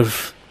 there were a lot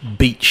of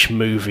beach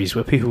movies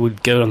where people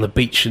would go on the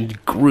beach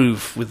and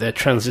groove with their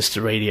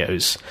transistor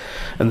radios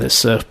and their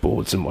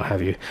surfboards and what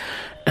have you.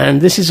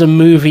 And this is a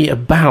movie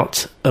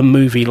about a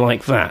movie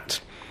like that,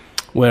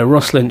 where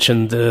Ross Lynch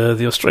and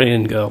the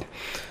Australian girl,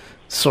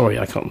 sorry,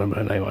 I can't remember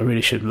her name, I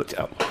really should have looked it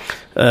up,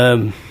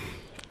 they're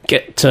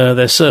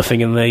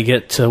surfing and they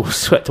get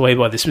swept away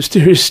by this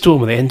mysterious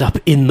storm and they end up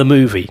in the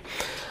movie.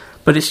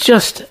 But it's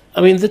just, I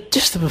mean, the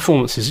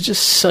performances are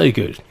just so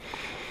good.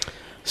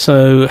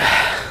 So,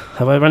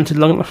 have I ranted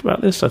long enough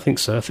about this? I think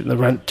so. I think the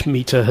rant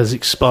meter has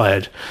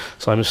expired,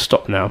 so I must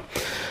stop now.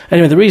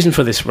 Anyway, the reason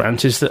for this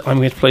rant is that I'm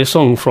going to play a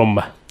song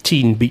from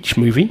Teen Beach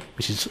Movie,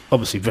 which is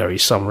obviously very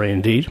summery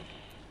indeed.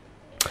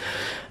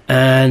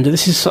 And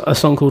this is a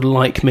song called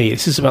Like Me.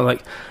 This is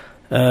about,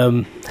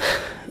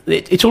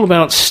 it's all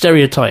about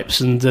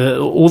stereotypes, and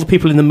all the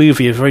people in the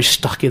movie are very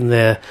stuck in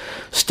their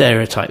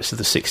stereotypes of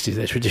the 60s,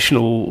 their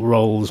traditional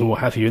roles and what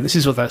have you. And this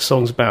is what that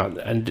song's about,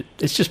 and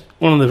it's just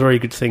one of the very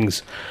good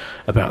things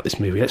about this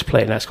movie. Let's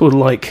play it now. It's called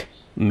Like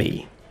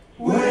Me.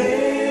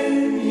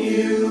 When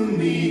you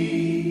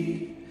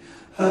meet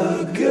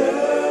a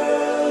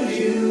girl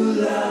you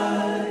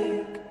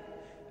like,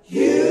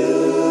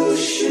 you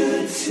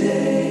should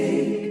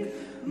take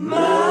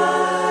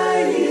my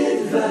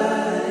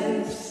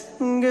advice.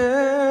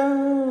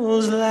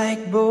 Girls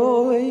like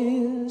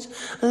boys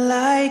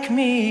like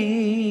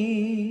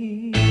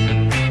me.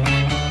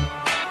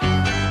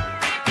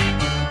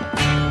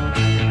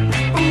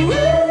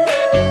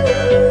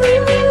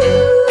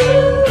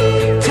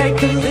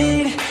 Take a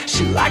lead,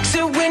 she likes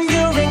it when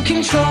you're in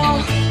control.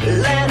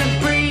 Let her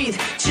breathe,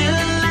 chill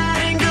out.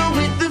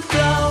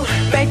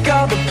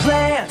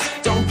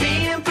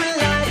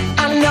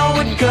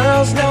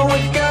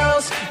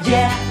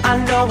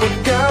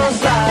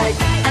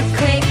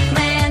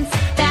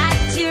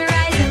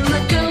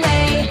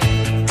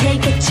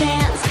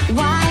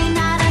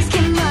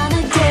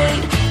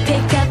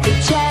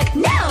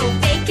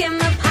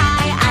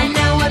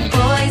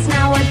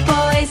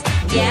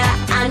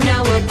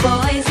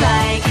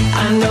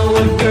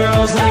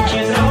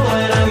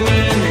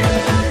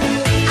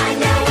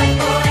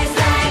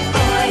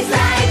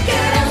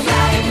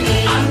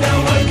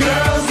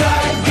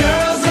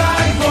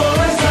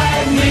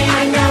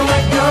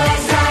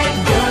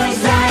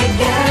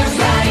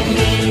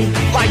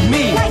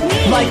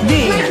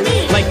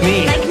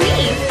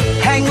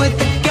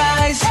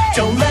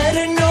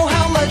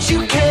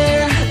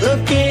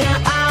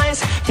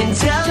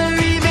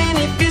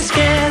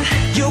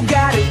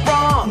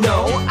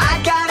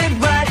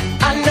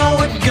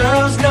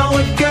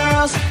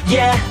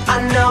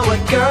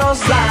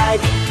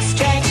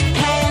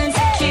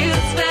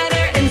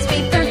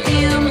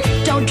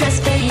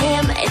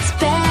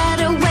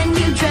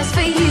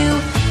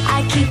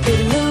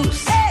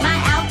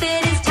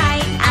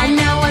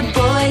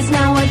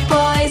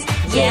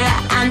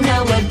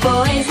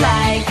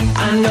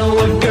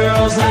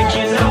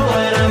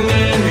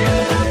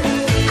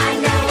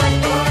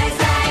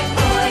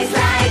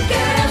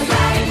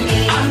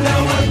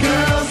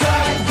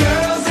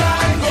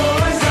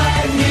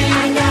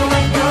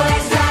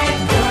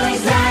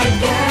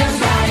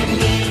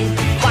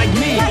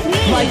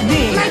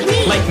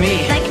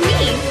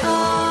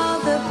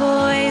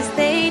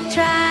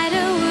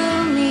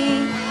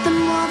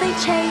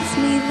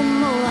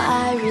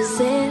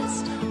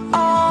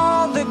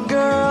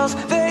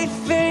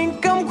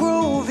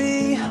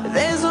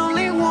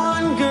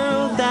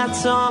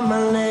 what's on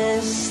my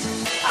list.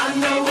 I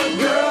know what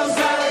girls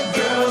like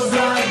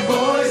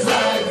boys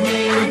like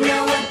me. I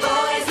know what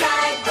boys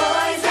like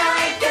girls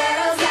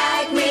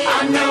like me.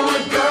 I know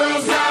what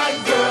girls like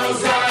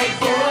boys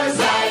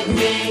like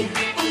me.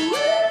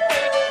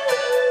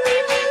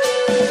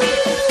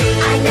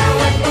 I know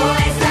what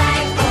boys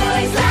like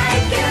girls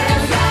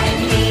like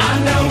me.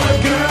 I know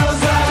what girls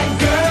like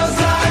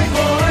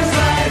boys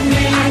like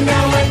me. I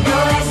know what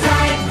boys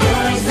like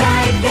girls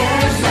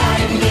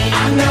like me.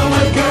 I know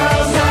what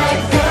girls like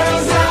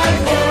boys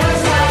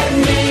like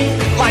me.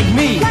 Like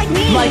me. Like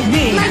me. Like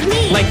me. Like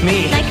me. Like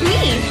me. Like me.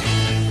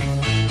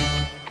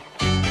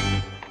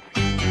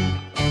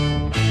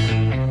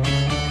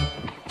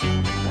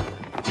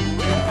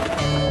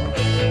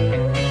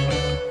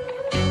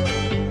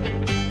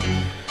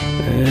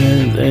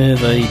 And there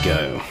they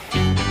go.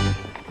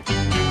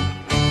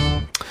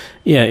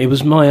 Yeah, it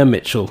was Maya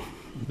Mitchell,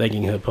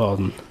 begging her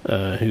pardon,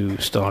 who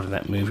starred in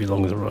that movie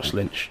along with Ross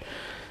Lynch.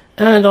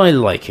 And I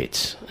like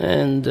it.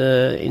 And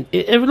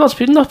lots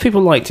of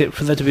people liked it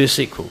for there to be a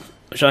sequel,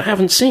 which I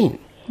haven't seen.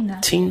 No.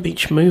 Teen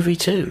Beach Movie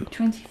 2.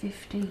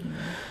 2015.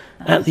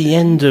 At the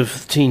end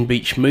of Teen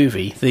Beach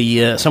Movie,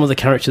 some of the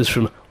characters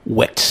from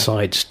Wet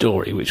Side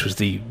Story, which was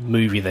the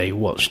movie they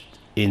watched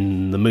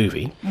in the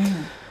movie,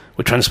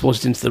 were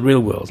transported into the real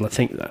world. And I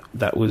think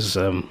that was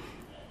a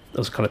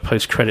kind of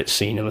post-credit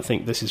scene, and I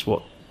think this is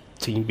what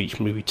Teen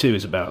Beach Movie 2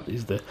 is about,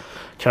 is the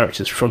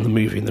characters from the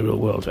movie in the real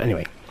world. But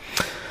anyway,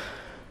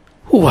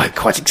 I'm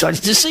quite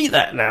excited to see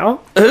that now.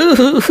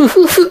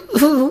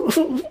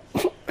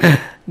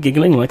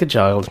 Giggling like a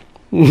child.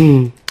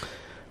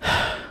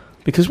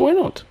 Because why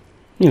not?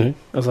 You know,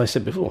 as I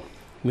said before,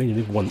 we only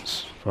live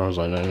once, as far as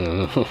I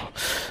know.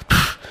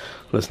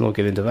 Let's not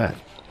get into that.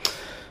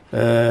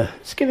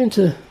 Let's get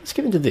into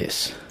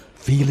this.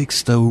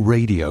 Felixstowe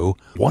Radio,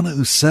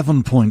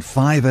 107.5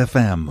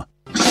 FM.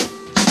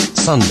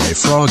 Sunday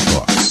Frog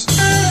Box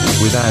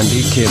with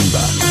Andy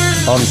Kimber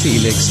on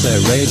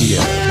Felixstowe Radio,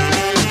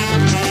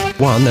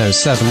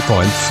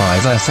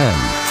 107.5 FM.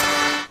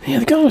 Yeah,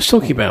 the guy I was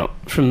talking about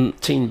from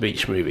Teen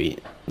Beach Movie,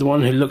 the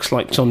one who looks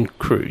like Tom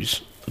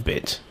Cruise a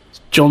bit, it's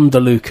John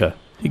DeLuca.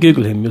 If you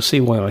Google him, you'll see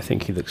why I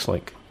think he looks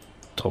like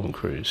Tom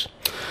Cruise.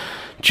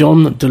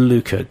 John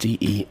DeLuca,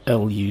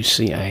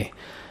 D-E-L-U-C-A.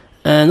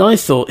 And I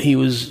thought he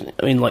was,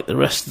 like the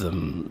rest of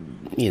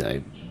them,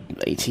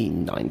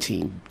 18,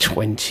 19,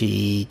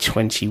 20,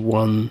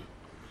 21.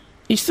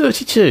 He's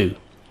 32.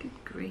 Good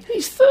grief.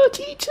 He's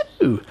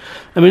 32.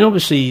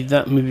 Obviously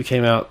that movie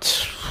came out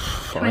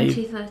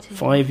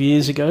 5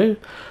 years ago,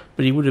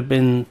 but he would have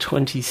been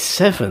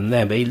 27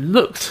 then, but he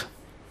looked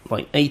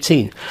like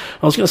 18.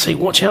 I was going to say,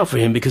 watch out for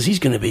him, because he's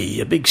going to be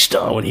a big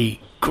star when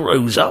he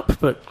grows up,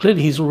 but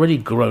clearly he's already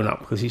grown up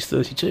because he's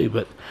 32,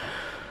 but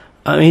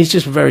he's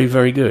just very,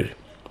 very good.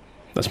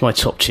 That's my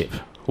top tip.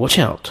 Watch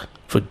out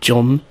for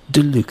John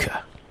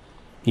DeLuca.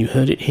 You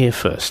heard it here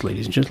first,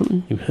 ladies and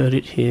gentlemen. You heard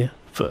it here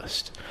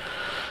first.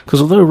 Because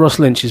although Ross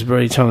Lynch is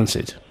very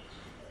talented,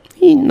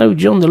 he ain't no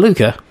John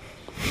DeLuca.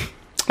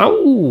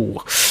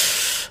 Oh,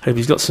 hope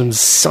he's got some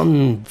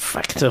sun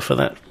factor for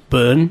that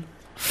burn.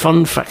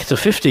 Fun factor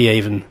 50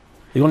 even.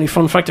 You got any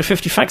fun factor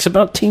 50 facts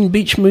about Teen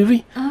Beach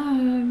Movie?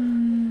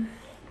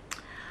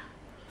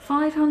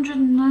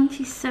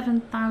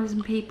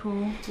 597,000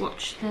 people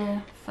watched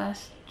their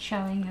first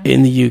showing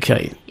in the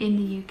UK. In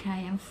the UK,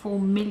 and 4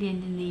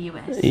 million in the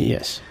US.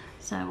 Yes.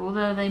 So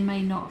although they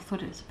may not have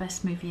thought it was the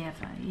best movie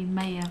ever, you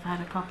may have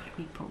had a couple of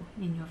people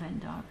in your Venn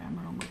diagram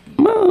along with you.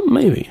 Well,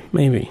 maybe.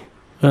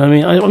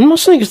 I'm not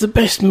saying it's the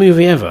best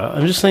movie ever.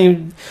 I'm just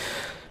saying,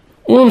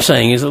 all I'm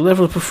saying is the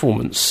level of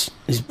performance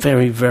is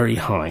very, very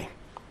high.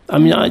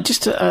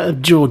 Just a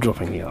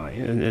jaw-droppingly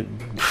high.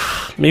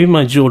 Maybe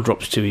my jaw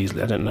drops too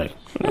easily, I don't know.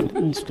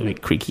 It's a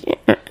bit creaky.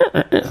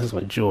 That's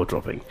my jaw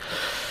dropping.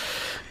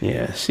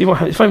 Yeah, see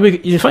what if I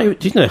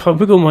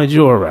wiggle my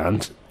jaw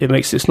around, it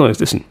makes this noise.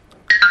 Listen.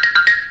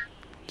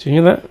 Do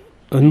you hear that?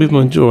 I move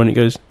my jaw and it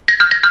goes.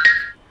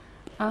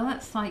 Oh,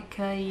 that's like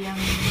a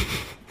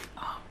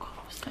oh God,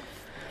 what's that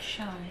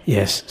show?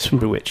 Yes, it's from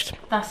Bewitched.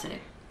 That's it.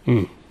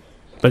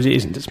 But it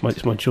isn't. It's my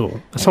jaw.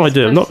 That's how I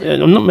do it.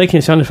 I'm not making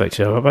a sound effect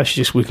here. I'm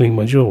actually just wiggling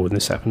my jaw when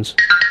this happens.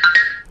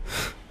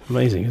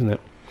 Amazing, isn't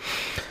it?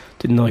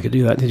 Didn't know I could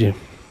do that, did you?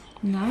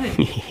 No.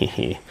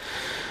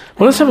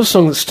 Well, let's have a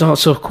song that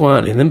starts off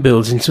quietly and then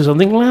builds into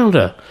something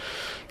louder.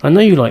 I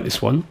know you like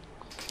this one,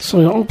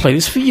 so I'll play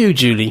this for you,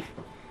 Julie.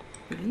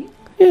 Really?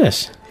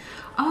 Yes.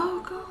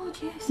 Oh God,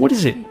 yes. What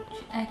is it?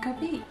 Echo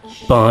Beach.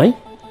 By?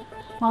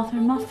 Martha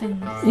and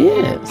Muffins.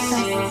 Yes.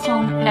 Best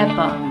song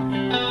ever.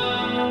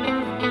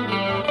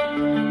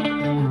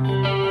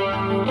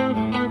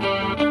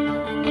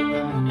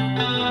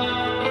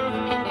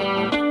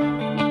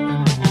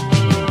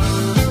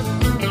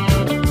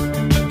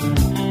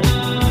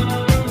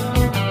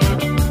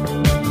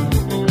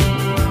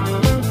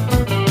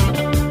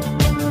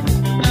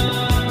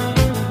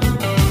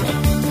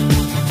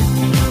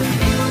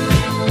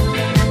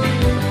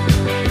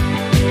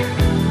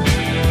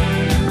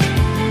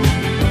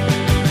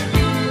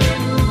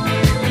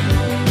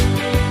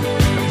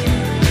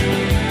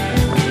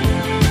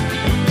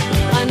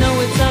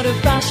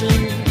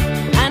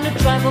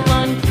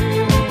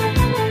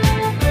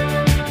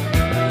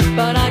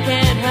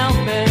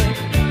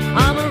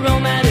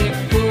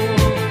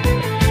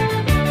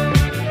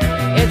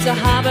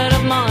 habit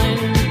of mine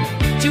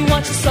to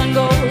watch the sun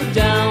go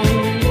down.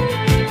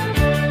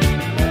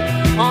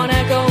 On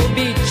Echo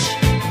Beach,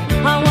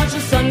 I watch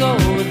the sun go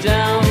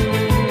down.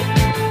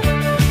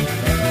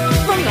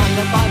 From 9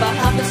 to 5 I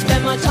have to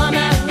spend my time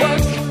at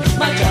work.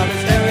 My job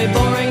is very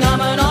boring,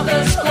 I'm an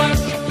office clerk.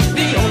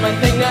 The only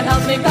thing that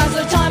helps me pass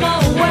the time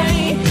away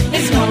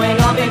is knowing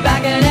I'll be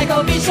back at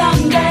Echo Beach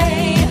someday.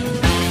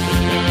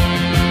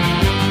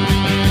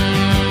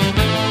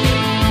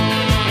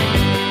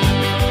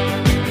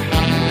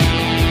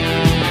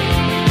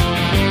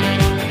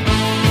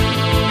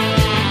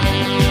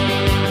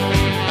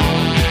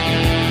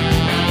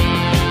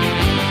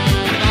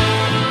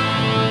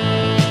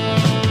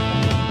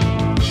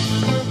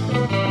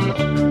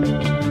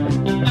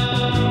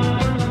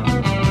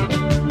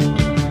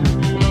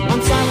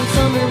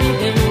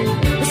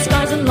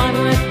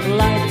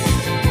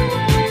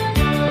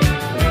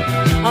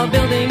 A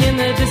building in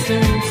the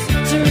distance,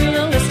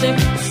 surrealistic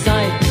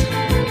sight.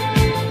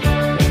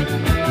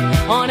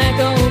 On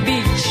Echo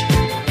Beach,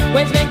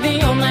 waves make the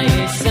only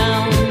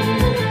sound.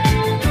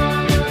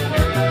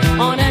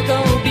 On Echo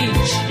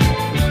Beach,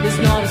 there's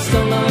not a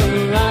soul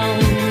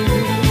around.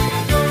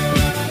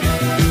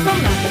 From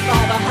 9 to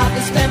 5 I have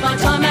to spend my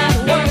time at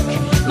work.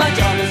 My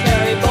job is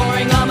very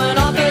boring, I'm an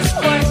office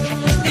clerk.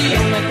 The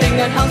only thing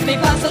that helps me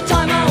pass the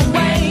time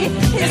away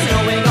is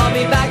knowing I'll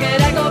be back at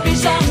Echo Beach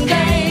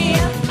someday.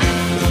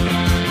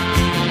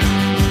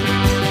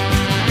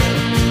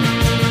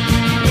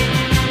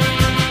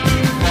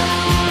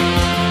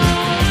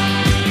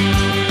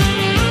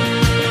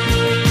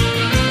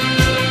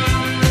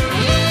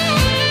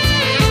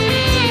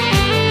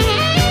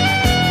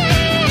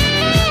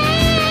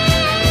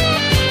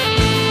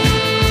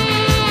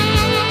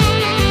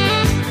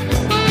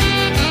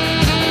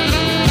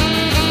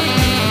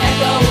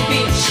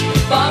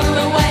 Far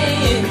away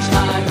in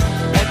time,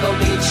 Echo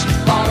Beach,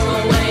 far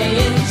away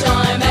in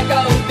time,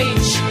 Echo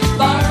Beach,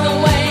 far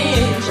away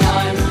in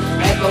time,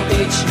 Echo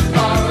Beach,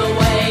 far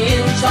away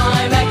in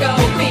time, Echo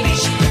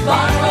Beach,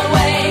 far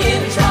away in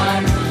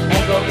time,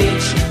 Echo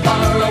Beach,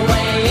 far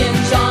away in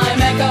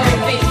time, Echo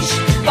Beach,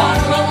 far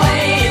away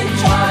in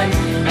time,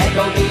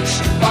 Echo Beach,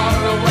 far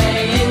away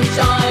in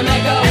time,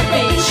 Echo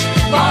Beach,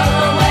 far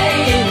away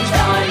in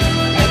time,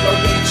 Echo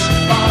Beach,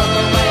 far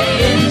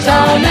away in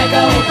time,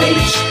 Echo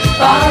Beach.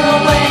 Far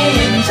away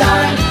in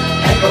time,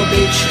 Echo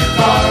Beach,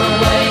 far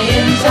away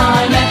in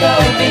time, Echo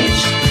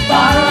Beach,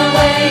 far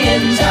away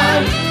in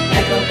time,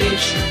 Echo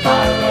Beach,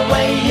 far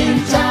away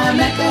in time,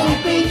 Echo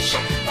Beach,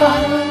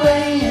 far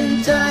away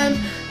in time,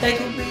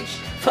 Echo Beach,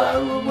 far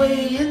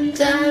away in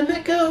time,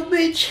 Echo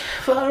Beach,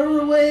 far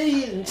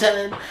away in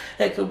time,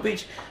 Echo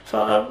Beach,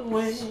 far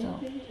away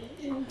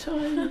in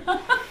time.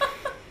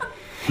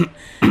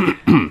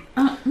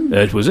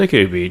 That was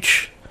Echo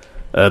Beach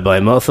by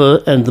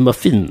Martha and the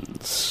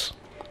Muffins.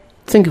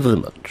 Thank you very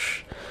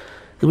much.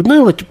 I would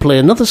now like to play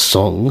another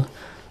song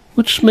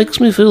which makes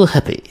me feel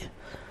happy.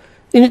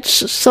 In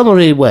its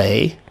summery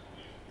way,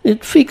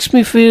 it makes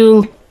me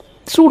feel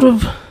sort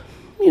of,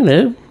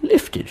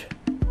 lifted.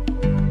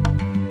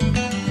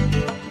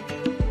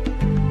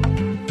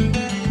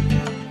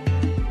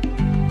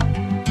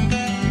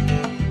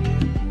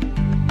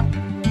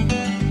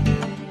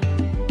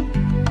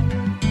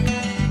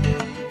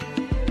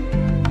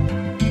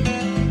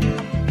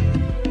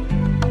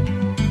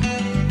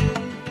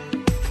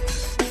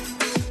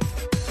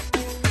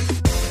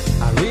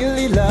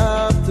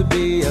 Love to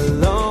be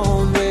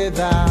alone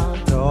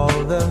without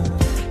all the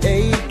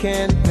ache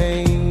and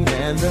pain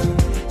and the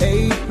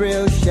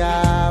April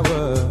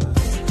showers.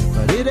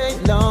 But it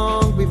ain't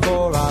long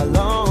before I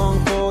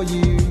long for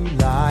you,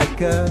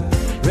 like a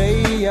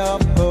ray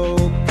of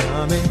hope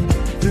coming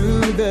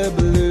through the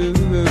blue.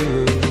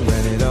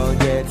 When it all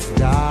gets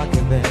dark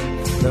and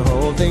then the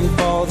whole thing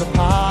falls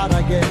apart,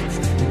 I guess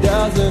it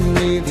doesn't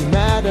really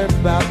matter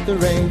about the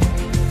rain,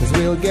 'cause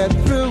we'll get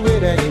through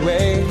it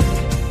anyway.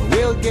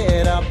 We'll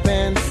get up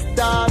and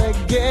start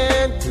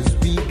again, 'cause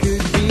we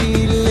could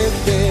be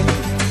lifted,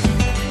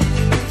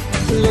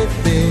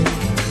 lifted,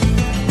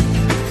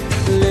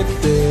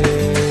 lifted.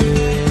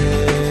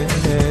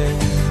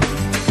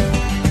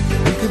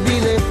 We could be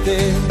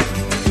lifted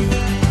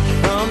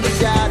from the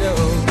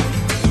shadows,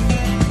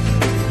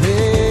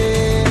 lifted.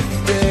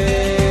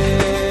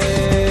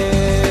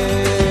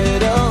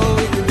 Oh,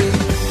 we could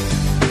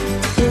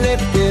be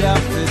lifted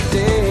up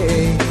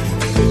today,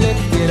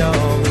 lifted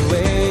all the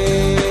way.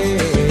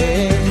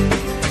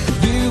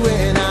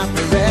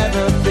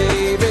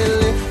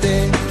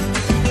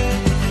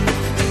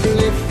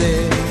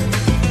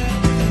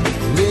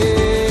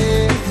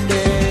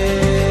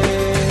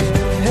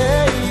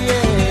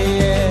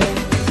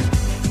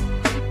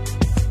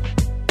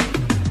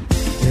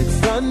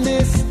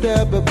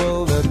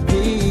 Undisturbable, the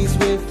peace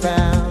we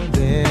found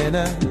in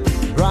a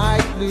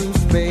bright blue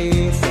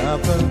space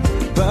up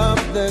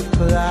above the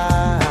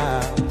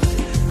clouds.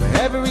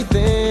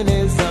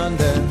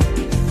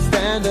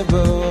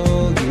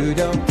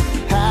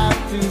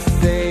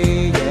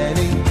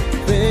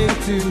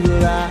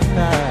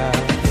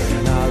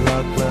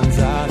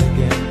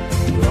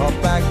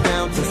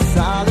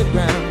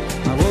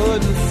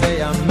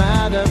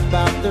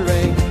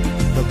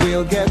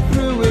 we'll get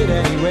through it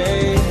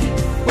anyway.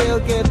 We'll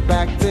get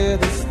back to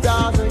the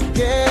stars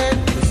again.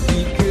 'Cause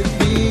we could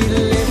be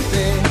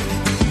lifted,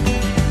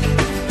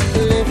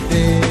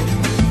 lifted,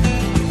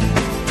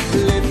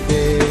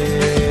 lifted.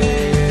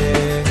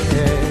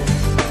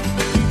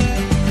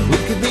 We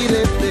could be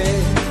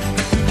lifted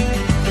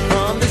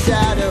from the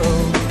shadow.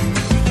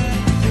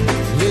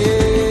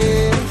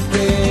 Lifted.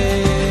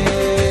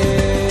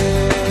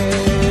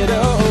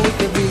 Oh, we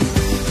could be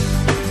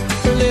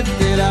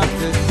lifted up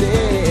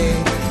today.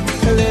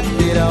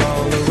 Lifted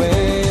all the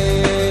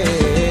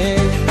way.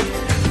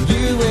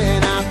 You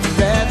and I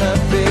forever,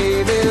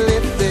 baby,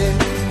 lifted.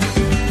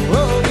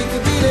 Oh, we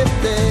could be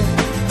lifted.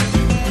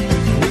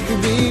 We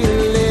could be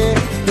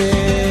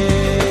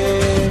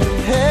lifted.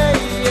 Hey,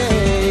 yeah,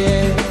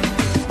 yeah.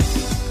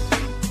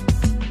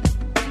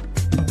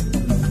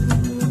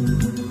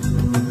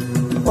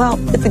 Well,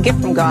 it's a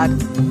gift from God,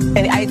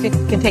 and I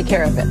can take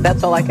care of it.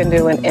 That's all I can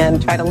do,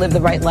 and try to live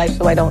the right life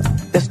so I don't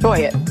destroy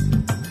it.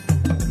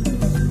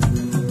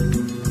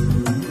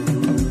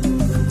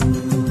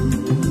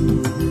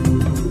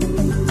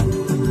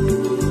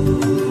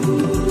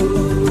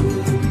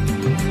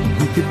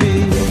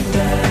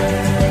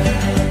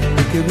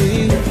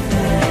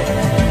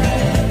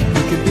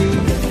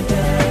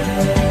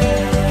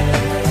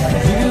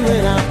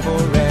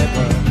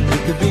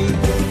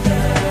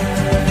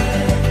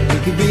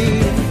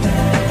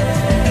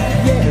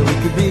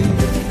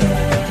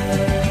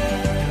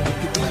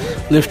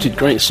 Lifted,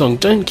 great song.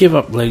 Don't give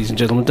up, ladies and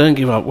gentlemen, don't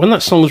give up. When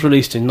that song was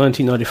released in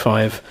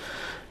 1995,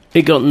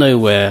 it got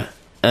nowhere,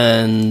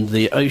 and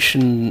the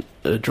Ocean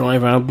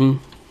Drive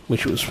album,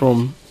 which it was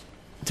from,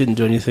 didn't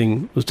do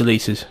anything, was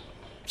deleted. It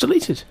was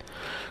deleted.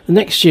 The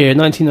next year,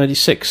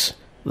 1996,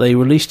 they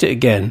released it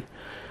again,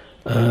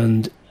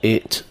 and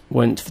it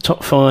went to the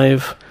top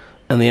 5,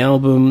 and the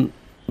album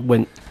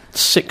went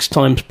 6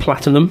 times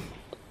platinum,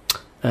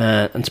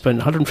 and spent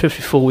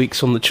 154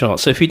 weeks on the chart.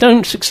 So if you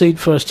don't succeed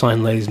first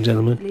time, ladies and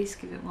gentlemen, At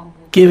least give it one more.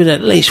 give it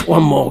at least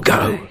one more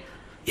go.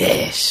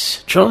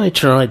 Yes. Try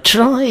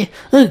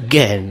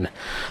again.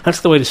 That's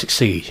the way to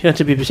succeed. You have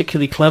to be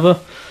particularly clever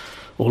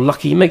or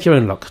lucky. You make your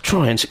own luck.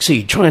 Try and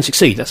succeed.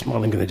 That's what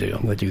I'm going to do.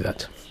 I'm going to do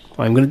that.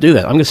 I'm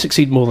going to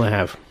succeed more than I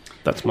have.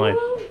 That's my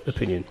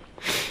opinion.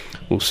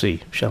 We'll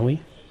see, shall we?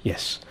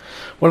 Yes.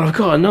 Well, I've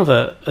got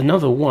another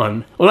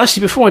one. Well,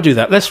 actually, before I do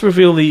that, let's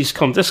reveal these.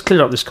 Let's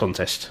clear up this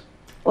contest.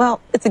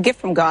 Well, it's a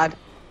gift from God,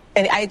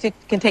 and I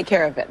can take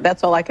care of it.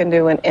 That's all I can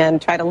do,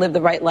 and try to live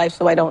the right life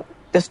so I don't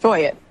destroy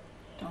it.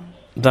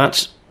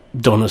 That's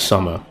Donna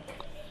Summer.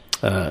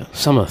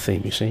 Summer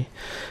theme, you see,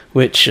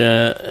 which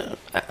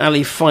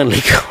Ali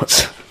finally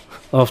got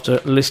after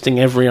listing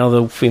every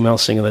other female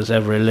singer that's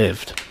ever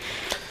lived.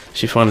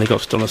 She finally got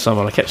to Donna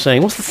Summer, and I kept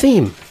saying, what's the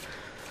theme?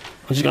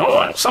 And she's going,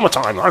 oh,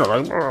 summertime, I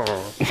don't know.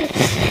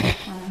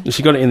 And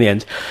she got it in the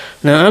end.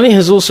 Now, Ali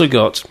has also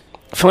got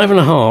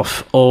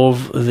 5.5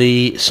 of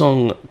the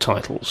song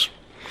titles.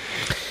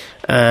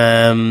 So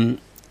I'm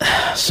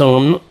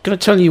not going to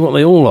tell you what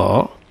they all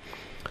are.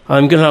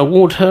 I'm going to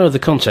award her the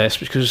contest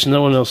because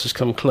no one else has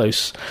come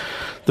close.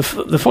 The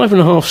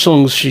 5.5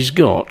 songs she's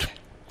got,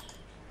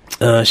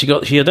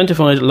 she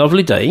identified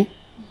Lovely Day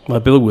by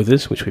Bill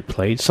Withers, which we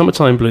played,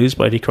 Summertime Blues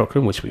by Eddie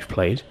Cochran, which we've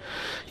played,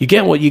 You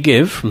Get What You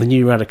Give from the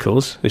New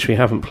Radicals, which we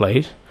haven't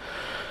played,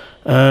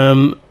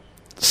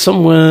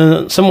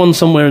 Someone,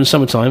 Somewhere in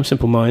Summertime,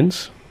 Simple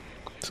Minds.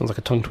 Sounds like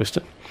a tongue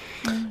twister.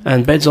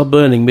 And Beds Are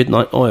Burning,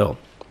 Midnight Oil.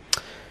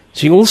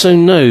 She also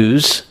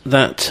knows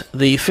that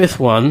the 5th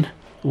one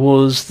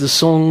was the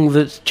song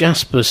that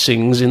Jasper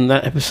sings in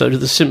that episode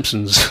of The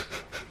Simpsons.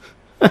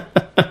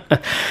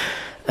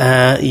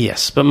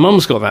 Yes, but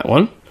Mum's got that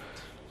one.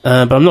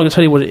 But I'm not going to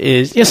tell you what it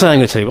is. Yes, I am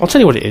going to tell you. I'll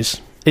tell you what it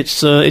is.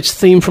 It's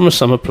Theme from a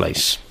Summer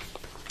Place.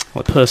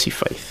 Like Percy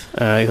Faith,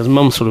 because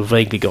Mum sort of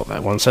vaguely got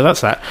that one, so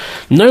that's that.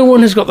 No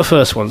one has got the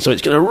first one, so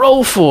it's going to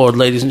roll forward,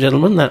 ladies and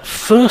gentlemen. That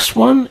first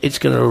one, it's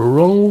going to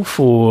roll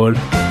forward.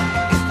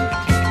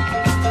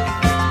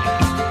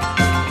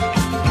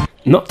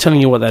 Not telling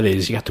you what that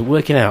is. You have to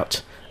work it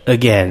out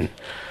again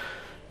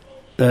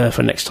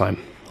for next time.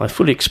 I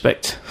fully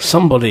expect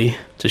somebody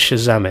to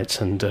Shazam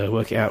it and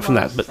work it out from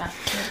that. But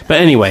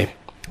anyway,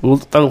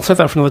 I'll set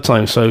that for another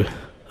time. So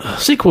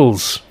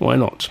sequels, why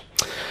not?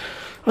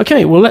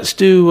 Okay, well let's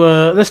do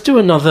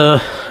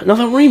another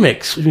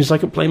remix, which means I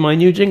can play my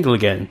new jingle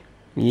again.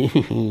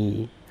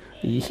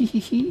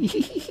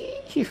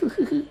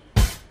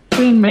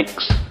 Remix.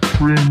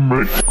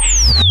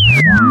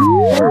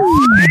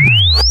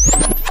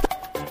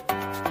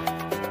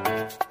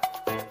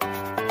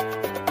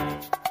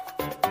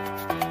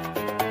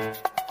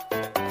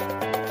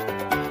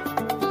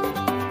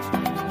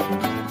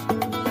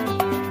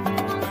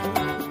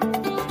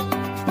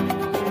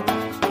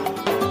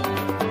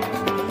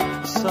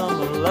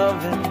 Summer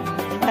loving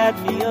had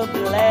me a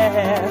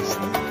blast.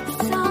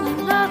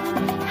 Summer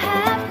loving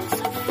happened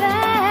so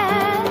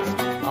fast.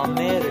 I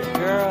met a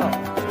girl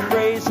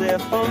crazy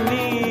for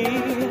me.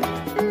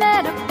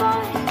 Met a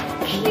boy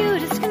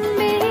cute as can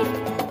be.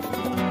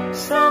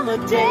 Summer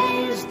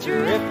days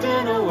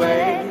drifting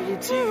away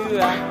to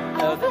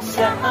the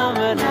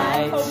summer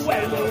nights.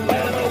 Tell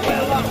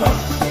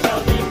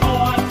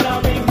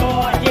me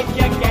more, did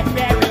you get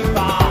very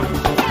far?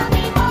 Tell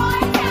me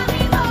more,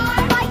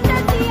 like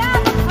does he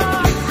have a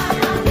car?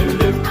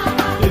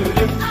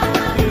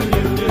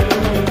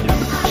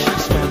 She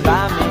swam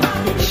by me,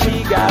 she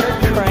got a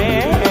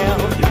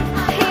cramp.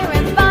 Here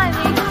and by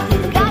me,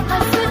 got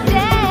us to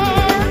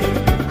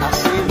dance. I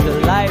saved her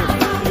life,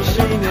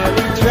 she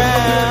nearly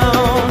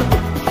drowned.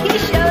 He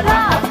showed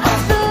up,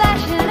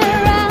 splashing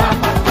around.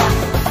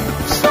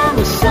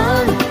 Summer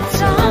sun,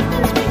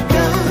 something's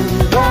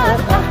begun. But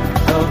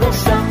oh, the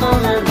summer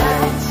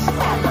nights.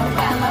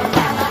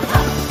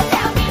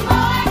 Tell me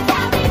more,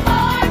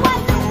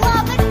 what's the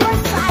love at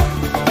first sight?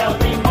 Tell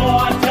me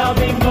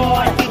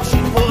more, did she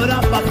put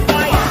up a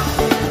fight?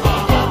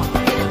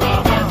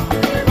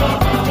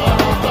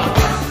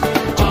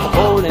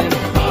 Bowling in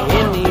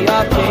the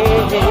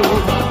arcade.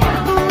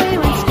 We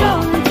went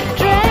strolling,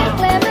 drank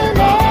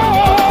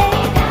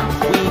lemonade.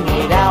 We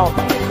made out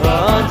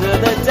under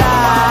the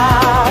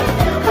dark.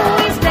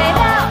 We stayed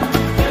out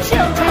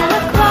till 10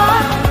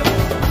 o'clock.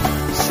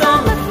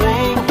 Summer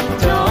fling,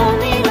 don't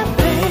need a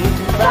thing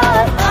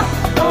but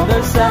oh, the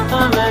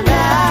summer nights.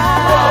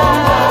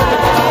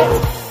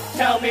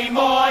 Tell me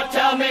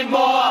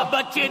more,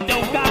 but you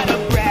don't gotta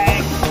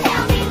brag.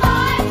 Tell me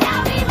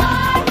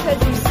more,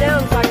 cause you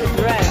sound like a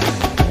drag.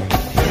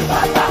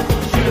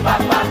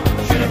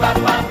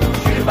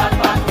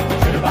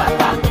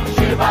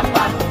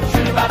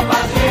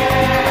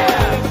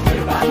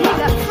 He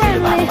got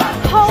friendly,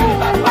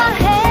 holding my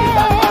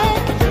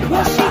hand.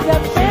 Well, she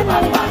got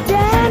friendly,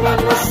 down in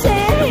the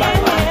sand.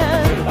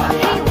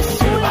 He was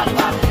sweet,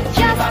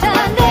 just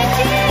turned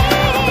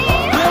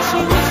 18. Well, she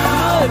was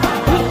good,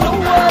 you know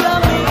what I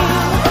mean.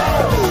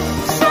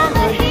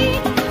 Summer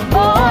heat,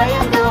 boy,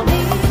 you know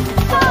me.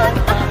 But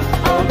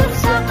oh, the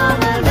summer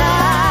nights.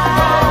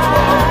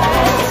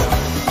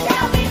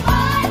 Tell me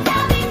more,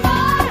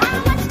 how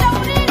much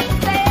dough did he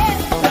spend?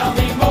 Tell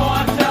me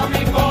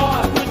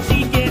more, would she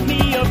give me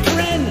a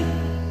friend?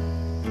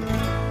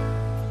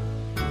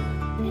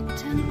 It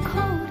turned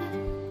cold,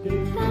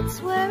 that's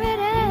where it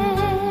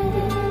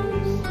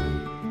ends.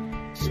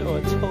 So I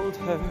told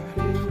her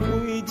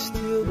we'd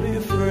still be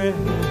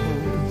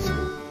friends.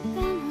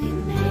 Then we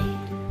made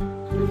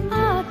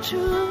our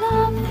true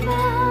love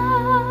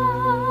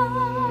vow.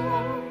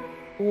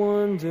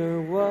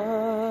 Wonder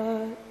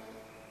what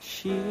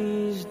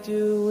she's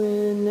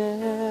doing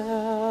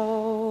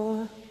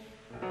now.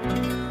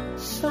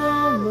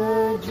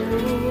 Summer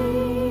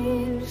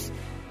dreams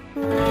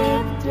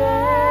ripped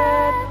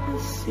at the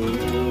seams,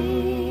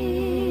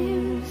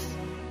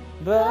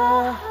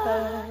 but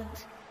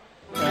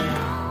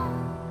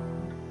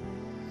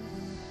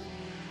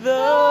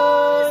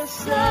the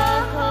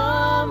summer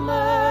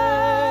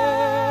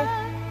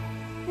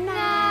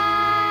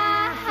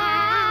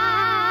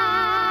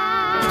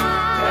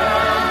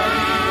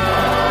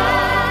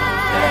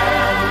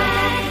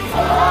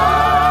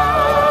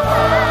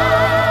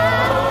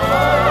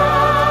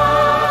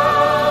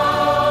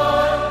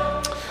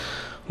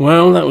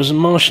Well, that was a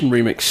Martian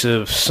remix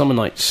of Summer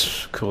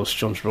Nights, of course,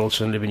 John Travolta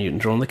and Olivia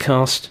Newton-John, the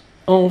cast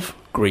of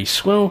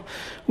Grease. Well,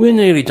 we're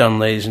nearly done,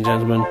 ladies and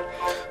gentlemen.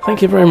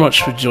 Thank you very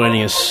much for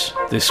joining us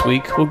this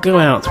week. We'll go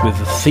out with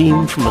the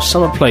theme from A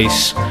Summer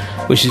Place,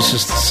 which is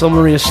just the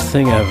summariest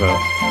thing ever.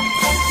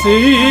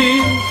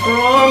 Theme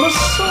from a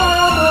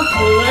summer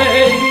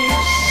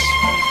place,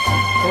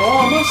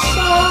 from a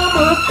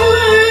summer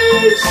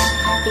place,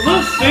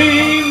 the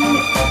theme,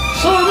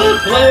 summer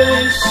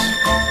place.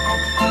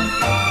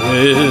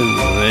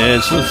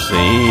 It's the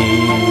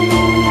theme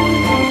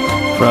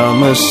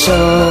from a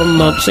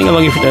summer. Sing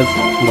along if you don't.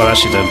 Well,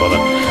 actually, don't bother.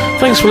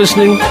 Thanks for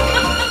listening.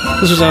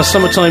 This was our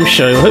summertime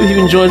show. Hope you've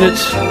enjoyed it,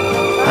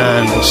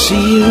 and we'll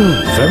see you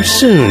very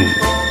soon.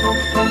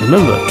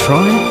 Remember,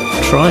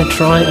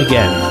 try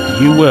again.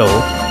 You will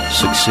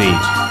succeed.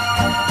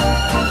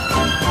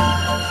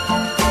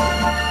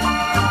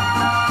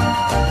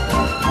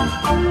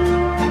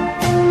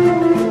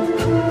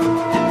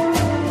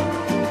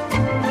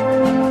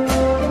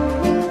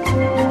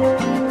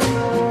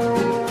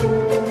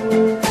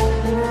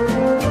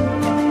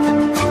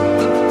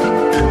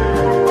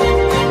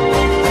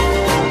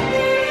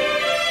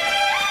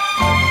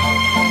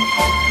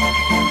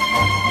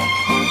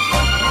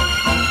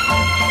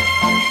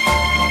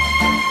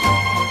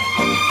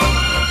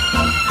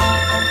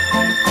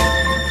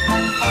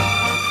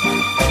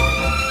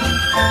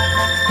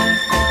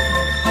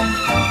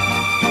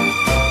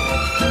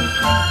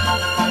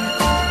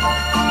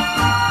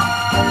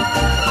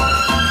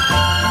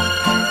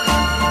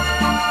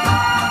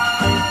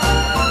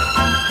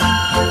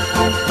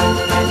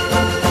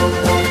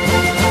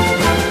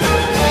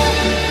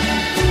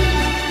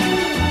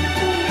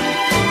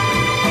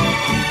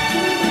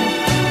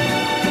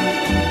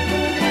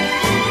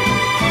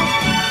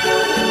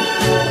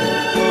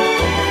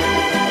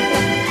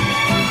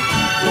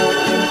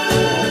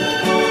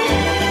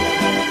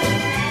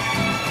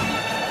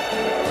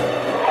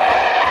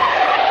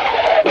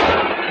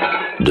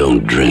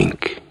 Don't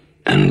drink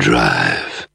and drive.